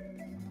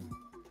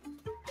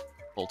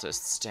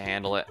cultists to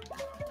handle it.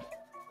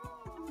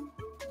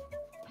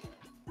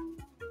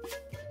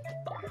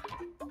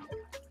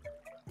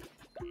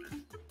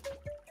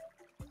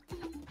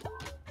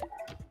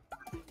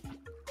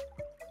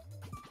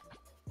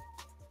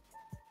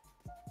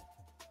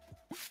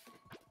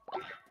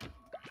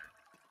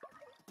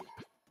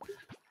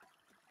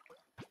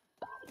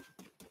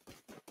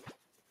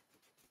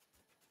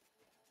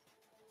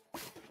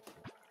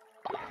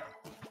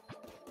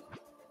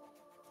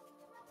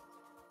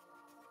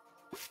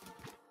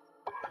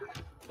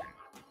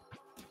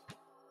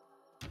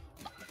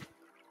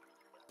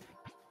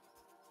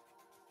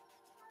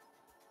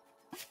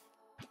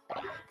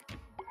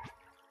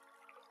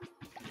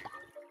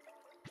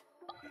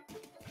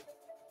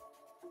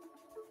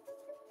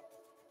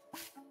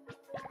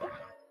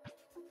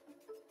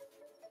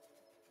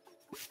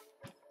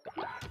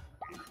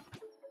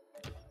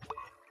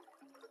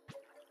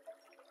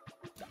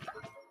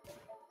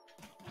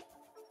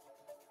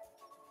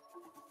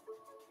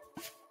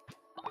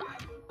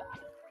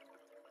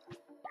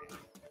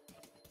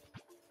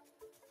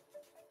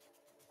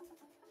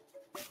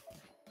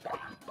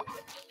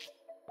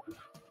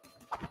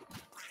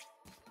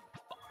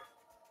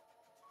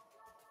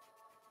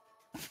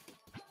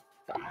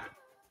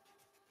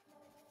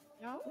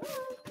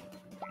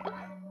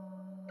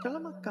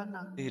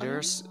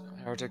 Leaders,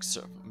 heretics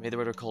made their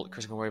way to cult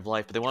critical way of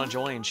life, but they want to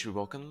join. Should we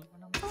welcome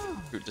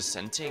recruit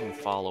dissenting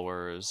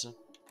followers?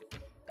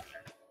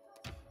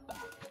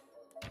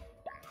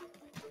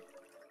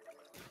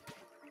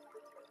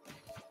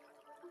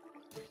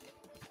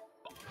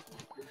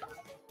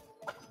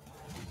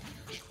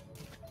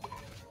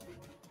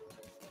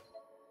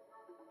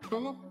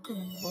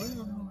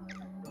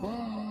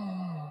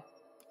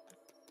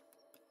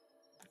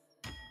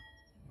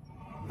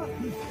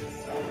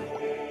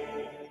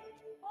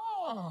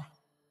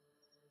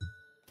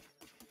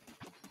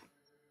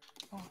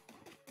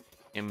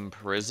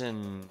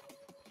 Imprison.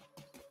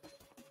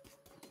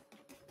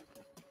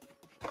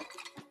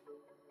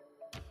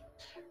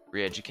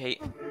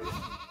 Re-educate.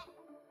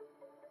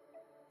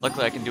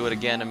 Luckily I can do it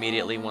again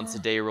immediately once the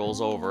day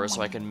rolls over,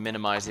 so I can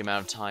minimize the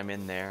amount of time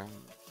in there.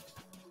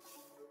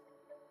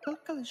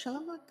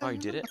 Oh, you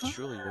did it?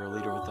 Truly, you're a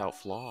leader without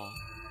flaw.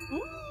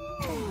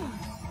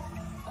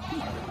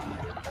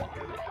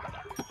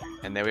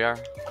 And there we are.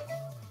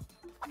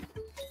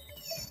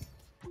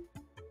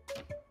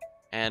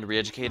 And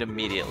re-educate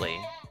immediately.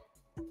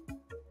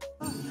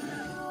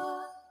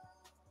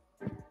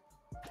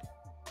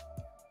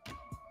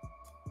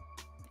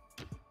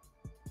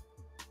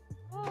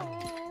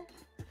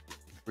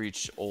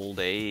 Reach old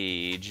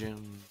age.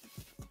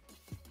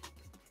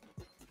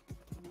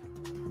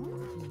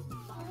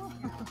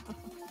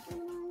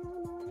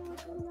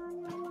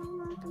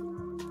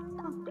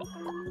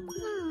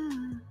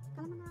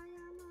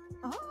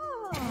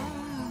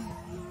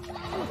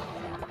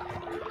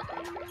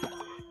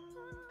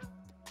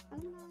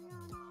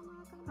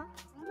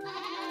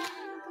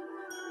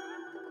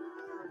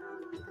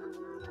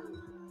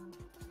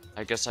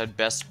 I guess I'd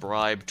best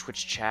bribe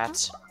Twitch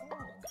chat.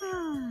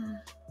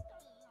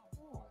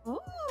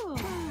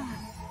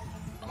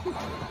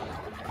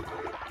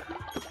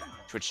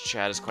 Twitch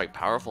chat is quite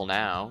powerful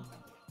now.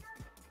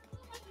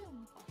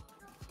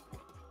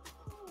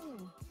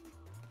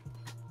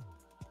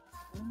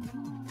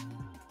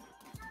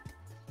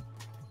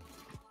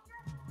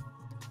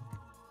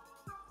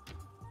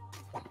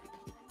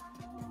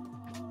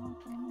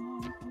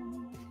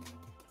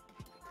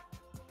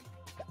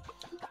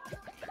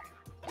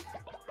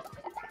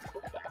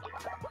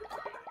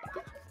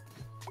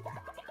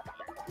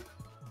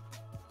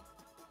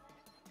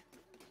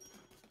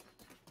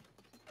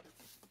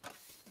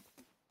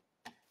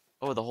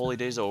 Oh, the holy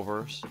day's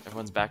over.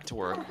 Everyone's back to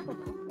work.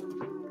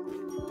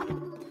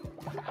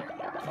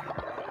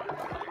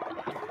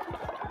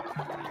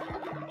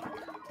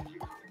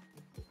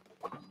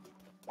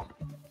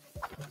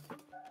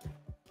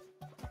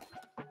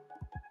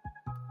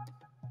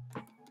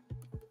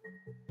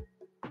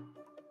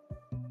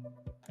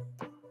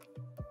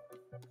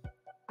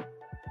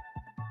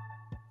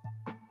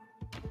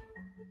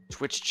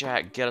 Twitch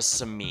chat, get us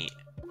some meat.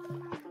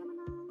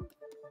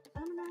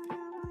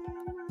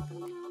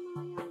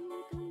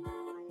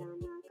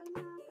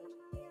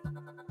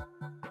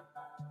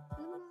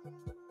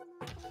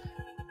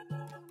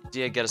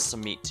 Dia, get us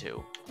some meat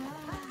too.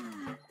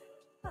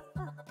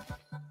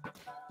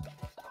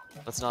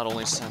 Let's not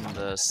only send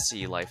the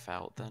sea life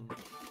out then.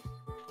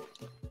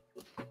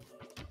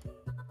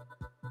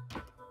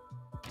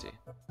 Let's see.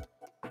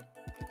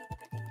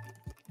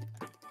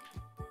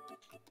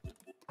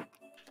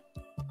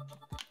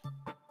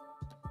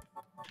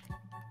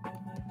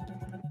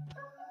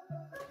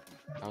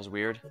 That was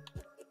weird.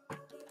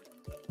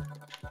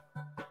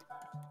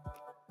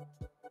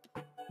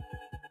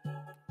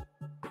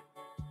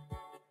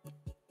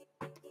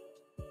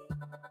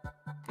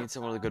 Need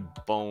someone with a good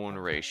bone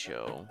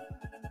ratio.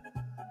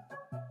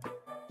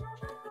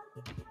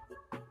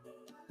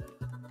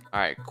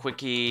 Alright,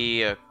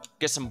 quickie,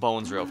 get some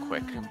bones real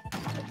quick.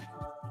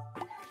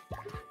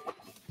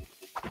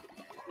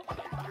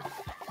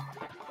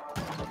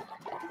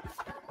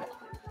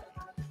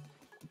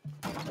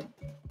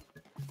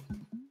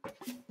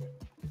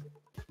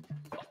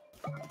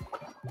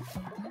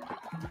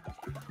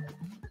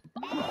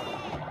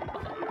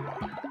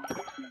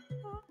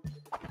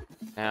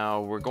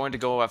 Now, we're going to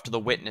go after the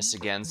witness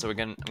again, so I'm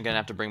gonna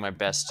have to bring my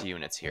best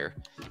units here.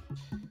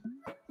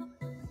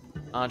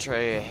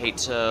 Entree, I hate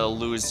to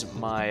lose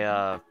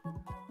my,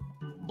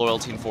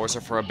 loyalty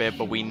enforcer for a bit,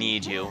 but we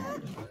need you.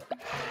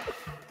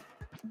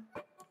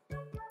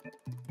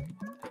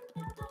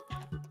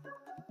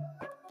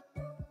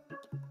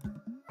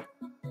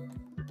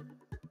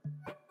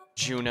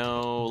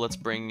 Juno, let's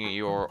bring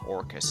your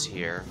Orcus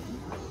here.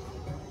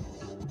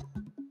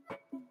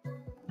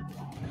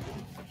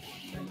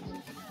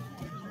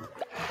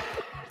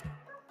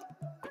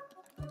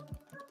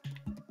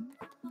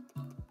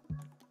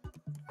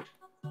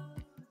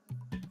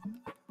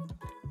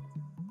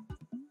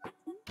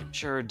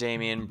 Sure,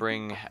 Damien,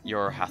 bring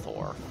your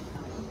Hathor.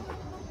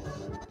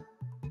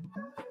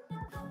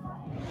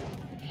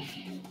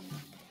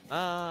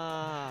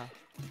 Ah.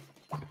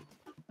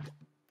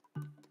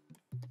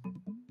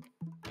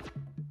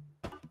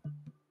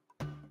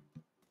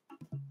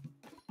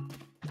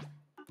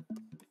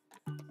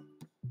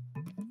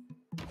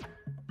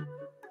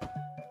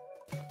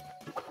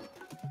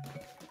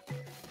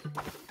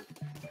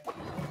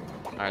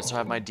 Alright, so I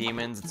have my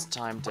demons. It's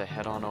time to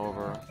head on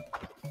over.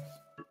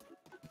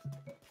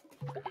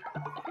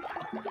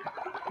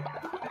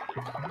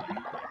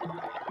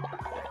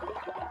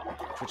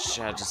 Twitch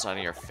chat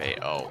deciding your fate.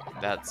 Oh,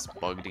 that's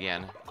bugged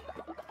again.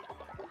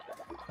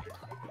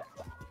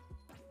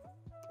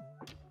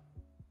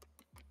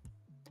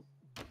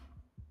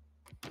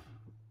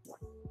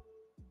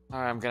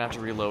 Alright, I'm gonna have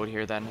to reload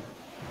here then.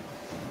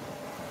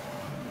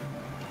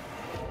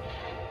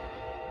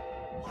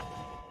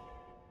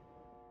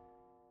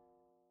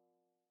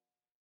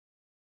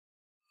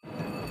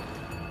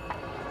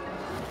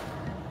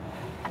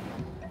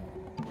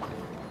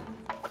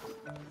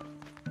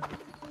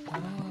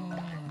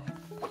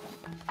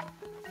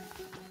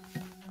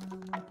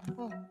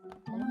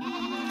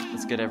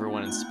 Let's get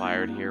everyone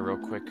inspired here real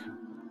quick.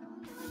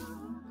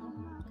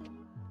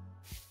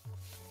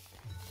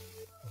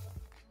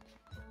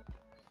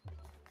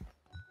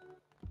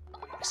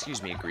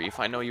 Excuse me, Grief.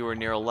 I know you were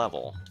near a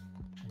level.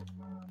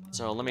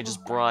 So let me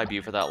just bribe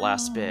you for that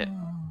last bit.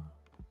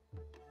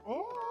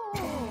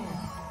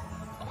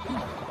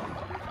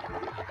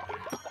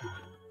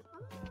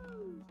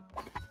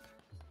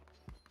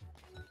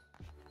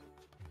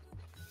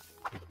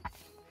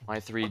 My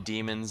 3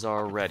 demons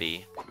are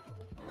ready.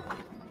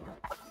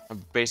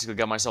 I've basically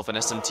got myself an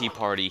SMT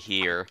party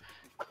here.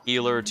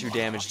 Healer, 2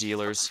 damage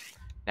dealers.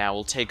 Now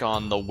we'll take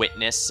on the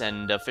Witness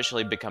and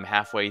officially become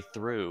halfway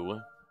through.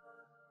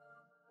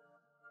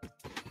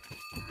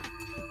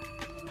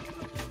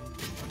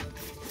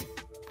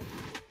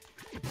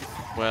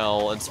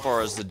 Well, as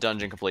far as the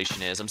dungeon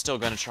completion is, I'm still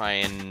going to try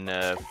and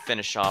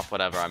finish off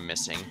whatever I'm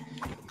missing.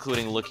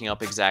 Including looking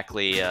up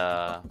exactly,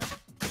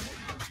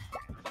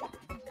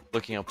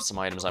 looking up some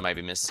items I might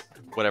be missing.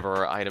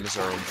 Whatever items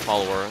or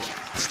follower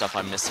stuff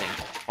I'm missing.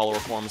 Follower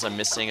forms I'm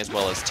missing, as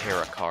well as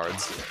tarot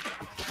cards.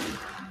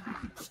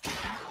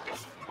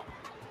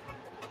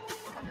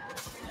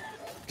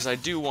 Because I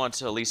do want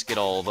to at least get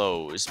all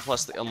those,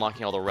 plus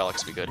unlocking all the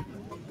relics would be good.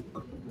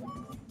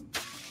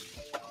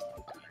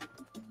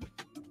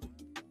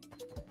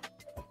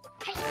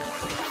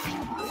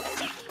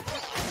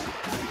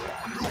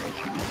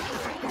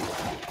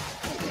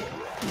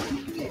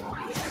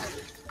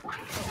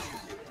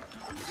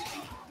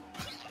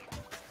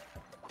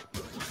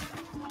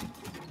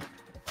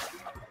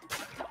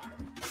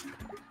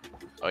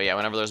 Oh yeah,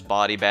 whenever there's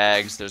body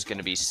bags, there's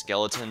gonna be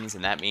skeletons,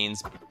 and that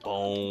means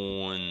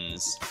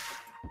bones.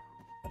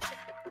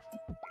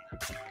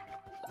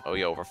 Oh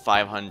yeah, over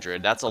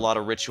 500. That's a lot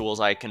of rituals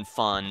I can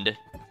fund.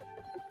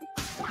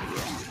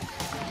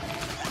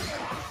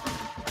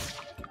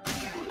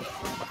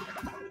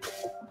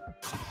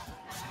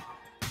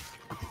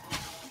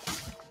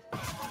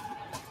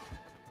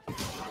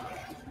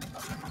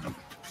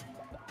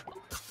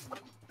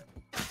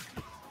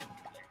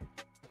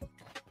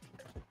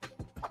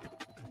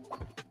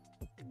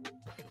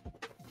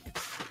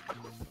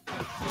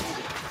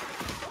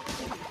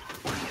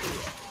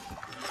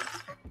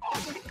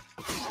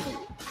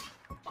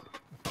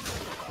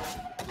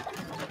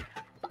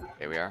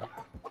 There we are.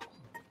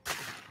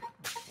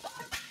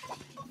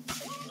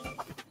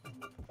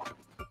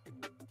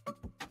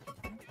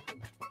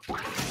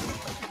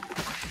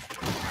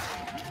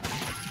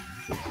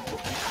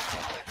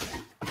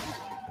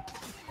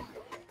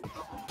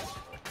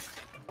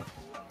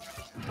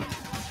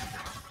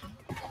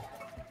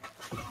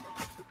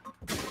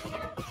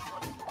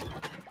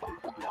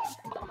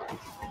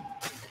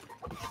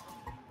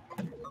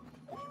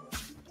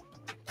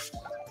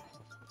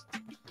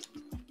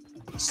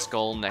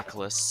 Skull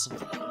necklace.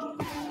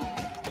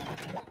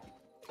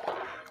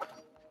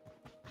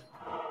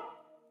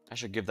 I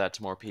should give that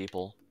to more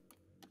people.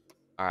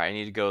 Alright, I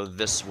need to go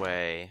this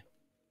way.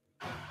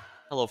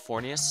 Hello,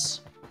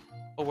 Fornius.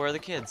 Oh, where are the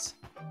kids?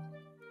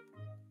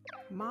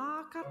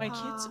 My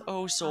kids?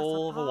 Oh,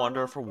 soul of a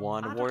wanderer for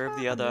one, a warrior of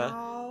the other.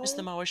 Miss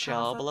them I was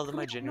shall, but love them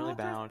I genuinely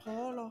bound.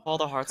 All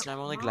the hearts and I'm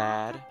only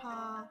glad.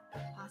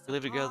 We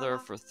lived together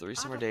for 3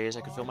 summer days,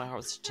 I could fill my heart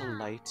with such a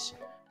light.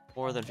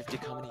 More than 50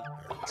 common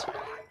years.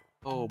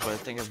 Oh, but a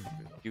thing of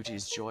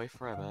beauty's joy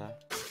forever.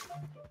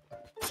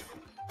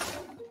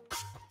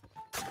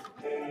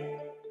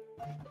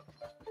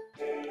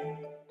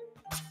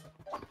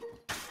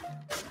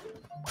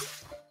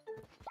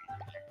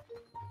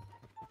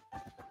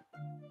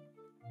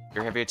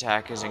 Your heavy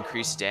attack has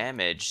increased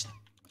damage.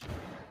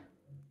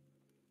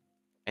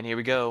 And here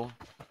we go.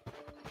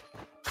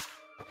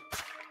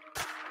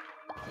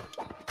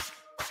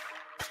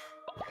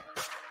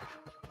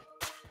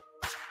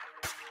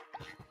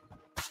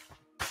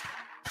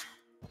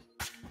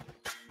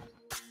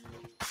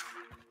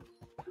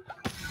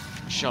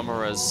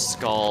 Shumara's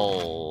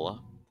skull.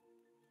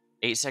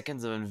 8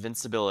 seconds of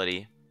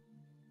invincibility.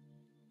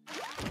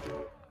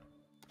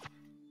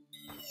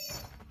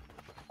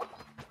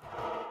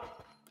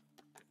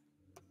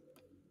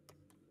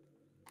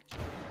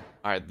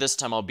 Alright, this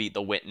time I'll beat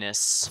the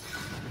Witness.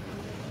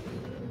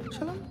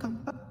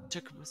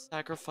 Took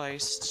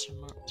sacrifice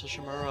to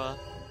Shamura.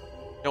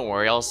 Don't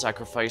worry, I'll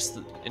sacrifice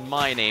in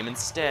my name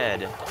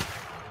instead.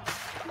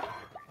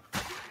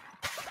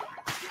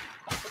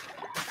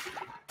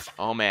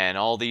 Oh man,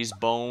 all these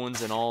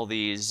bones and all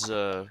these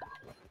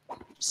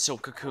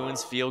silk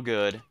cocoons feel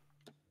good.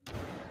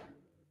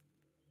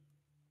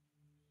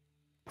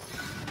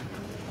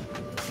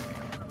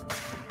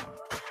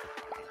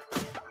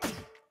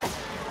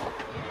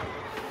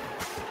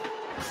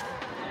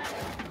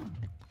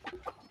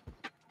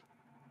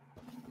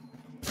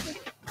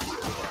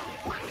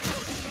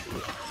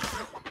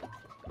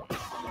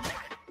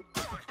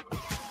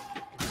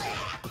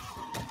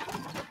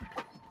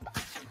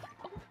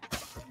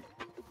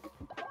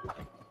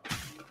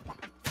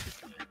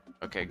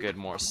 Okay, good,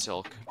 more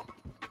silk.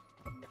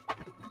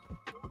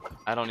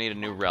 I don't need a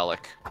new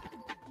relic.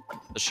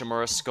 The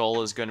Shimura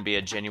skull is going to be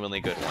a genuinely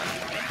good one.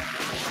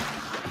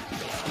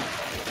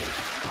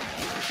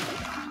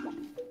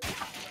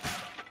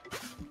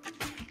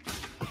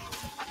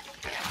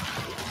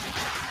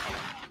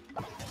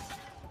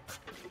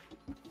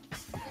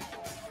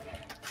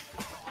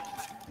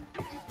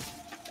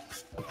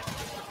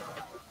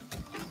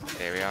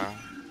 There we are.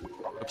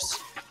 Oops.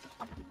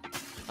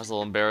 That was a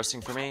little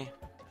embarrassing for me.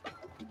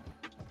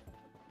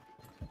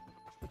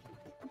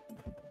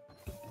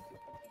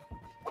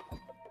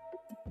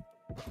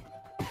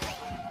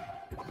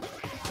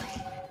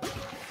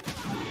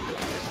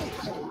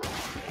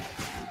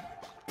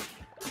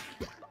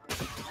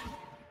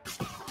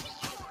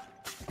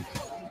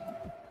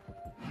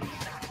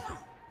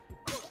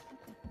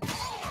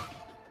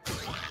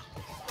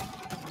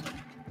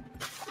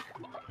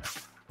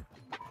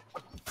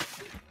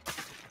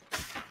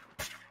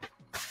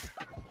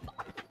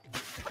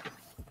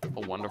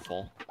 Oh,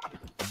 wonderful.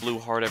 A blue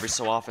heart every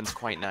so often is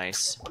quite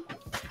nice.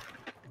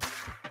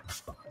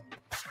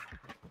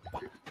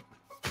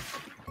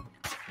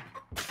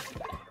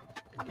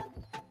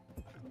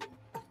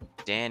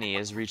 Danny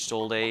has reached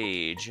old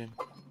age.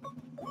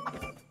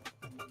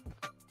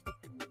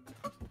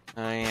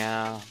 Oh,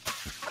 yeah.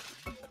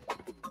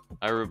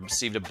 I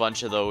received a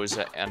bunch of those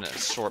in a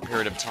short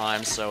period of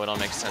time, so it all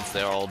makes sense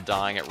they're all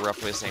dying at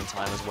roughly the same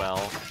time as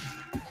well.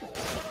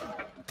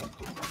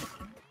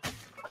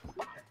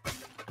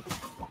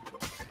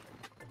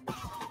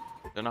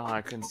 Don't know how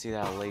I couldn't see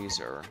that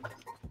laser.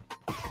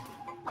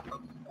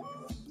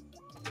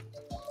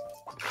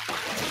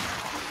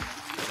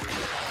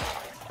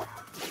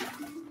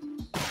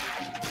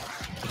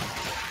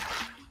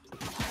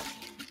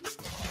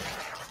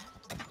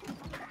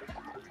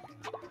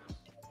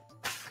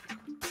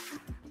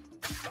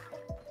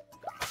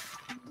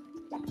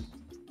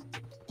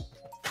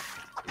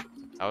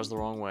 That was the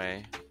wrong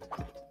way.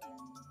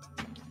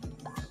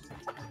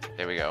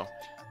 There we go.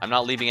 I'm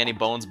not leaving any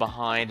bones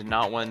behind,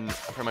 not when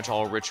pretty much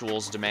all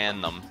rituals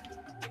demand them.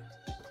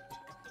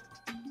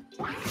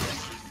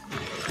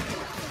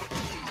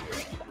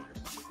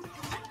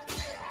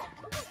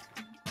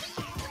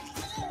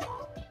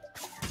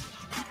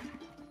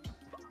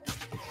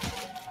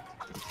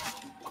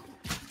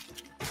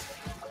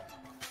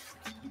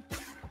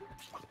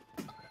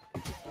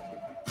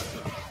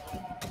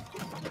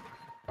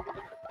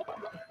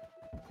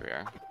 Here we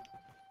are.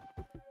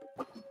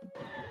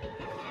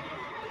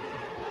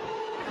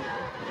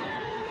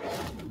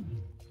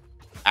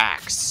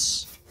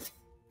 Axe.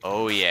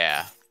 Oh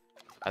yeah.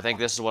 I think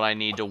this is what I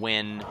need to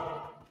win.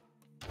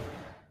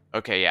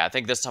 Okay, yeah, I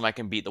think this time I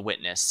can beat the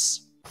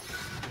witness.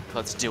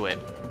 Let's do it.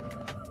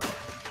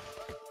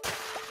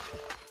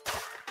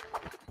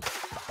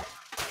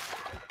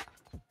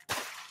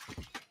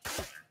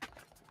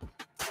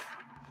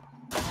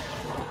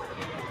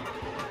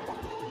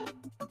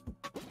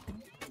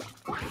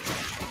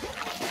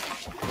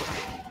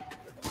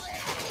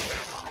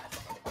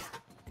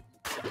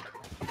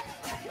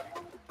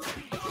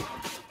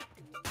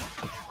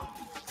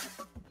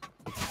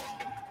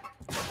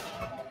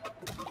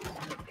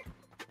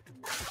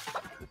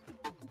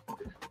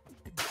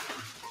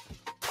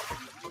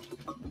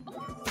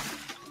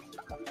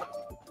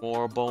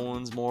 More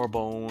bones, more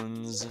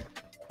bones.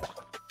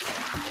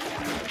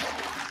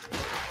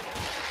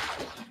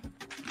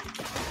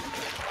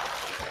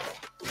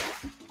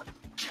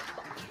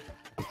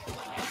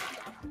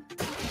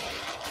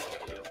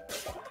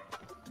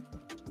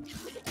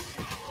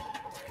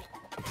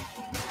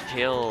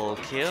 Kill,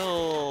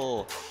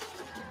 kill.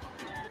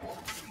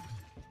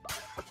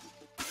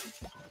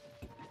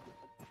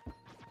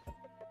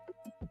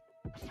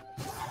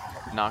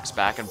 Knocks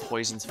back and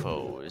poisons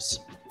foes.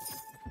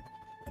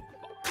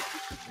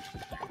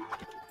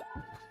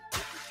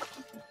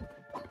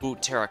 Ooh,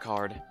 tarot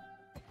card.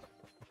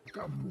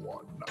 Come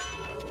on.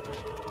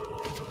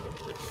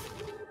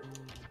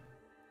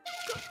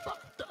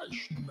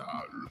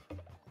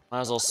 Might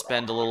as well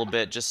spend a little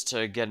bit just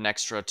to get an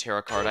extra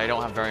tarot card. I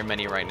don't have very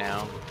many right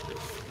now.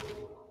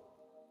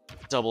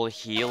 Double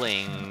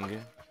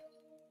healing.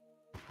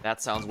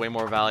 That sounds way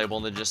more valuable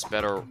than just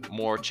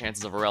more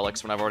chances of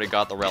relics when I've already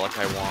got the relic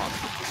I want.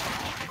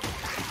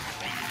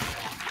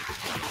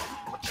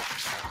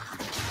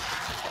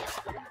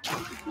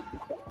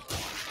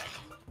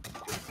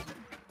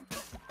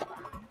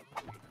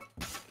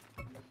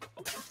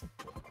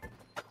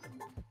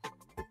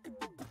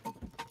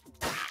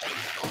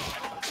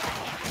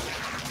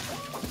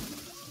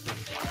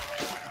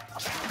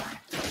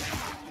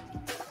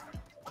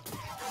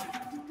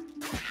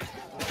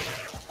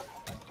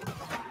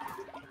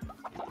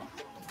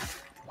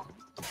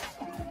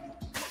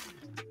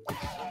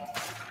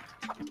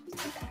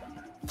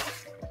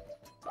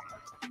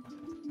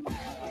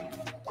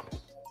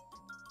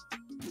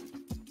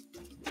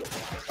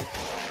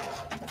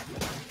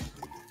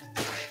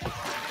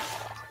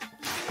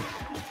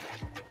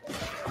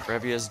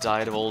 Revia's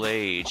died of old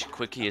age.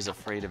 Quickie is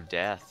afraid of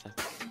death.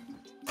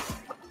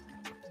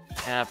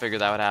 Yeah, I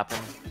figured that would happen.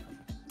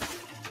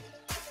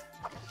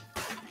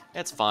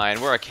 It's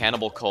fine, we're a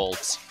cannibal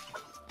cult.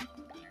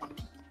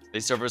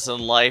 They serve us in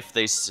life,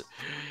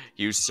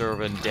 you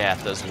serve in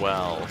death as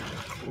well.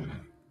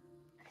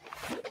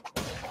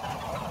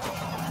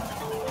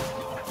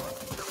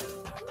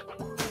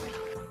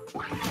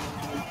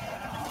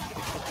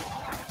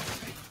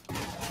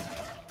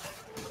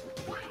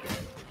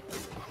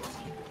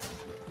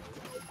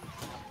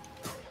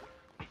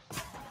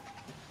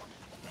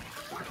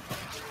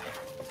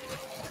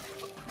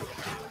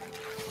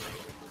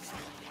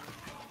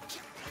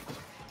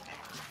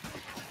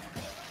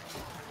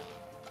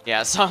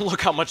 Yeah, so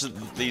look how much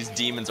these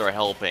demons are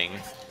helping.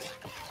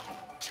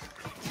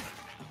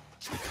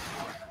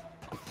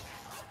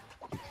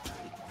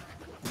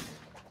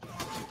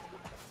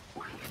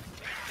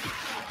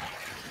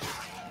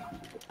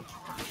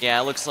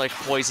 Yeah, it looks like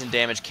poison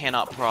damage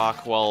cannot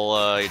proc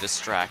while you're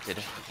distracted.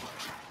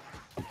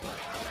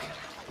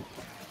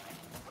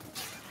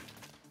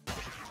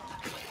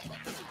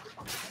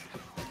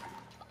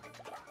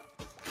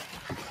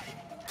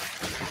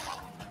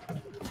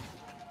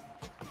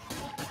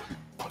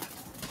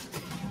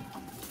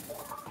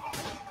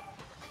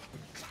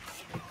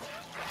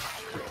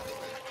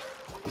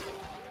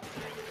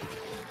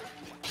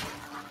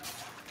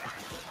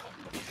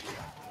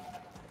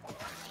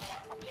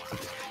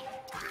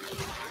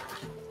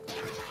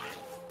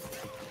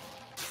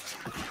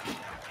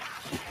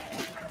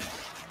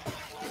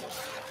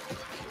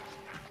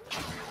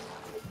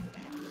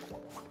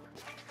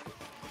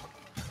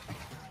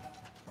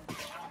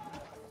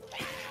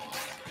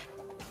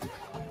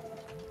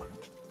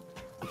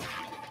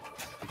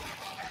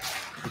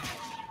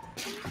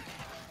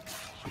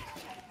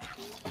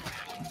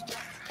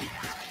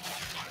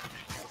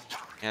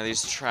 Yeah,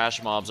 these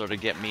trash mobs are to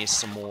get me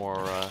some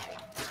more,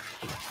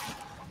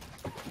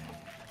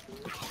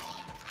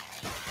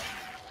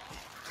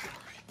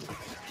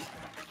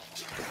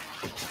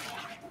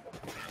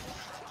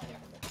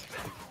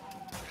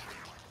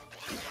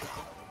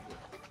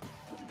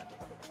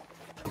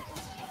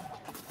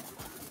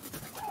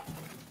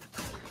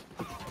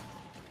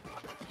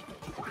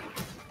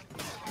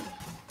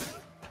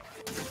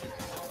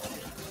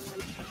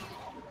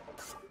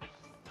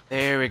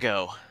 There we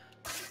go.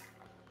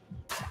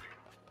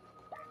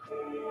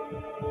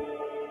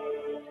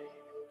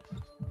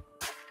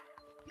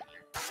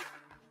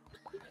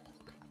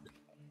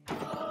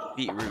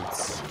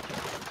 Beetroots.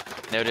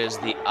 Notice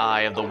the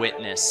eye of the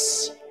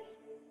witness.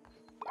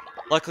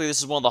 Luckily, this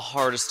is one of the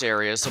hardest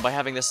areas, so by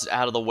having this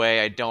out of the way,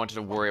 I don't have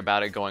to worry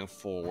about it going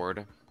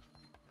forward.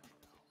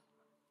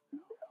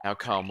 Now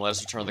come, let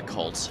us return to the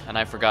cult. And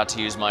I forgot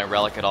to use my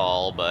relic at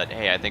all, but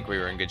hey, I think we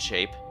were in good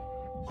shape.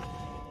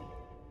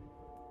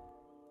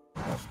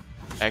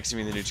 X, you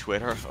mean the new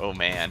Twitter? Oh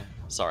man.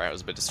 Sorry, I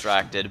was a bit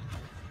distracted.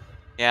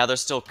 Yeah,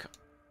 there's still...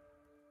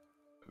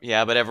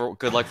 Yeah, but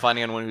good luck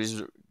finding anyone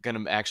who's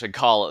gonna actually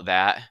call it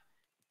that.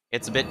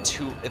 It's a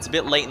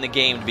bit late in the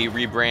game to be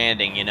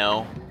rebranding, you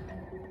know?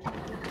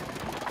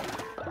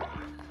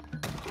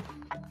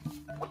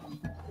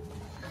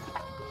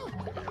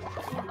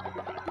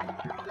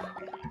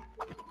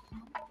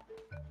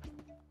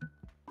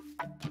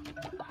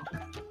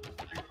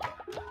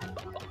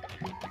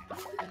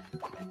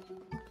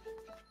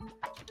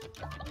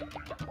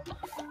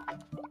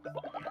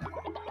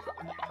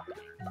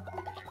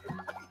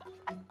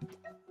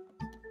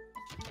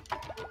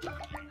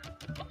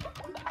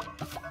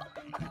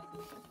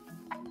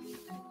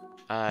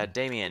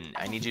 Damien,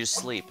 I need you to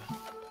sleep.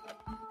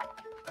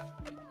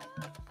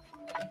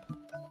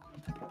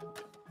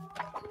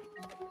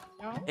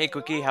 Hey,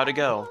 Quickie, how'd it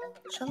go?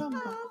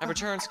 I've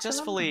returned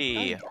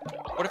successfully!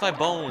 45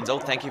 bones! Oh,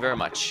 thank you very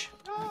much.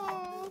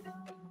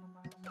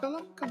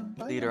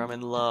 Leader, I'm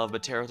in love,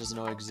 but tarot doesn't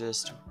know I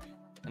exist.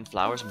 And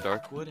flowers from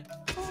Darkwood?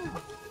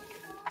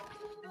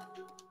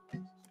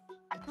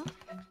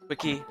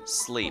 Quickie,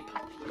 sleep.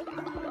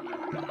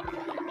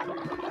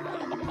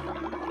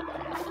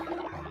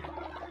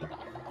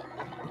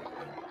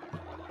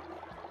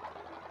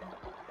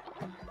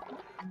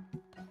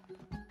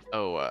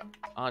 Oh,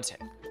 Ante.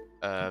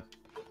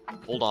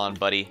 Hold on,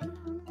 buddy.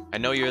 I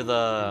know you're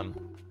the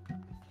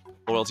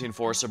loyalty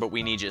enforcer, but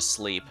we need you to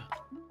sleep.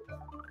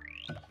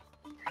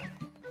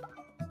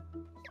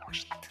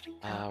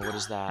 What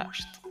is that?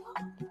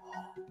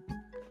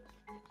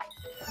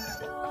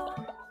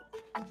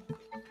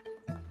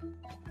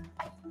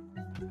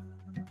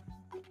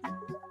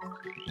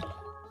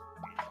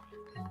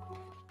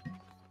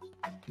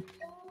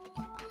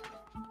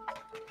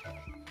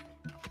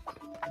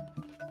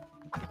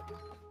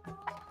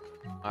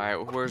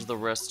 Alright, where's the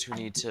rest who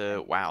need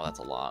to... Wow, that's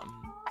a lot.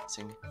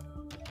 Sing.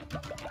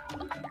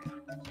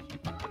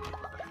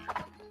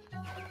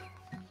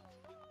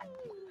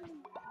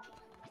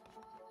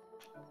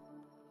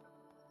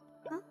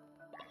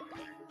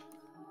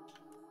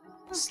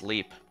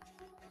 Sleep.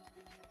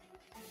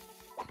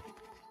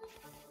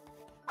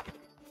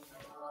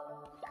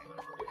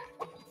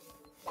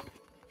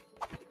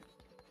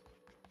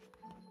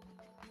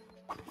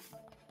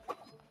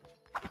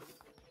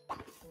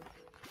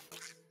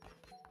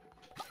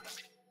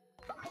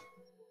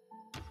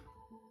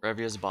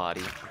 Revia's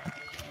body.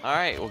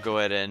 Alright, we'll go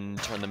ahead and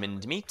turn them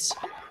into meat.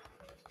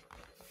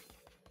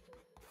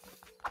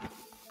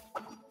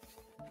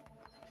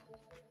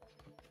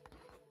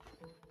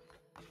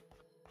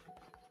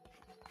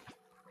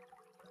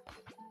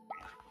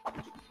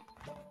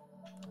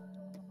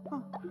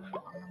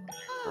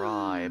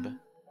 Bribe.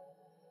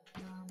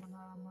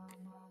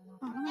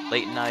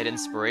 Late night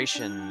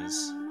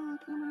inspirations.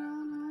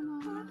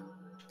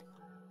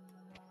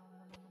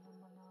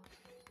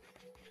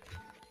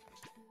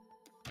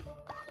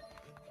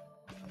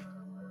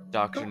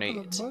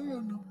 Doctrinate.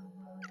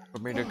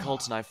 From your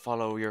cult and I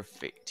follow your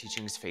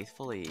teachings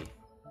faithfully.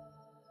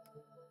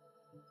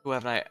 Who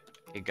haven't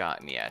I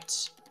gotten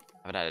yet?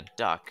 Haven't had a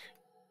duck.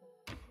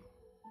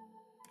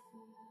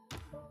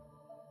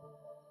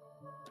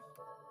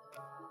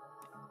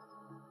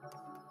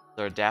 Is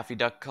there a Daffy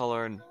Duck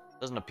color?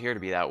 Doesn't appear to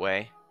be that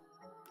way.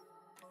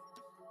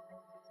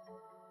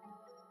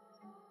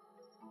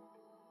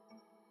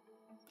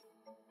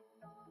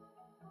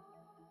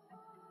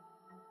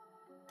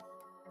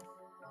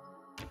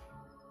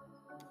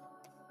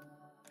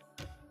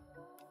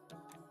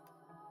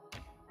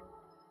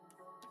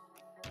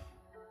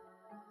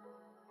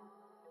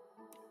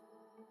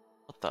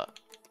 What the?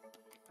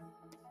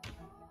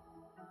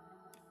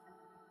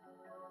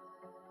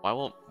 Why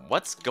won't...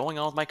 What's going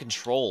on with my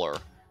controller?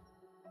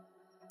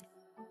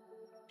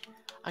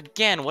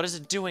 Again, what is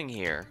it doing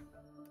here?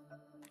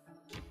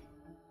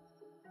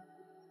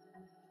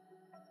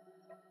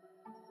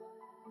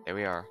 There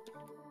we are.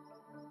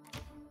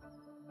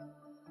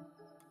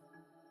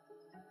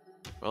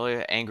 Well,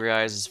 yeah, Angry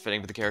Eyes is fitting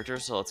for the character,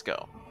 so let's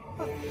go.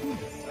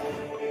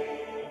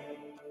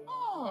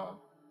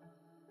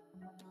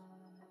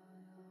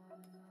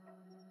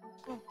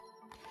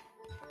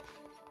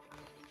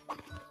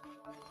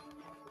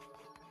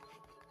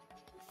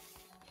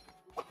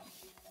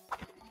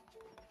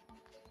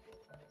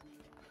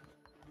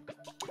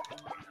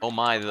 Oh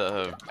my,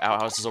 the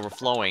outhouse is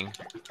overflowing.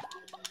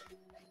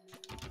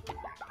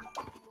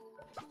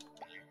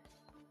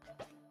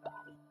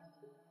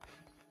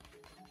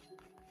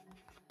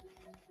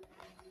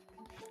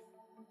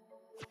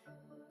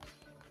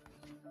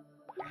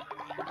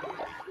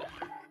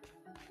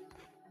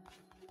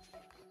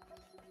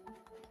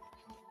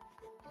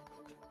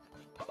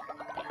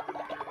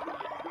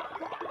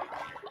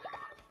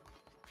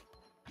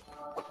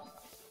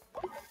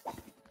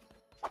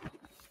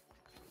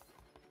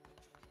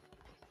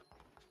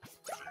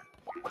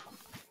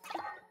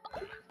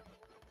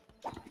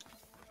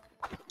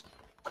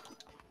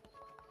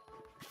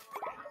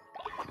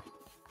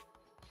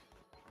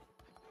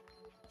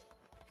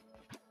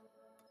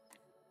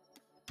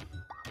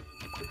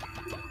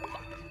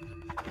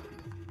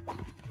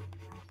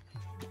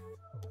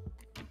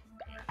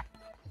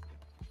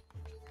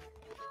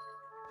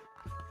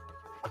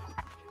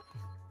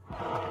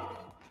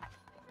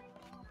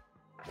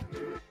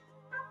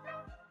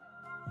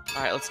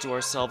 Alright, let's do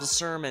ourselves a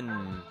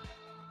sermon.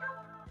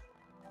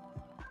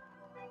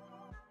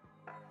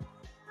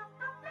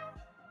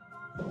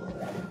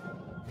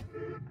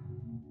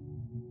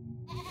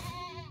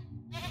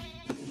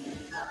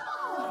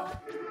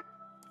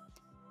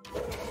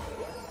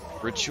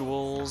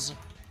 Rituals.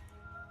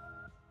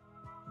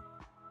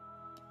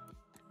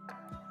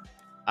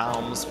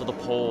 Alms for the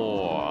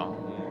poor.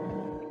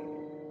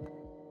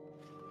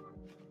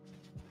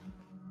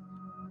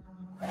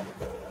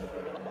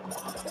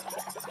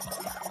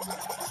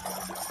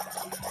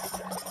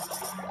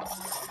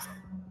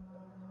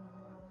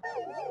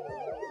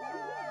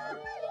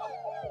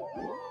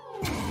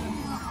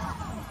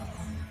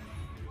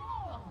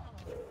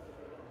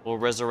 We'll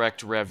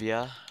resurrect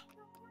Revia.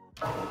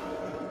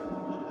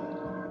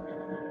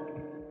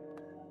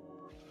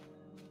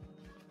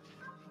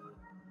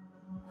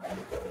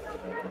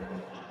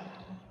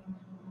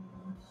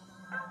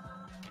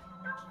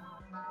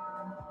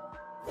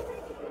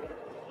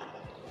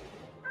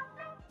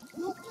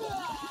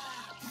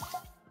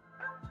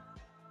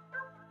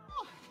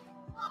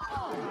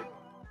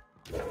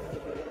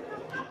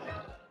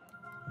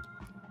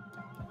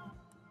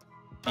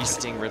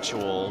 Feasting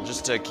ritual,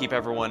 just to keep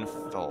everyone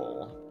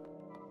full.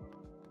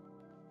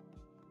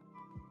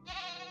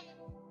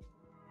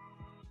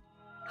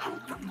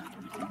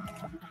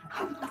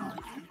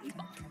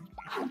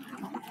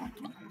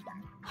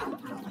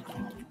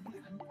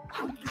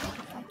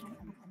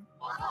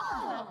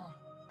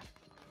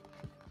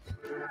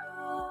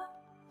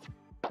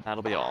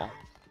 That'll be all.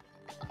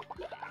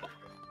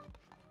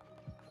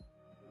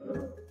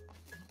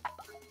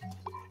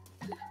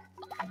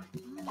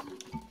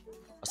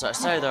 So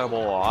say there,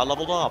 boy. I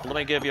leveled up. Let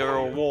me give you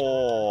a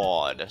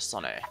reward,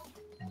 Sonny.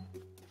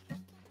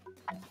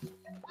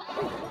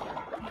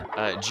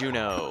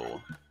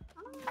 Juno.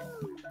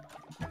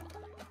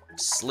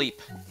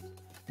 Sleep.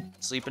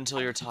 Sleep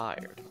until you're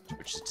tired,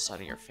 which is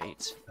deciding your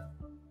fate.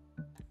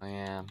 I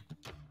am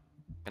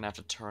gonna have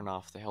to turn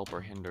off the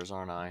helper hinders,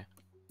 aren't I?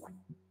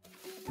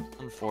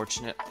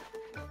 Unfortunate.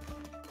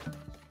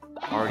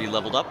 Already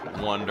leveled up.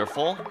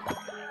 Wonderful.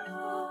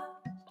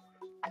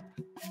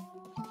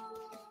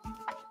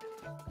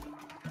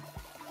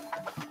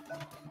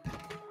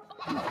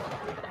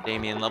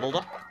 Damien leveled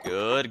up.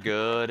 Good,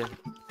 good.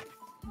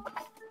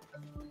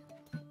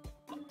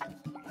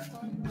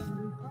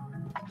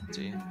 Let's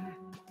see.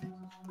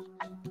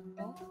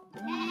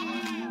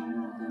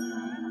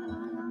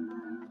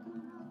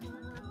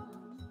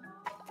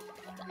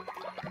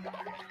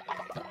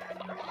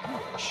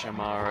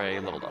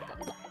 Shamare leveled up.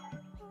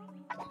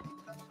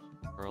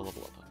 Or a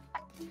level up.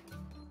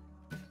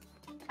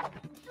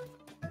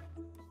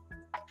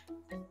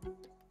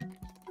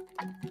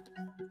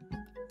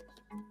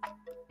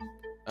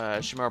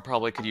 Shamar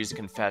probably could use a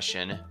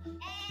confession.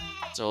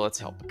 So let's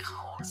help.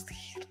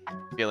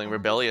 Feeling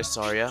rebellious,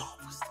 are ya?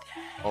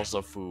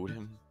 Also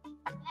food.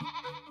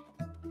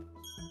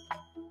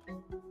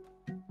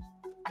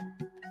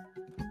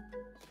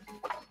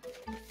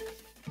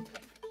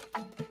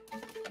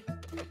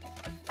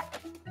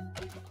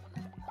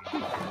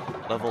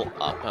 Level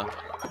up.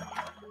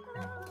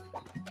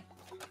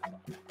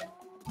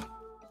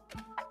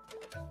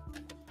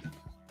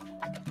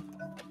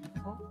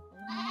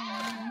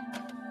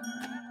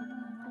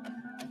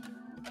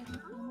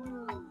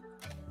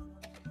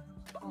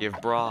 Give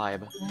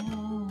bribe.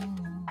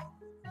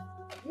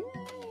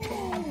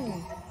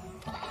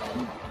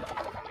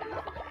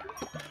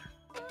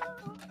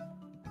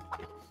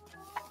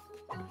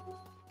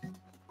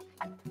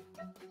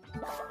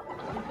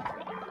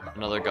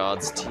 Another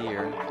god's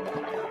tier.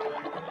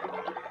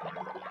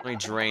 Let me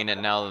drain it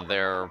now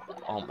that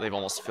they've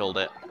almost filled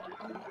it.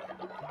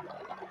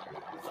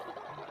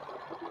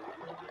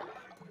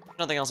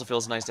 Nothing else, it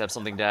feels nice to have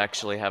something to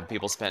actually have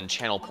people spend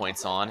channel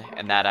points on,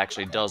 and that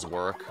actually does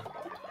work.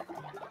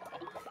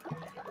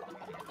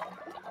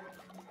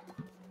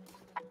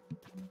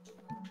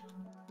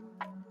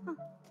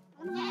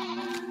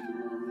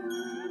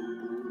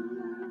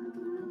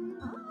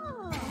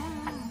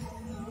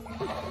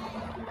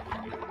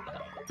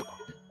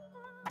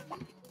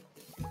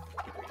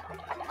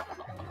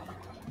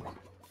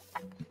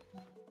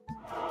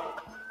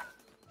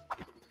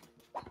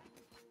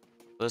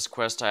 For this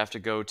quest, I have to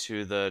go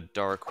to the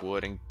Dark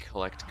Wood and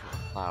collect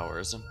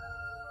flowers.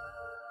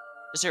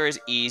 This area is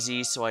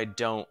easy, so I'm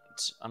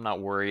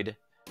not worried.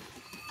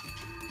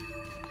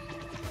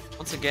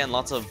 Once again,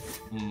 lots of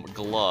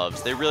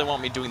gloves. They really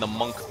want me doing the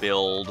monk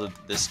build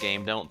this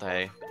game, don't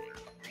they?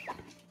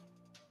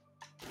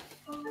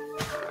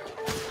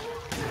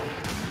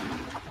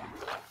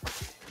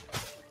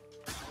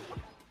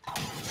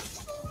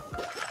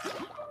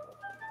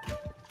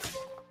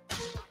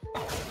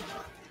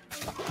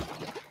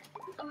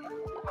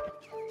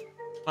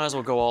 Might as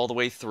well go all the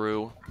way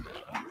through.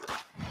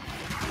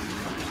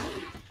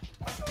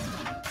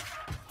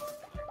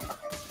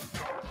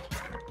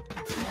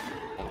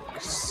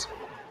 Monks.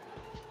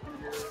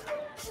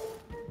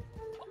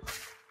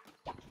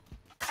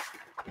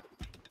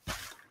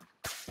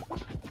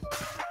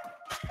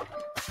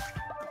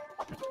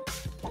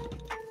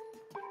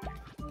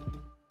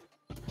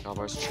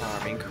 Galvar's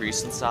charm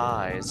increase in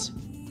size.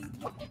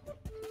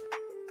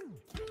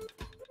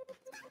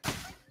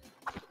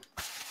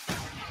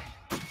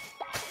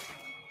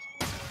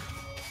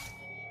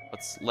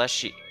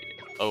 Leshy.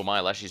 Oh my,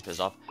 Leshy's pissed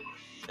off.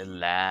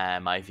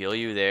 Lamb, I feel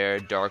you there.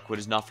 Darkwood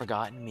has not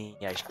forgotten me.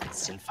 I can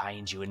still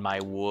find you in my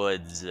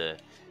woods.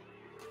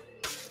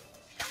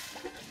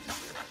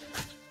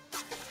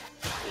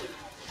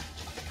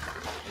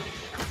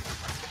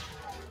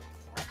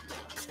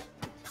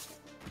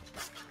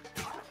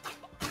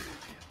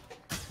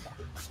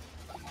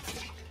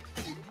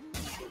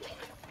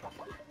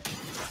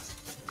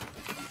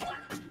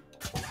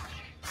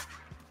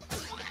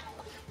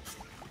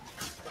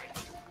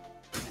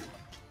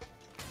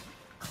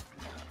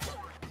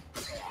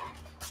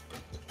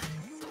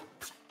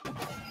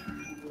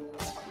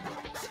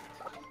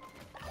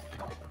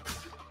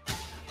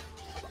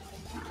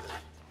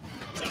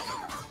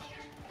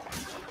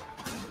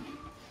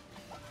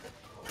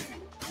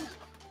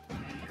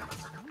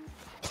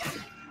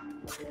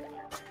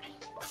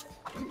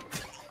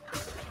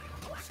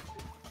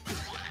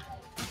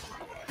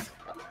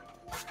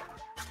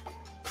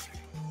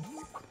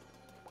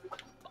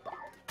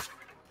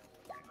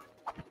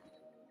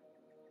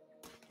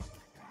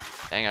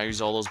 Dang, I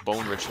used all those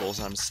bone rituals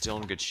and I'm still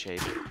in good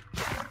shape.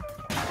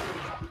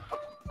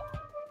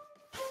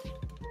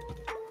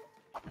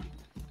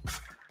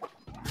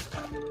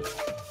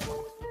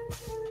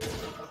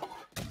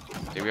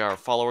 Here we are,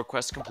 follower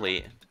quest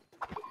complete.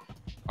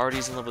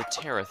 Artie's in love with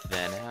Tereth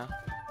then, huh?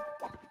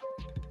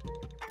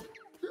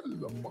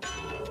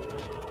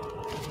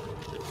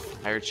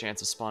 Higher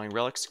chance of spawning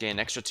relics, gain an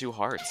extra 2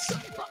 hearts.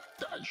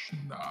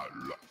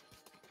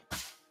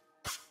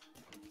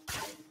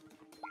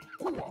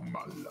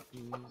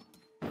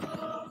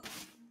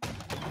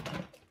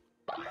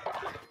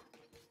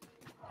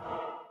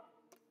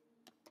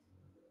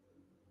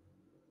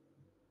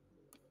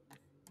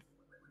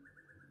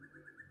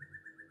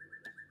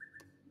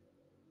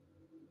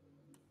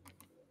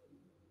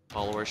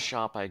 Follower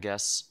shop, I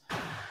guess.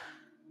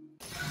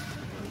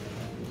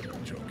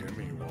 Give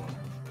me one.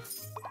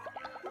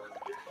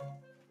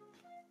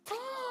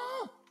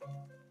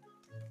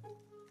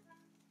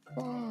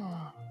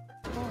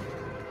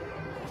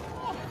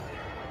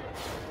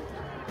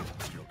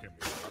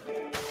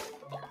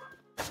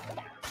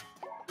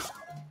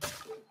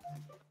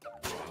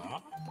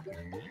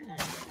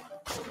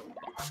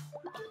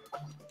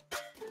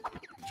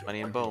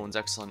 Money and bones,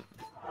 excellent.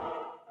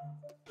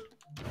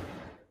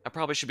 I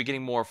probably should be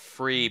getting more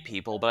free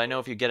people, but I know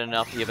if you get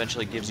enough, he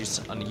eventually gives you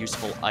a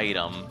useful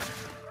item.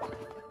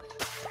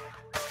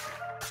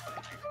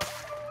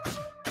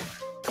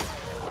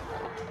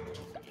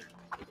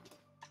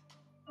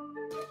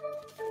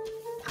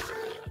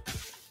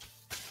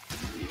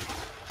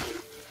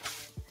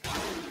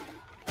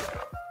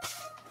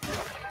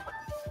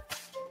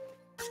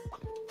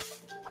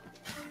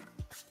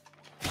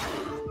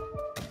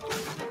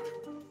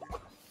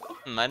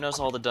 I notice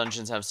all the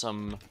dungeons have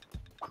some,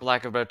 for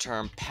lack of a better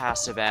term,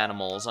 passive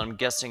animals. I'm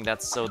guessing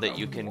that's so that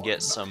you can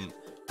get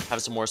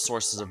have some more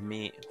sources of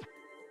meat.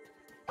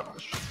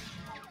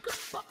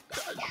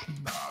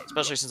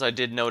 Especially since I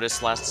did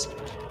notice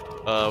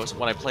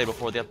when I played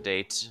before the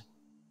update,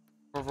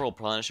 overall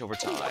replenish over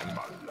time.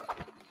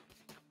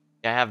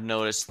 Yeah, I have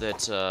noticed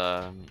that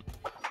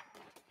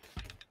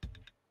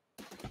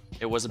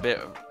it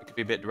could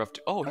be a bit rough.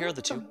 Oh, here are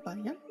the two.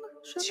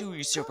 Two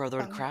usurper of the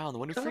Red Crown, the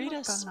one who freed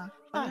us.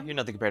 Ah, you're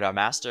nothing compared to our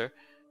master.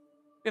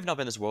 We have not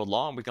been in this world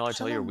long, we can only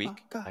tell you're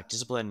weak. Like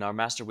discipline, our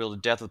master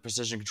wielded death with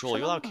precision and control.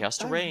 You allow chaos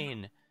to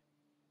reign.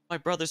 My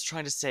brother's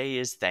trying to say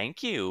is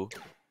thank you.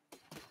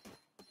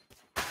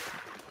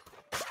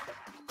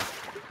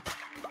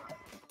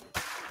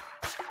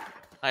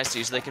 I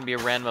see, so they can be a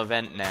random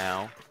event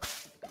now.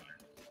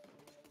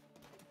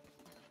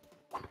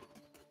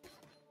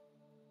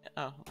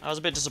 Oh, I was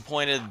a bit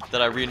disappointed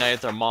that I reunited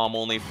with their mom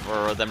only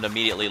for them to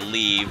immediately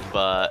leave,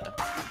 but...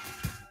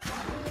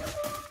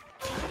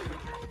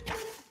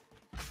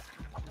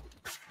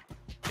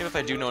 Even if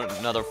I do know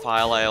another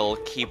file, I'll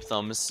keep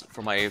them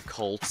for my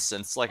cults,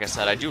 since, like I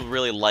said, I do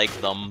really like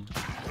them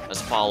as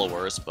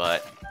followers,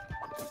 but...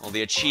 Well,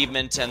 the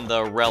achievement and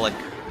the relic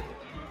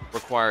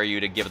require you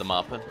to give them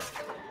up.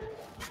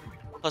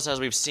 Plus, as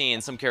we've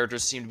seen, some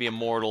characters seem to be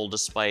immortal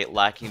despite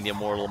lacking the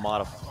immortal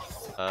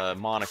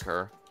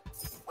moniker.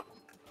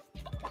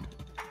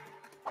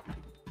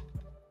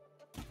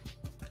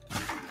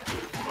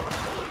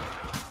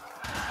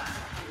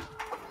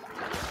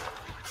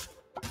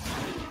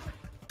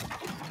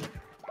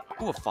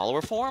 Ooh, a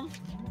follower form?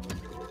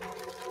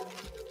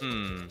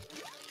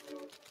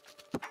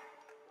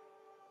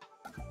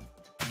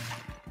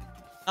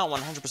 Not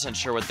 100%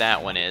 sure what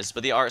that one is,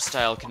 but the art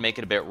style can make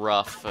it a bit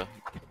rough to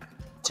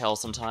tell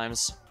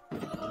sometimes.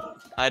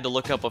 I had to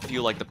look up a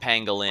few like the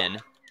Pangolin.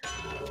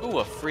 Ooh,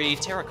 a free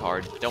tarot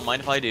card. Don't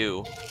mind if I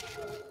do.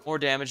 More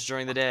damage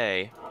during the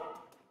day.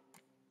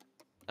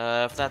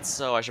 If that's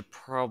so, I should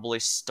probably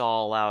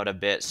stall out a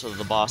bit so that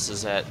the boss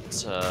is at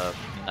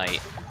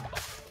night.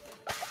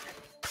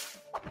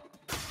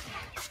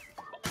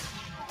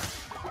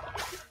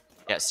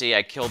 Yeah, see,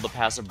 I killed the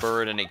passive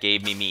bird and it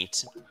gave me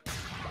meat.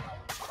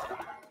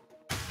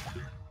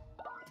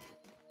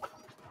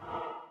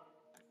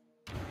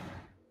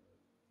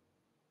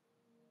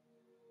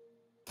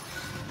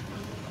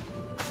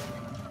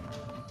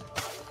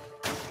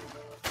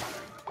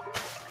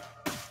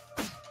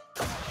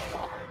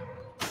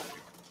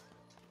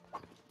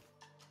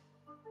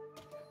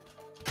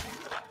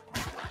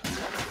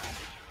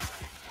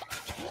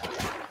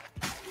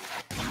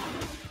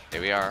 There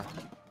we are.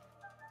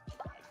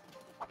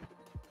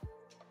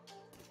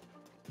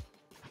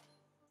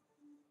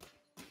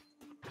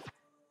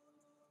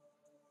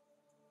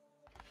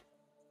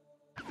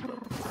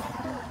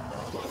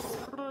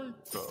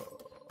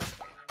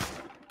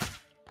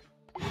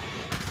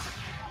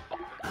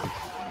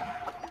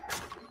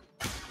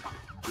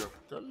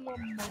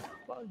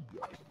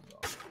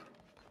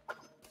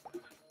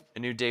 A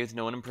new day with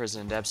no one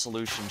imprisoned.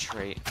 Absolution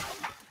trait.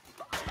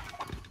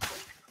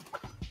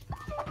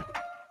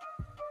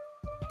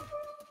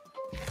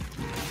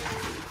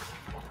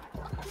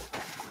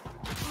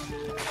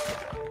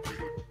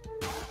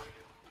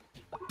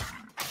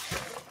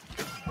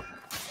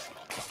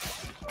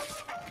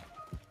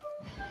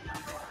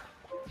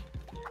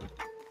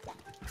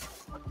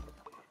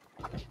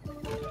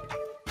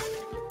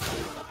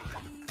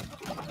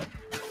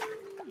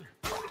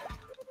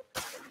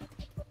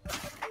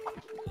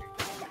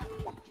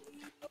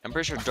 I'm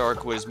pretty sure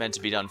Darkwood is meant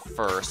to be done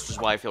first, which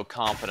is why I feel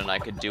confident I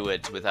could do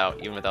it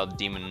even without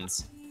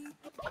demons.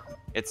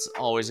 It's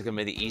always going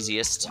to be the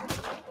easiest.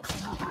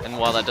 And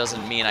while that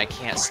doesn't mean I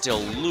can't still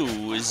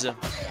lose, it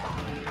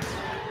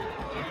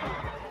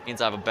means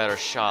I have a better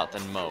shot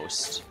than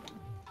most.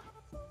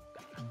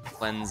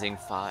 Cleansing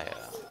fire.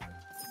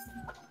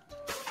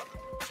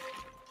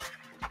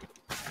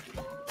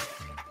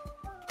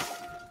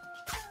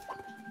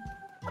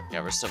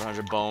 Yeah, for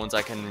 700 bones,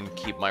 I can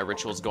keep my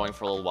rituals going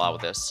for a little while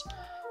with this.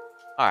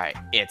 Alright,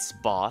 it's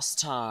boss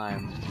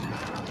time.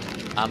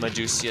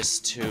 Amadusius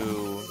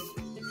 2.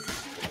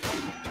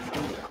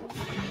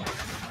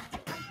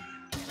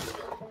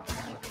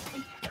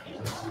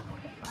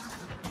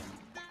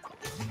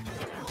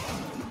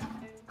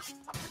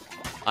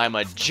 I'm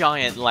a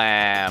giant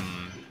lamb.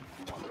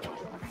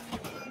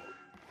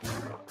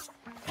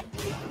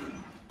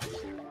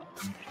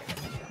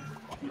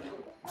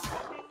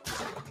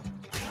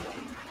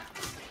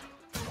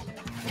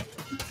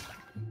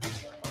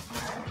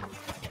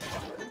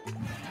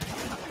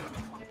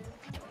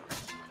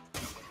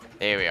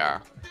 There we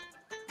are.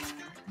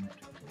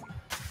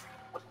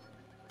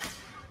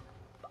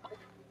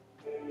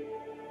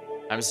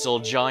 I'm still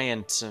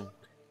giant.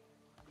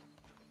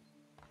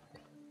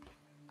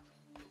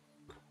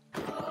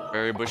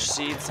 Berry bush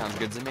seed sounds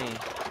good to me.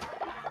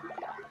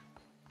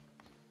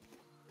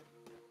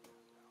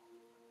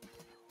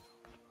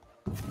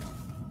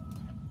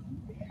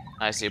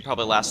 I see, it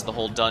probably lasted the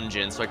whole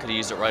dungeon, so I could have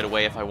used it right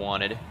away if I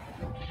wanted.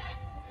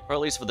 Or at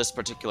least for this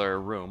particular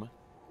room.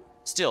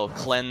 Still,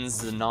 cleanse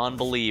the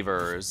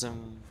non-believers.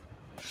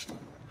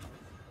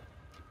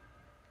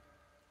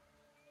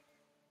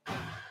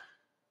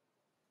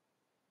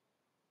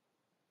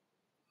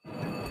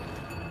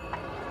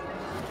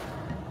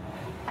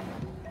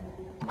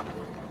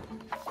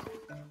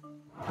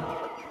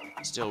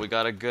 Still, we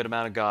got a good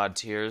amount of god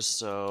tiers,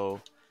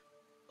 so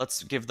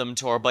let's give them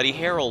to our buddy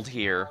Harold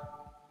here.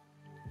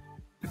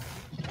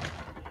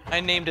 I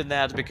named him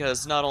that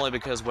because, not only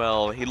because,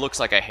 well, he looks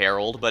like a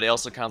herald, but it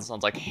also kind of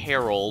sounds like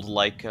herald,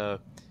 like the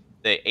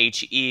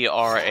H-E-R-A-L-D.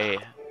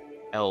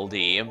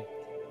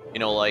 You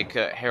know, like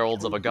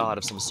heralds of a god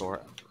of some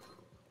sort.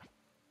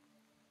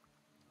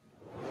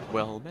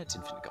 Well met,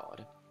 infant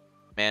god.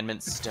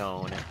 Commandment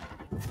stone.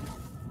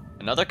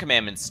 Another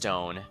commandment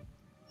stone.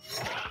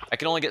 I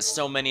can only get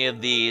so many of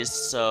these,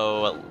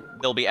 so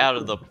they'll be out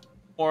of the...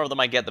 more of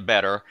them I get, the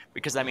better,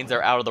 because that means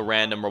they're out of the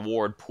random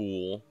reward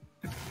pool.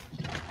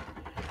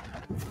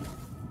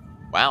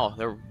 Wow,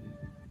 they're...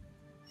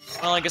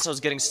 Well, I guess I was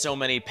getting so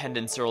many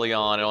pendants early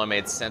on, it only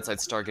made sense I'd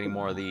start getting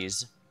more of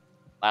these.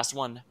 Last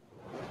one.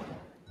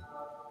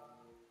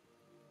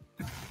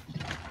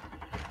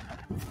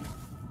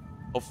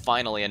 Oh,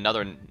 finally,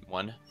 another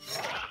one.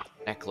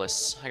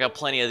 Necklace. I got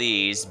plenty of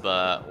these,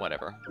 but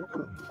whatever.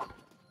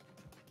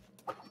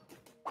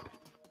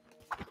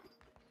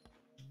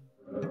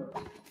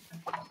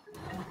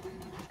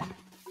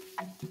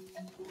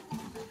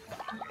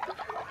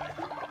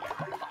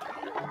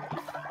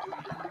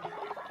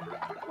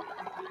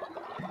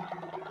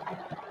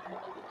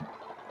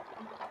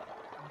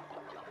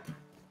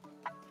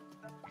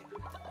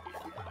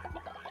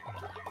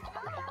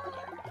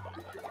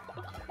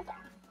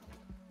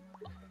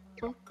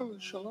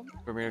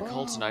 For mere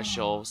cult, and I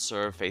shall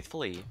serve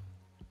faithfully.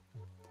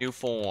 New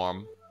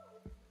form.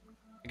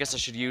 I guess I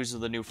should use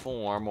the new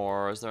form,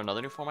 or is there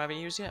another new form I haven't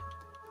used yet?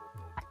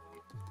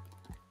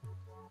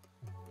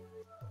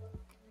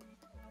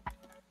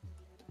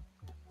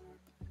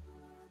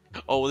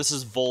 Oh, this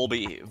is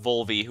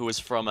Volby, who is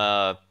from,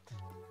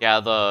 yeah,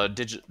 the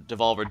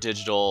Devolver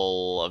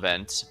Digital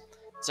event.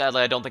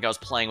 Sadly, I don't think I was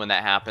playing when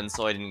that happened,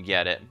 so I didn't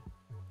get it.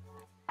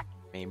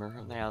 Mamer?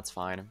 Yeah, that's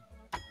fine.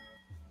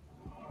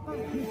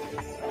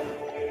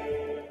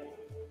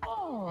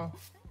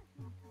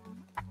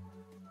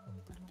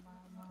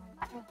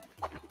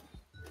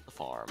 The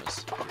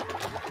farms.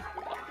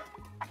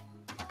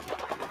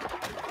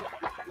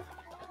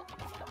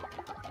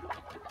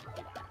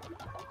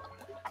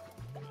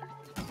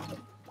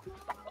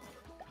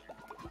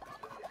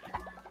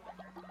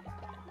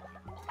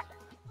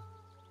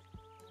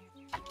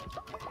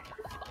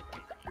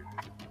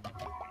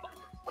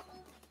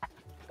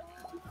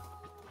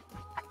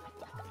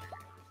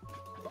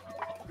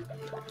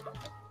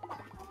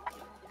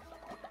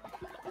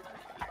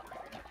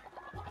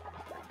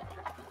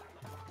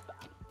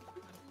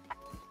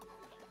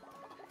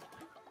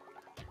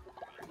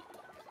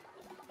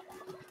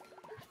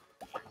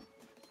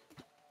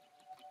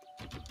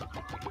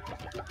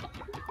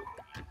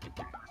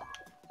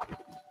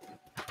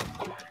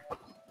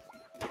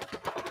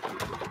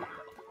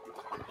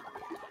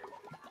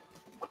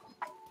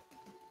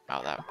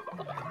 Wow, that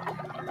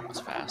was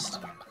fast.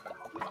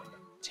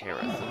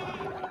 Terrath.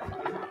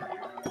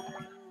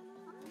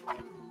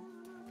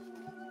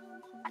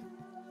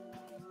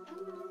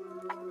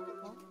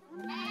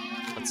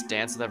 Let's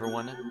dance with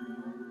everyone.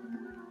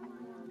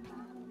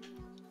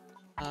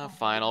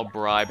 Fine, I'll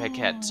bribe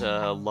Heket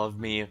to love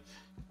me.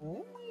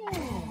 Wow,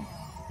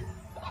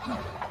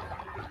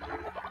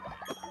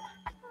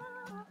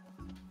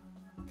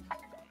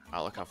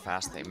 look how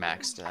fast they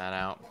maxed that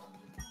out.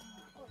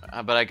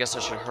 But I guess I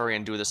should hurry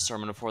and do this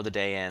sermon before the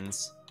day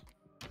ends.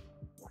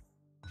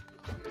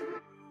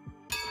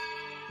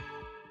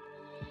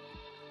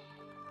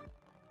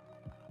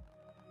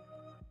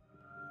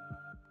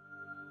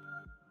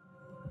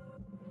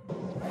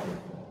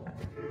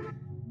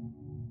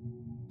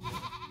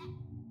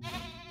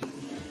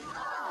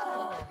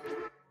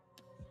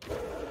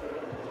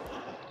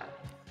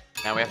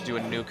 Now we have to do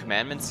a new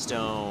commandment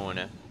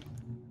stone.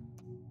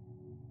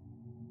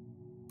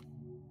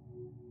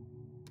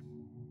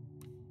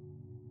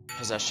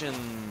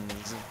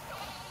 Possessions.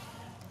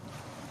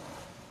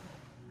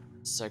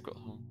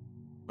 Sacral.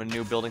 When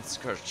new buildings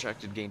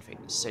constructed, gain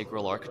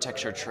sacral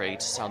architecture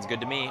trait. Sounds good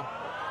to me.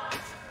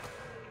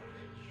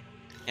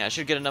 Yeah, I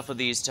should get enough of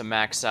these to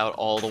max out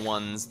all the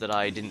ones that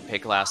I didn't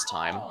pick last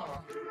time.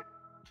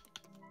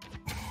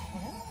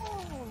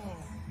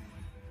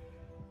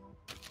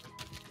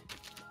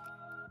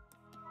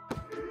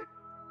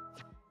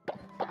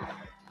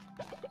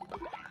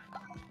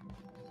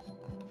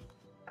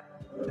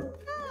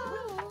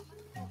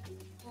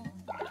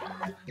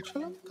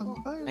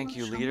 Thank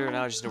you, leader.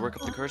 Now I just need to work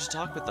up the courage to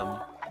talk with them.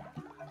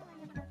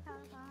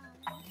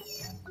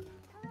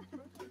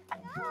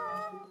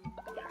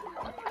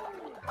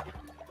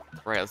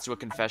 Right, let's do a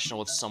confessional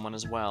with someone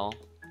as well.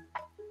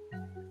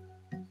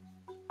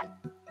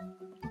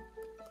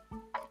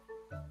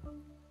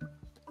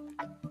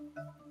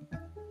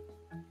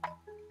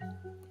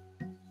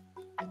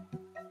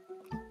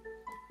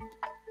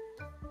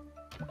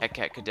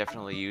 Heket could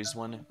definitely use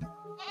one.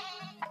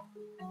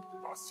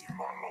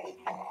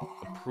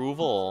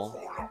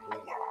 Approval.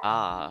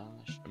 Ah,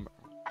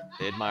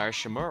 they admire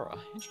Shimura.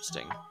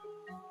 Interesting.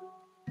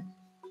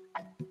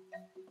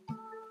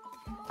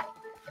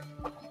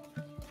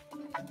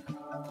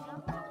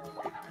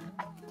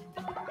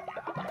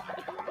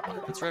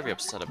 What's Revy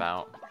upset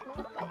about?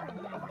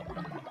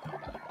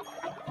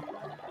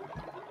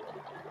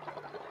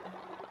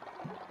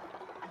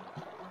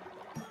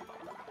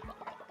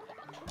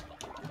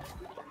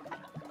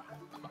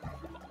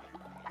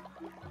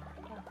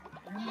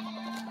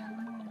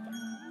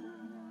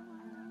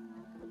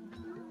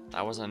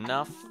 That was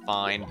enough.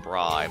 Fine,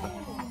 bribe.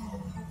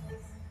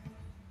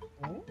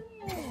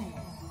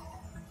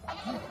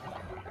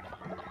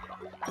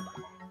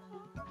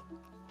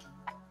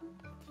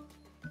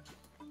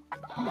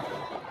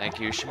 Thank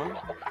you, Shimura.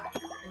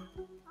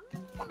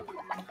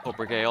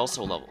 Cobra Gay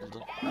also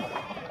leveled.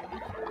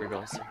 Here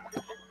goes.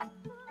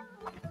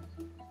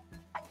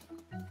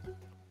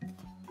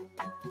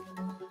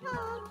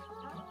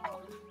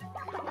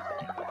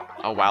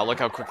 Oh wow, look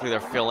how quickly they're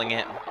filling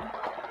it.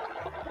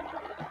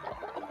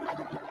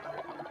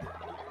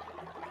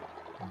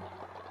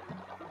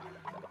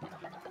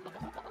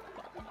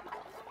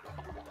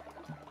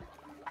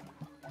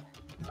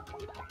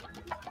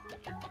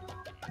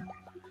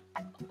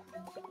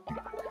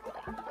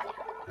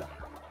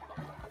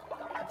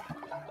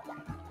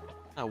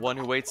 One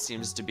who waits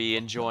seems to be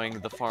enjoying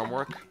the farm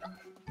work.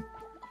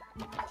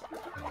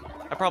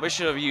 I probably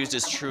should have used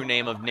his true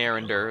name of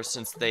Narender,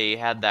 since they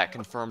had that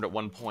confirmed at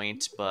one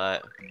point,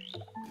 but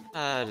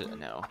I don't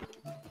know.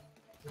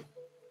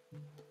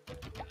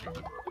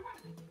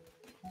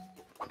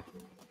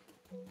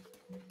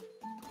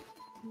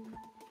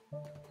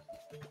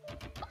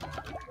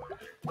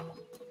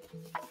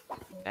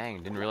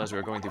 Dang, didn't realize we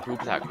were going through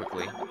poop that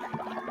quickly.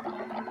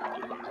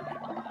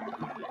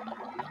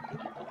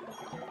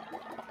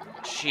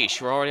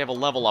 Sheesh, we already have a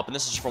level up, and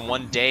this is from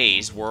 1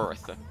 day's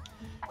worth.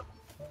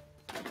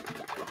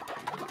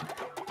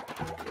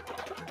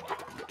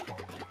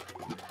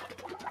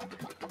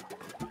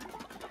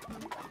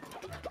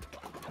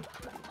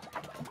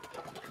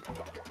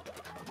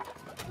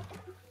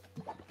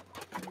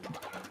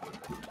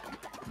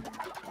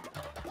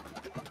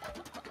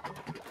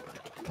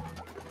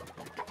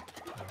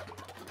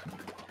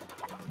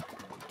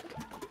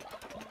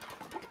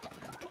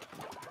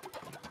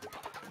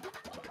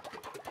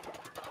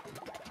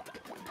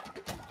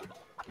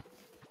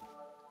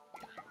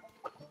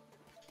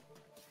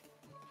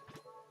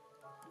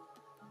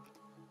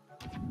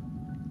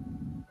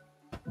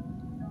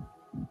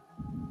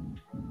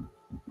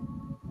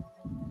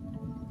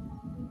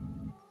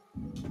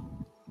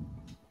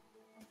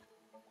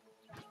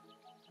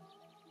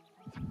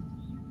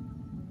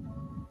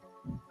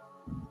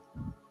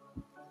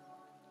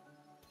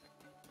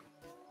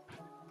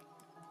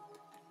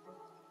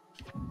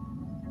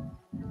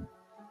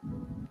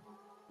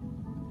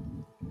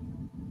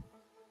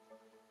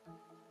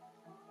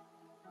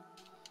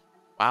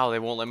 Wow, they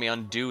won't let me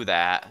undo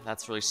that.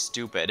 That's really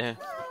stupid. It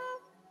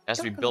has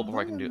to be built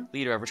before I can do it.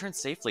 Leader, I've returned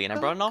safely, and I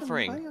brought an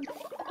offering.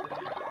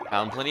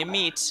 Found plenty of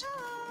meat.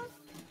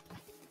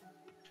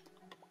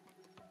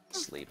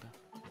 Sleep.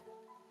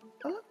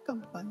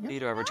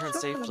 Leader, I've returned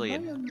safely,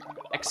 and...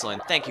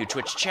 Excellent, thank you,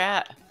 Twitch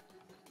chat!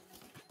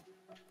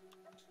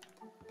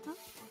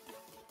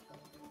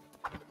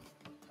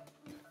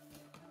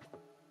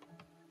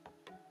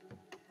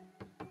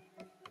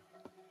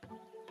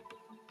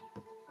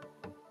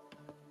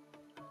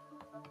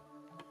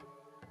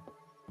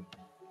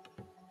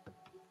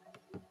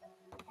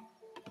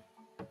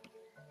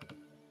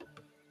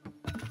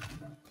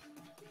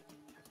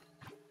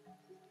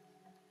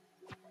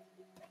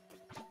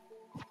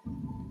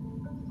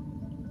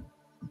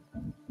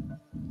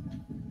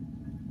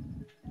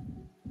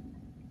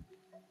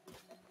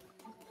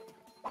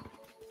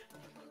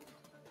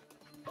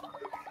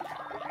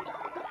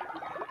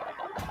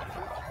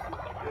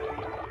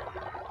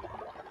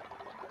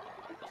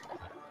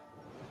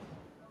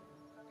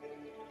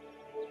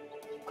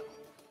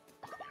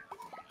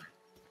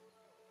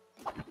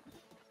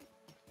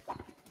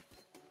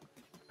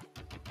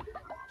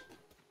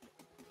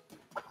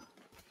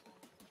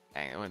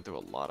 Dang, I went through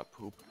a lot of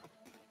poop.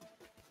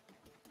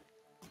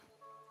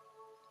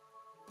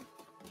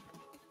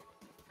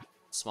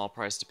 Small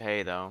price to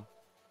pay, though.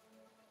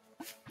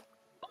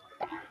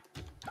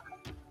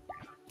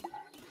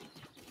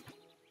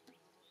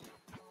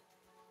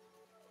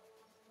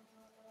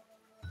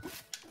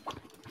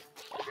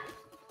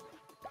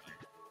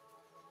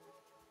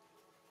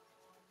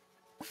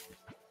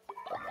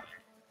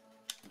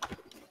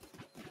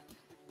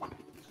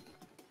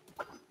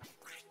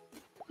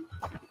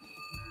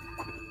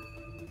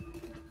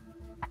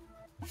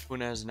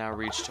 Huna has now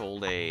reached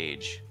old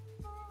age.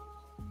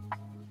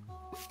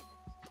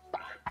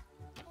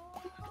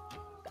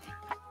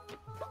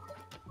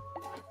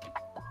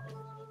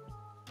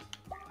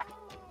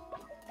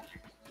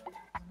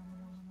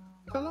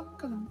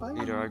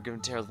 Leader, I've given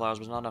Tara the flowers,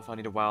 but not enough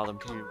honey to wow them.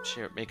 Can you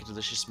make a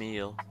delicious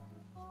meal?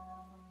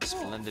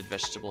 Splendid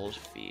vegetable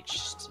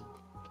feast.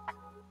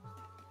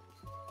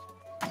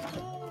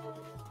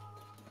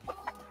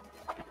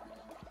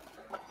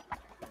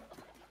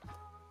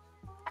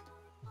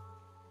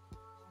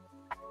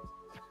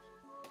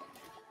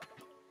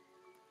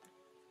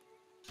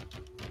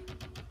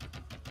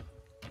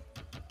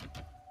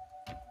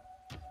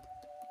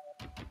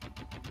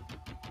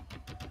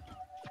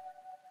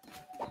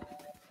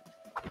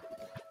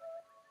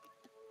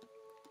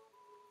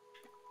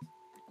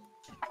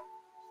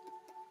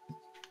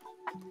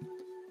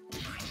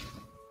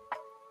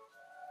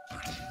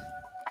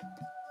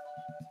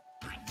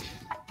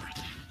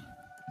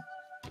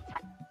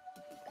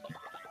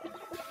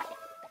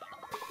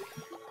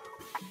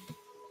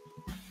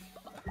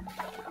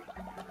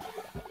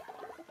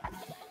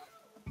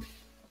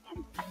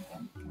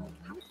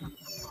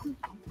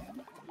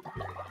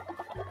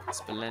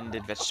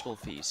 Splendid vegetable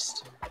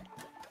feast.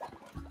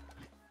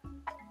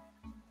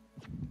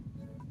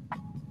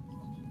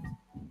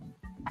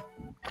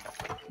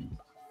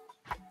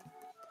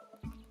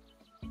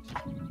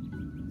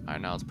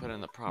 Alright, now let's put it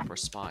in the proper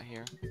spot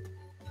here.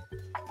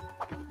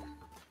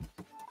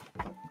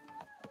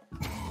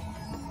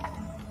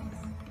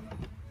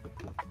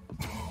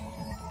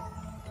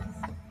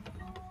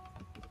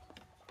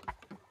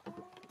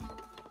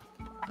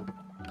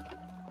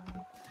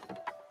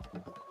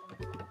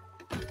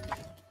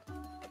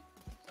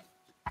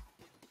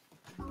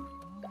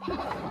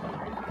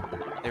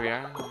 There we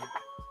are.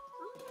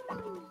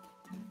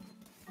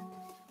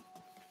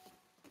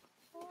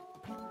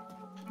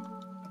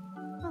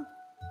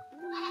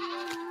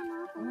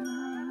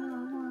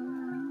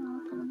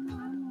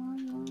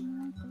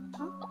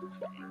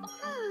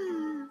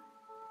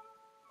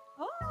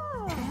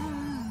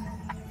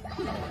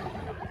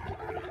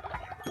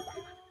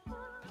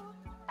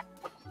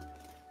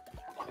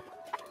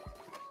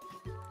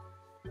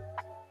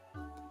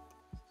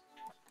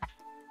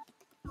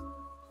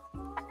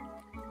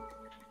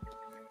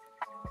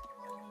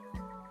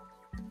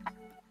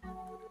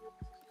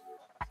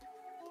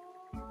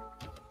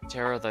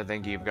 Tareth, I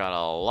think you've got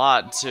a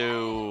lot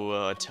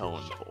to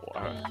atone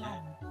for.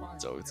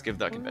 So let's give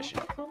that confession.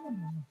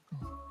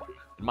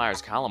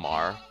 Admires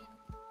Kalamar.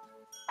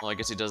 Well, I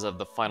guess he does have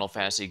the Final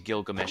Fantasy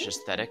Gilgamesh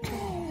aesthetic.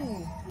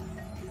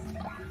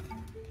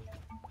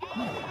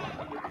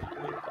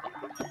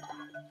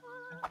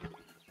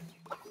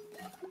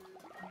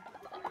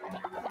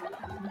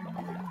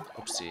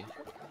 Oopsie.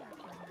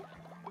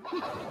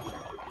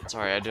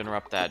 Sorry, I had to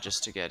interrupt that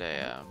just to get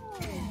a,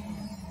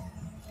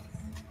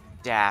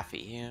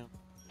 Daffy.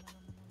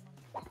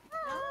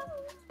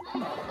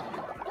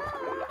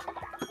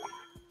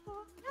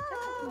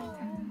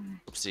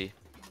 Oopsie.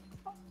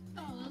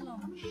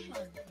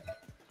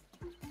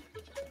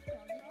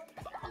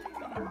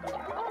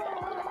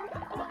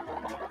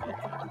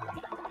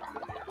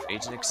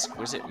 Ate an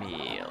exquisite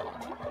meal.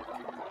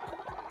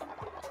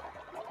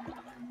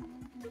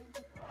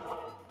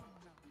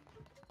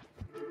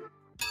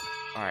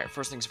 Alright,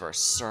 first things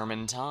first,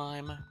 sermon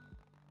time.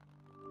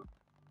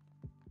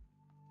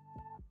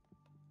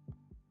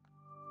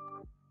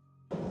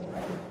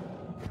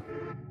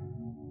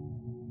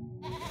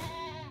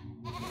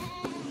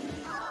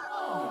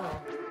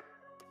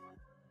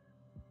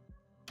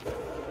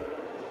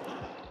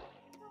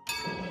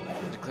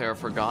 Declare a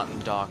forgotten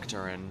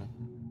doctrine.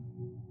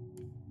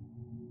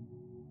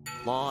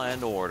 Law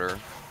and order.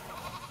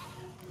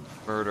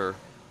 Murder.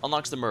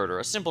 Unlocks the murder.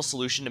 A simple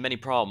solution to many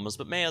problems,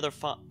 but may other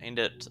find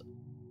it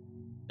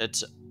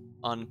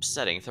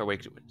unsetting. Throw away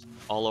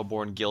all are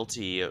born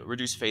guilty.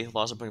 Reduce faith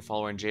loss of putting a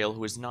follower in jail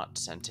who is not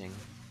dissenting.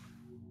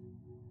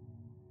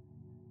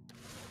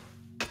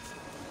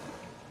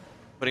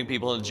 Putting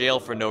people in jail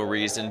for no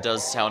reason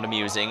does sound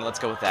amusing. Let's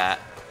go with that.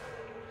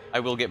 I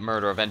will get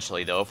murder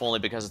eventually, though, if only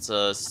because it's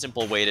a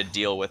simple way to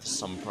deal with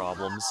some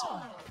problems.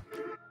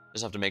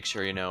 Just have to make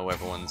sure, you know,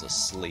 everyone's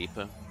asleep.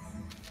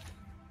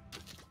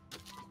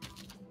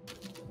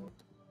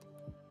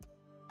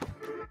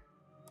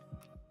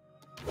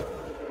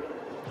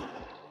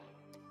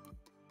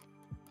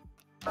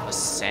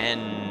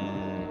 Ascend.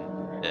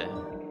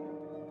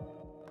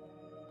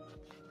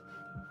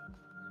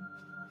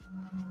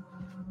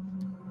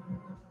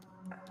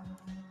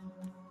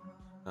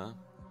 Huh?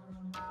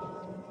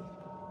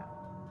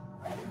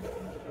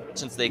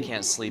 Since they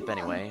can't sleep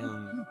anyway.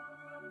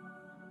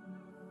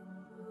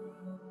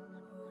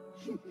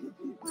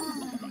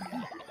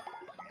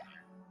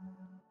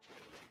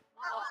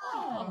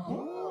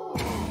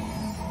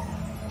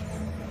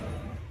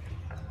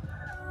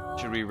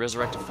 Should we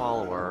resurrect a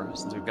follower,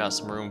 since we've got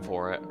some room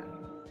for it?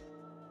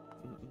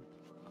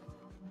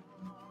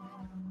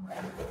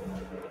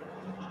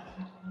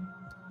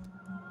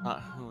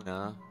 Not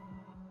Huna.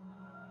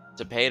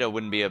 Tapeta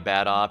wouldn't be a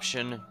bad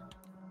option.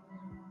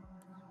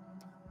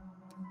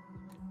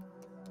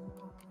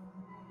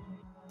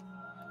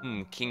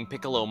 King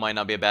Piccolo might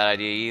not be a bad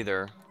idea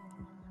either.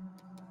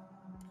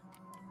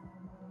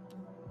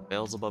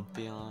 Beelzebub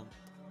Beyond.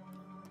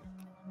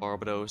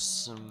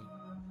 Barbados,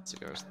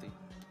 Cigars Thief.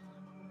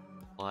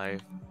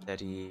 Life,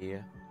 Betty.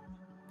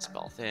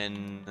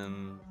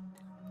 Spellthin.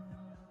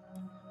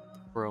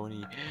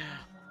 Brony.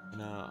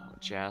 No,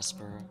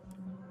 Jasper.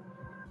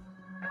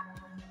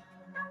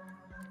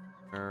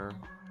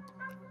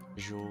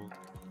 Visual.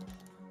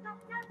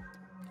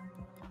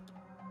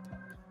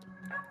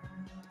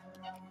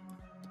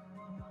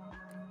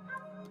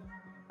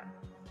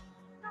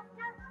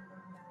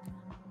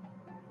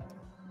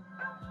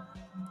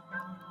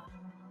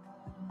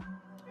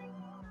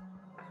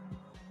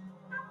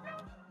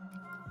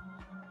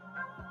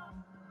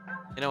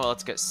 You know what,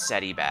 let's get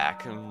SETI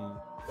back.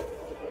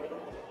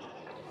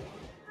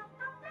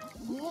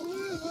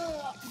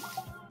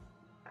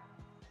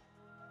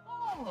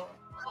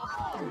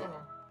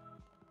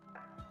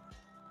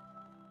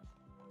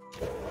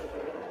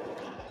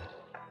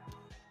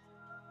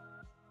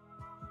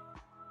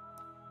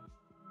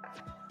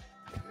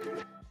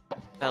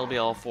 That'll be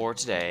all for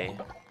today.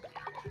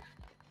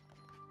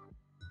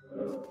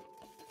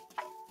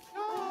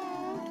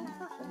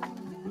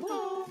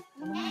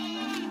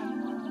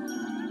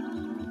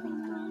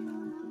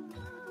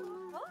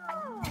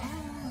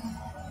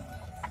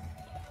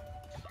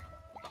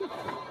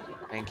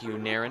 Thank you,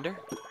 Narender.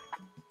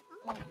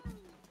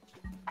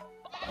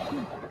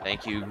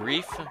 Thank you,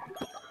 Grief.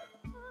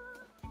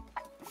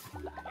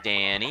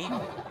 Danny.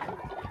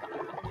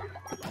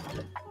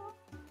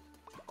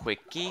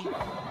 Quickie.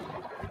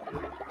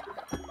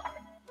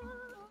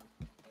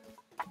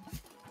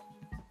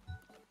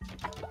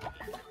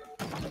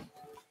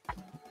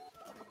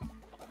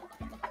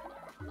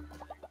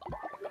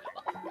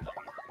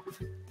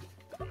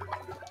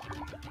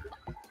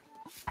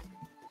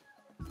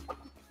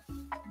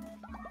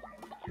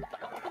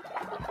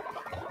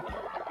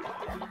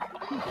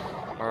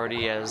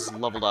 Already has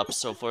leveled up,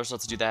 so first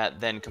let's do that,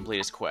 then complete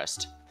his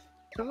quest.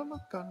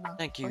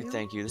 Thank you,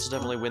 thank you. This will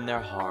definitely win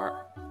their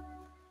heart.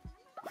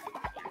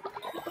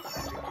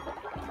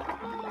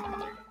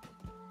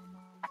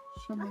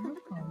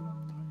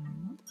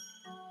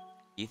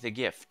 Keith a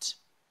gift.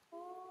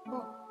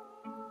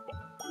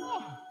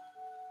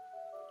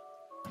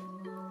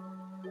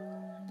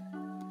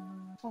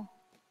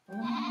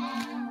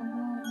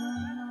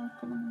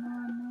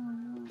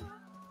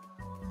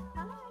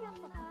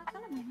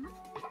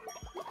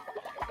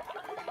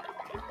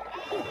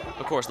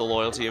 Of course, the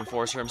Loyalty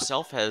Enforcer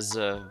himself has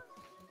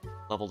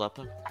leveled up.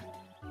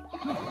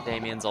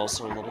 Damien's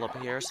also leveled up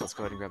here, so let's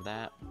go ahead and grab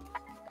that.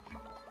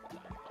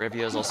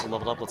 Rivio's also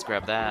leveled up, let's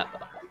grab that.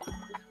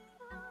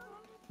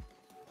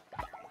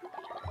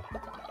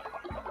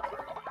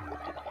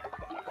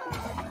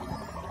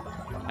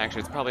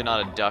 Actually, it's probably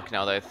not a duck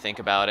now that I think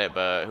about it,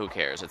 but who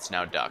cares? It's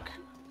now duck.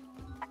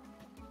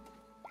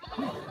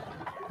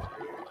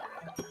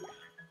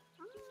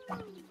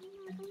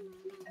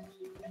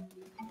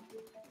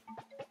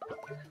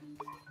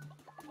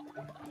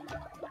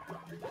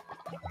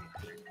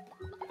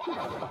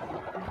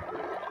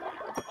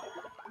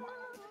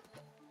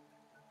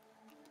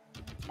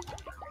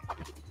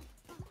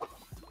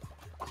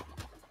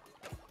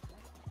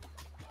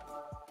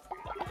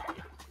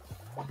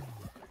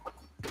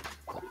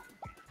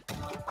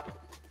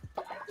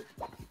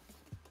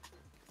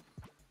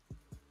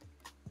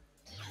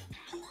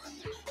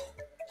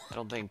 I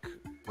don't think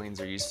coins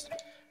are used.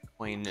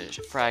 Coin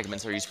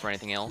fragments are used for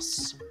anything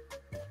else.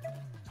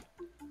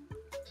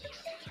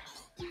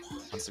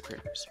 Consecrate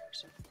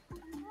resource.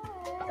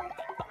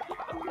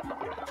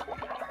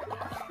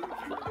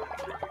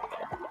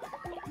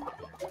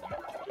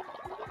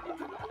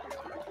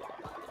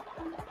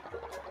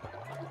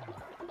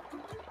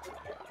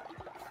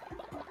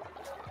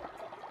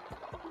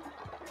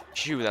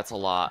 Phew, that's a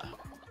lot.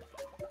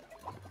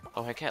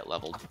 Oh, I cat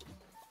leveled.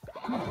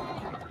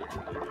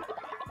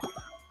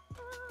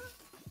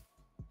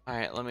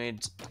 Alright, let me...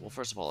 Well,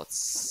 first of all, let's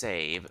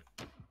save.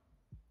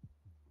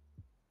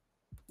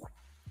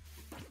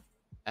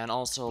 And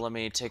also, let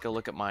me take a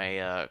look at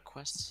my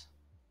quests.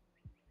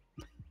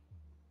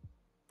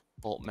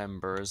 Vault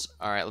members.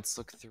 Alright, let's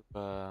look through...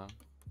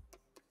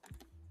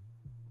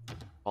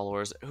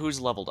 followers.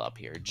 Who's leveled up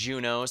here?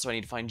 Juno, so I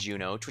need to find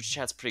Juno. Twitch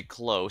chat's pretty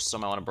close, so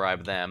I might want to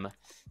bribe them.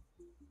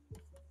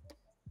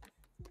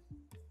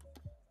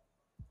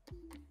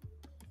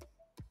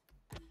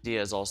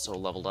 Dia's also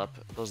leveled up.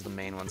 Those are the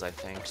main ones, I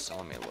think, so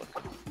let me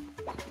look.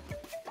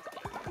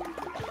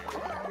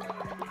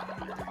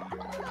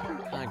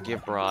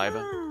 Give bribe.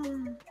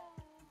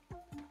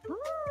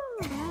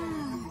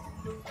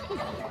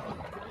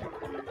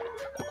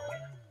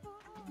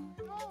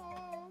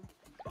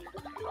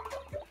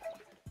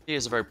 She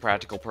is a very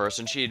practical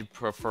person. She'd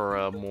prefer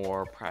a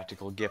more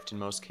practical gift in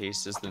most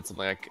cases than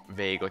something like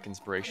vague, like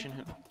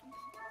inspiration.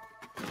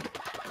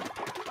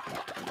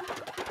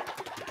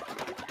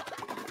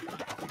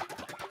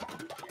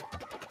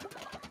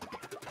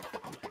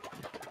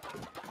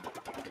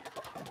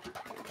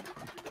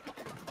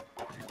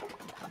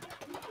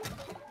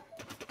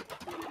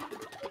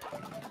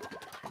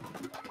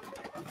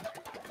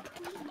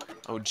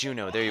 Oh,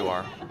 Juno, there you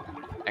are.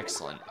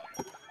 Excellent.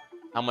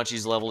 How much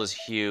he's leveled is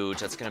huge.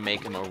 That's gonna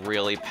make him a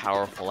really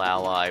powerful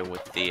ally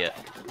with the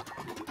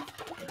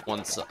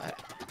once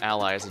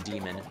ally as a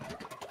demon.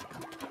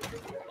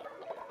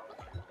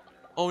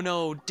 Oh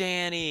no,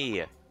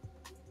 Danny!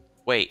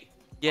 Wait.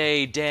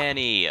 Yay,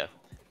 Danny!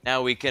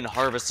 Now we can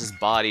harvest his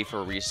body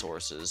for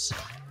resources.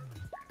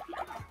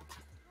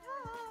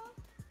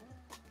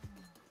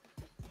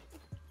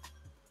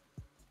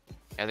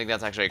 I think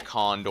that's actually a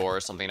condor or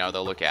something now that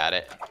I look at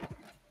it.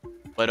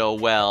 But oh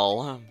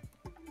well.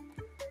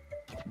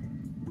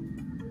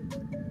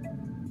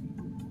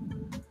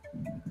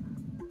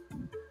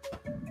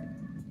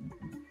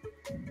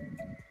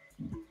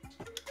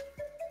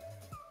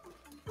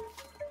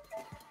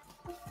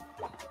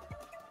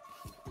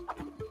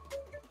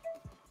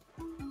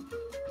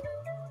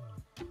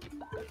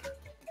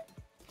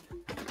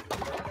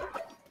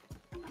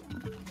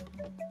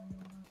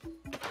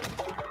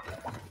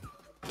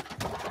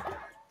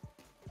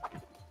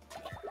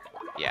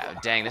 Yeah,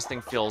 dang, this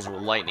thing feels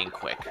lightning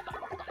quick.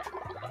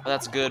 But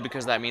that's good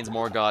because that means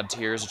more god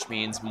tiers, which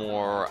means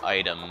more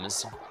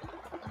items.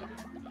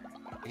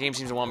 The game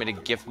seems to want me to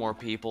gift more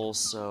people,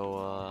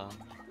 so,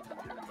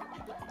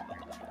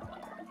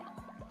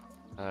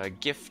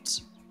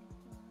 gift.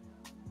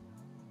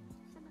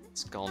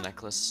 Skull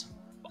necklace.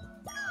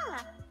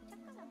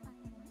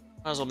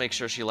 Might as well make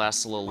sure she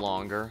lasts a little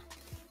longer.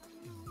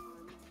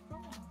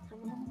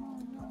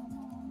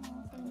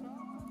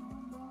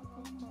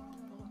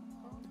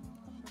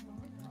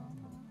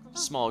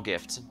 Small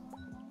gift.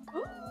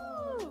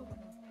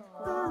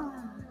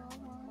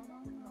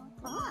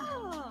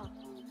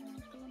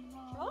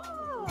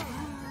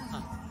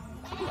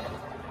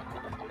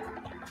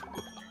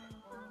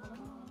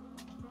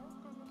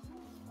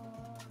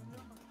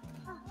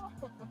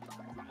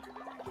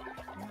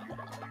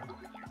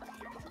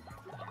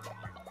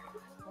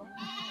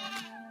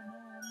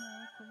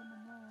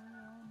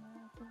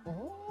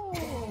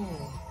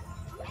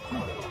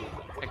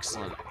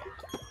 Excellent.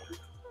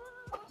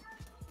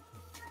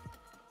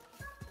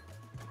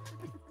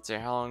 So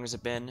how long has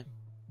it been?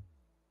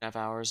 1.5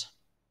 hours.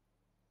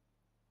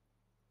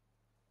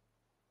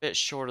 Bit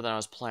shorter than I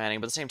was planning,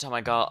 but at the same time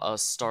I got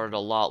started a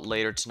lot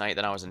later tonight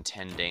than I was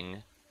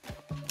intending.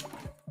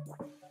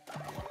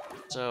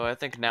 So I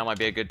think now might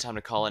be a good time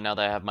to call it now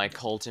that I have my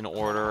cult in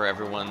order,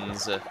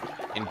 everyone's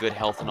in good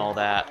health and all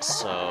that,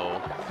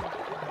 so...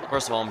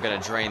 First of all, I'm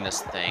gonna drain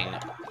this thing.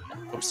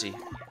 Oopsie.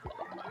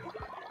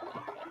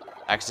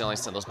 Accidentally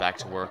sent those back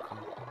to work.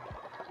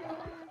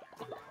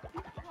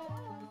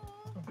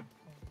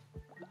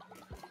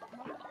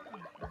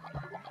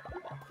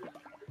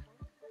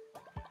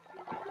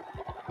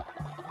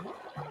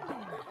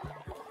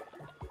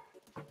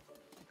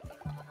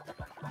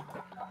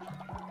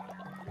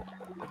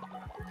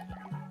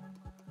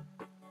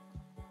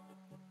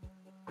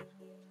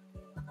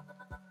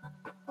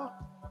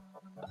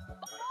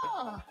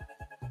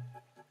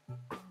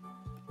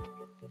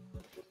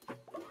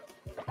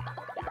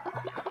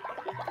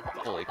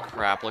 Holy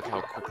crap, look how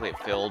quickly it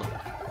filled.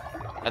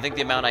 I think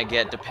the amount I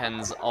get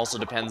also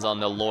depends on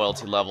the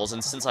loyalty levels,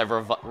 and since I've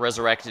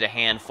resurrected a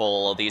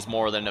handful of these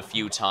more than a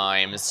few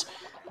times,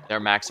 their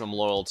maximum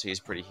loyalty is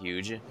pretty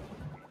huge.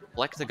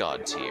 Collect the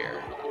god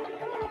tier.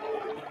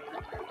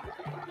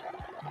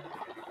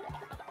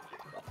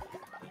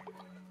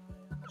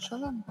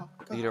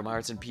 Leader, my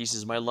heart's in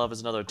pieces. My love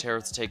is another.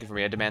 Tereth's taken from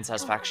me. I demand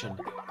satisfaction.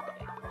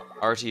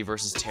 RT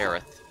versus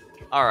Tereth.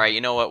 Alright,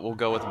 you know what? We'll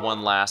go with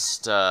one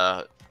last,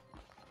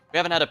 We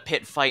haven't had a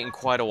pit fight in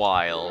quite a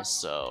while,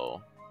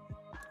 so...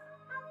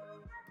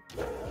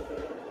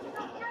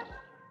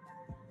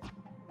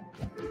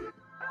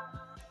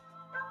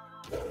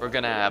 We're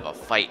gonna have a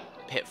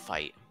pit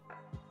fight.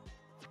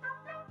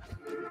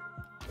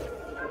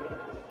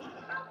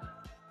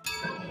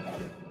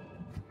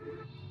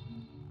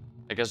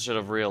 I guess I should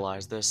have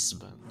realized this,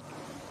 but...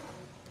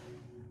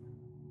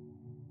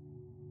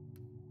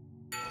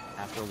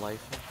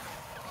 Afterlife.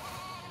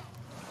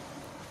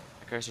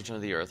 Christ return to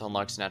the earth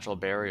unlocks natural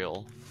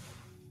burial.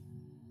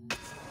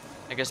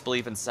 I guess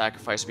belief in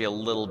sacrifice would be a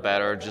little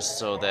better, just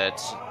so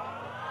that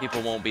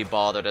people won't be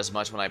bothered as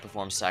much when I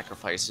perform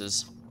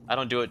sacrifices. I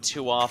don't do it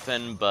too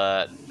often,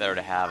 but better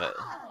to have it.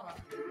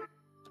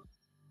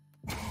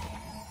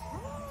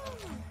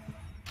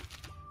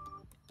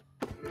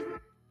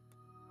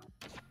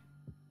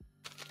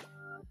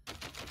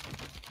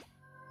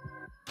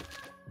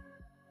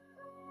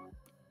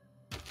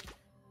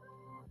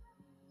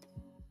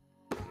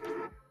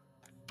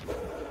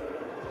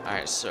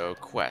 Alright, so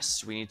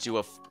quest. We need to do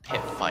a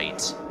pit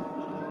fight.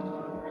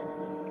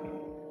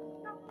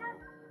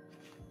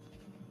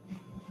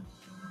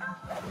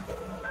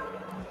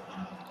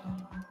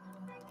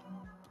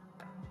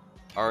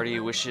 Artie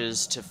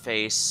wishes to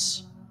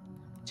face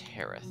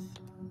Tereth.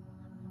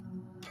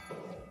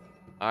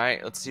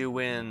 Alright, let's see who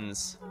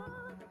wins.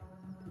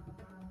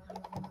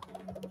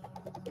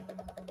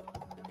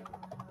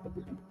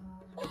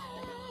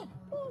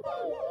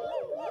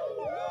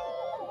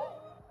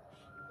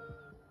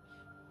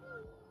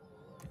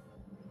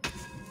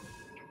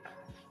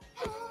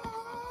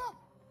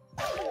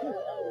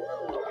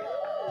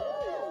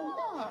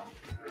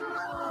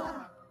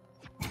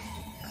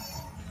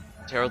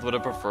 Tareth would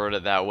have preferred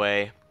it that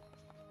way.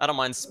 I don't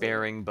mind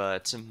sparing,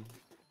 but...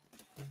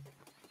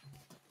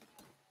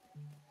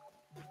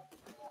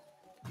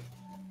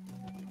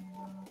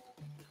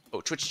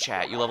 Oh, Twitch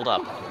chat, you leveled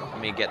up.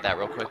 Let me get that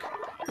real quick.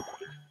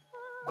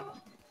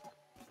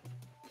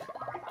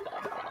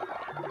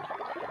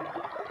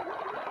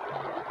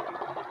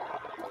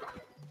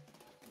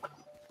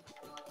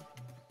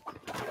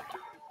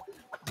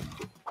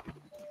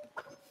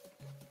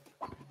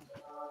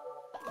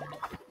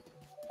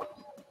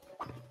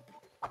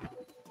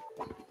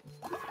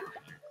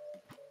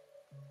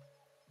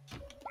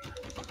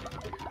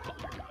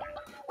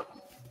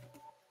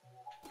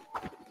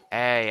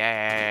 Hey, hey,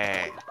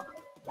 hey, hey.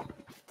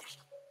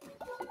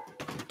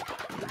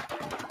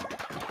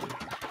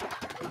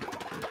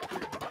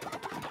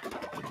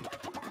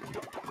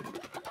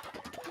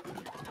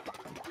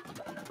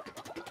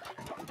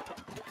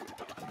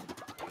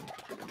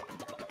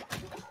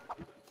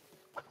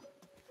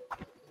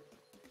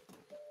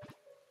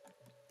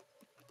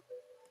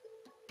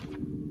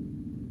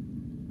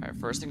 Alright,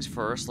 first things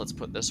first, let's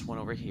put this one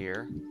over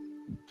here.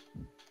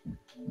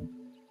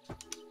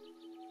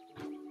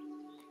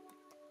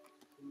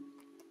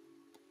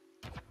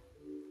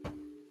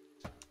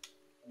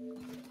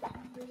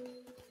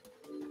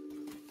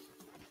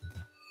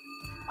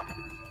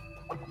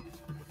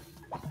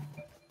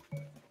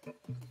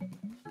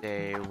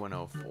 Day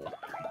 104.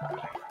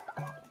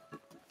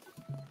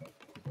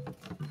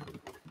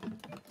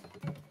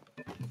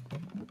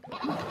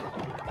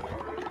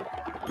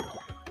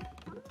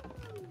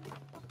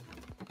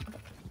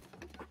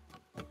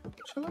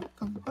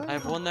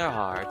 I've won their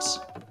hearts.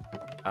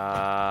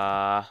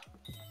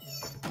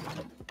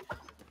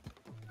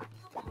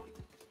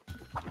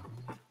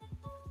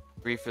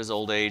 Grief is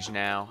old age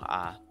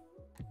now.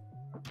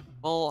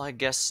 Well, I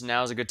guess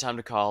now's a good time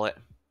to call it.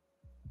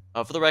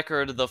 For the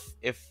record,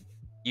 if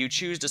you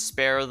choose to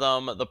spare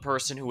them, the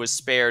person who was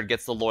spared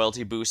gets the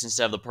loyalty boost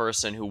instead of the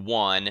person who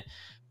won.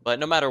 But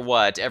no matter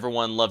what,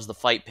 everyone loves the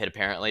fight pit,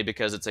 apparently,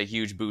 because it's a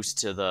huge boost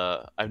to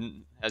the...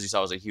 As you saw,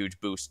 it was a huge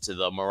boost to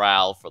the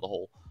morale for the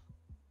whole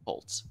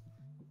cult.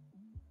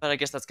 But I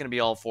guess that's going to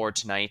be all for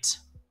tonight.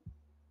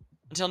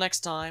 Until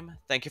next time,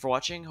 thank you for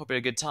watching, hope you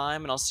had a good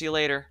time, and I'll see you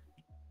later.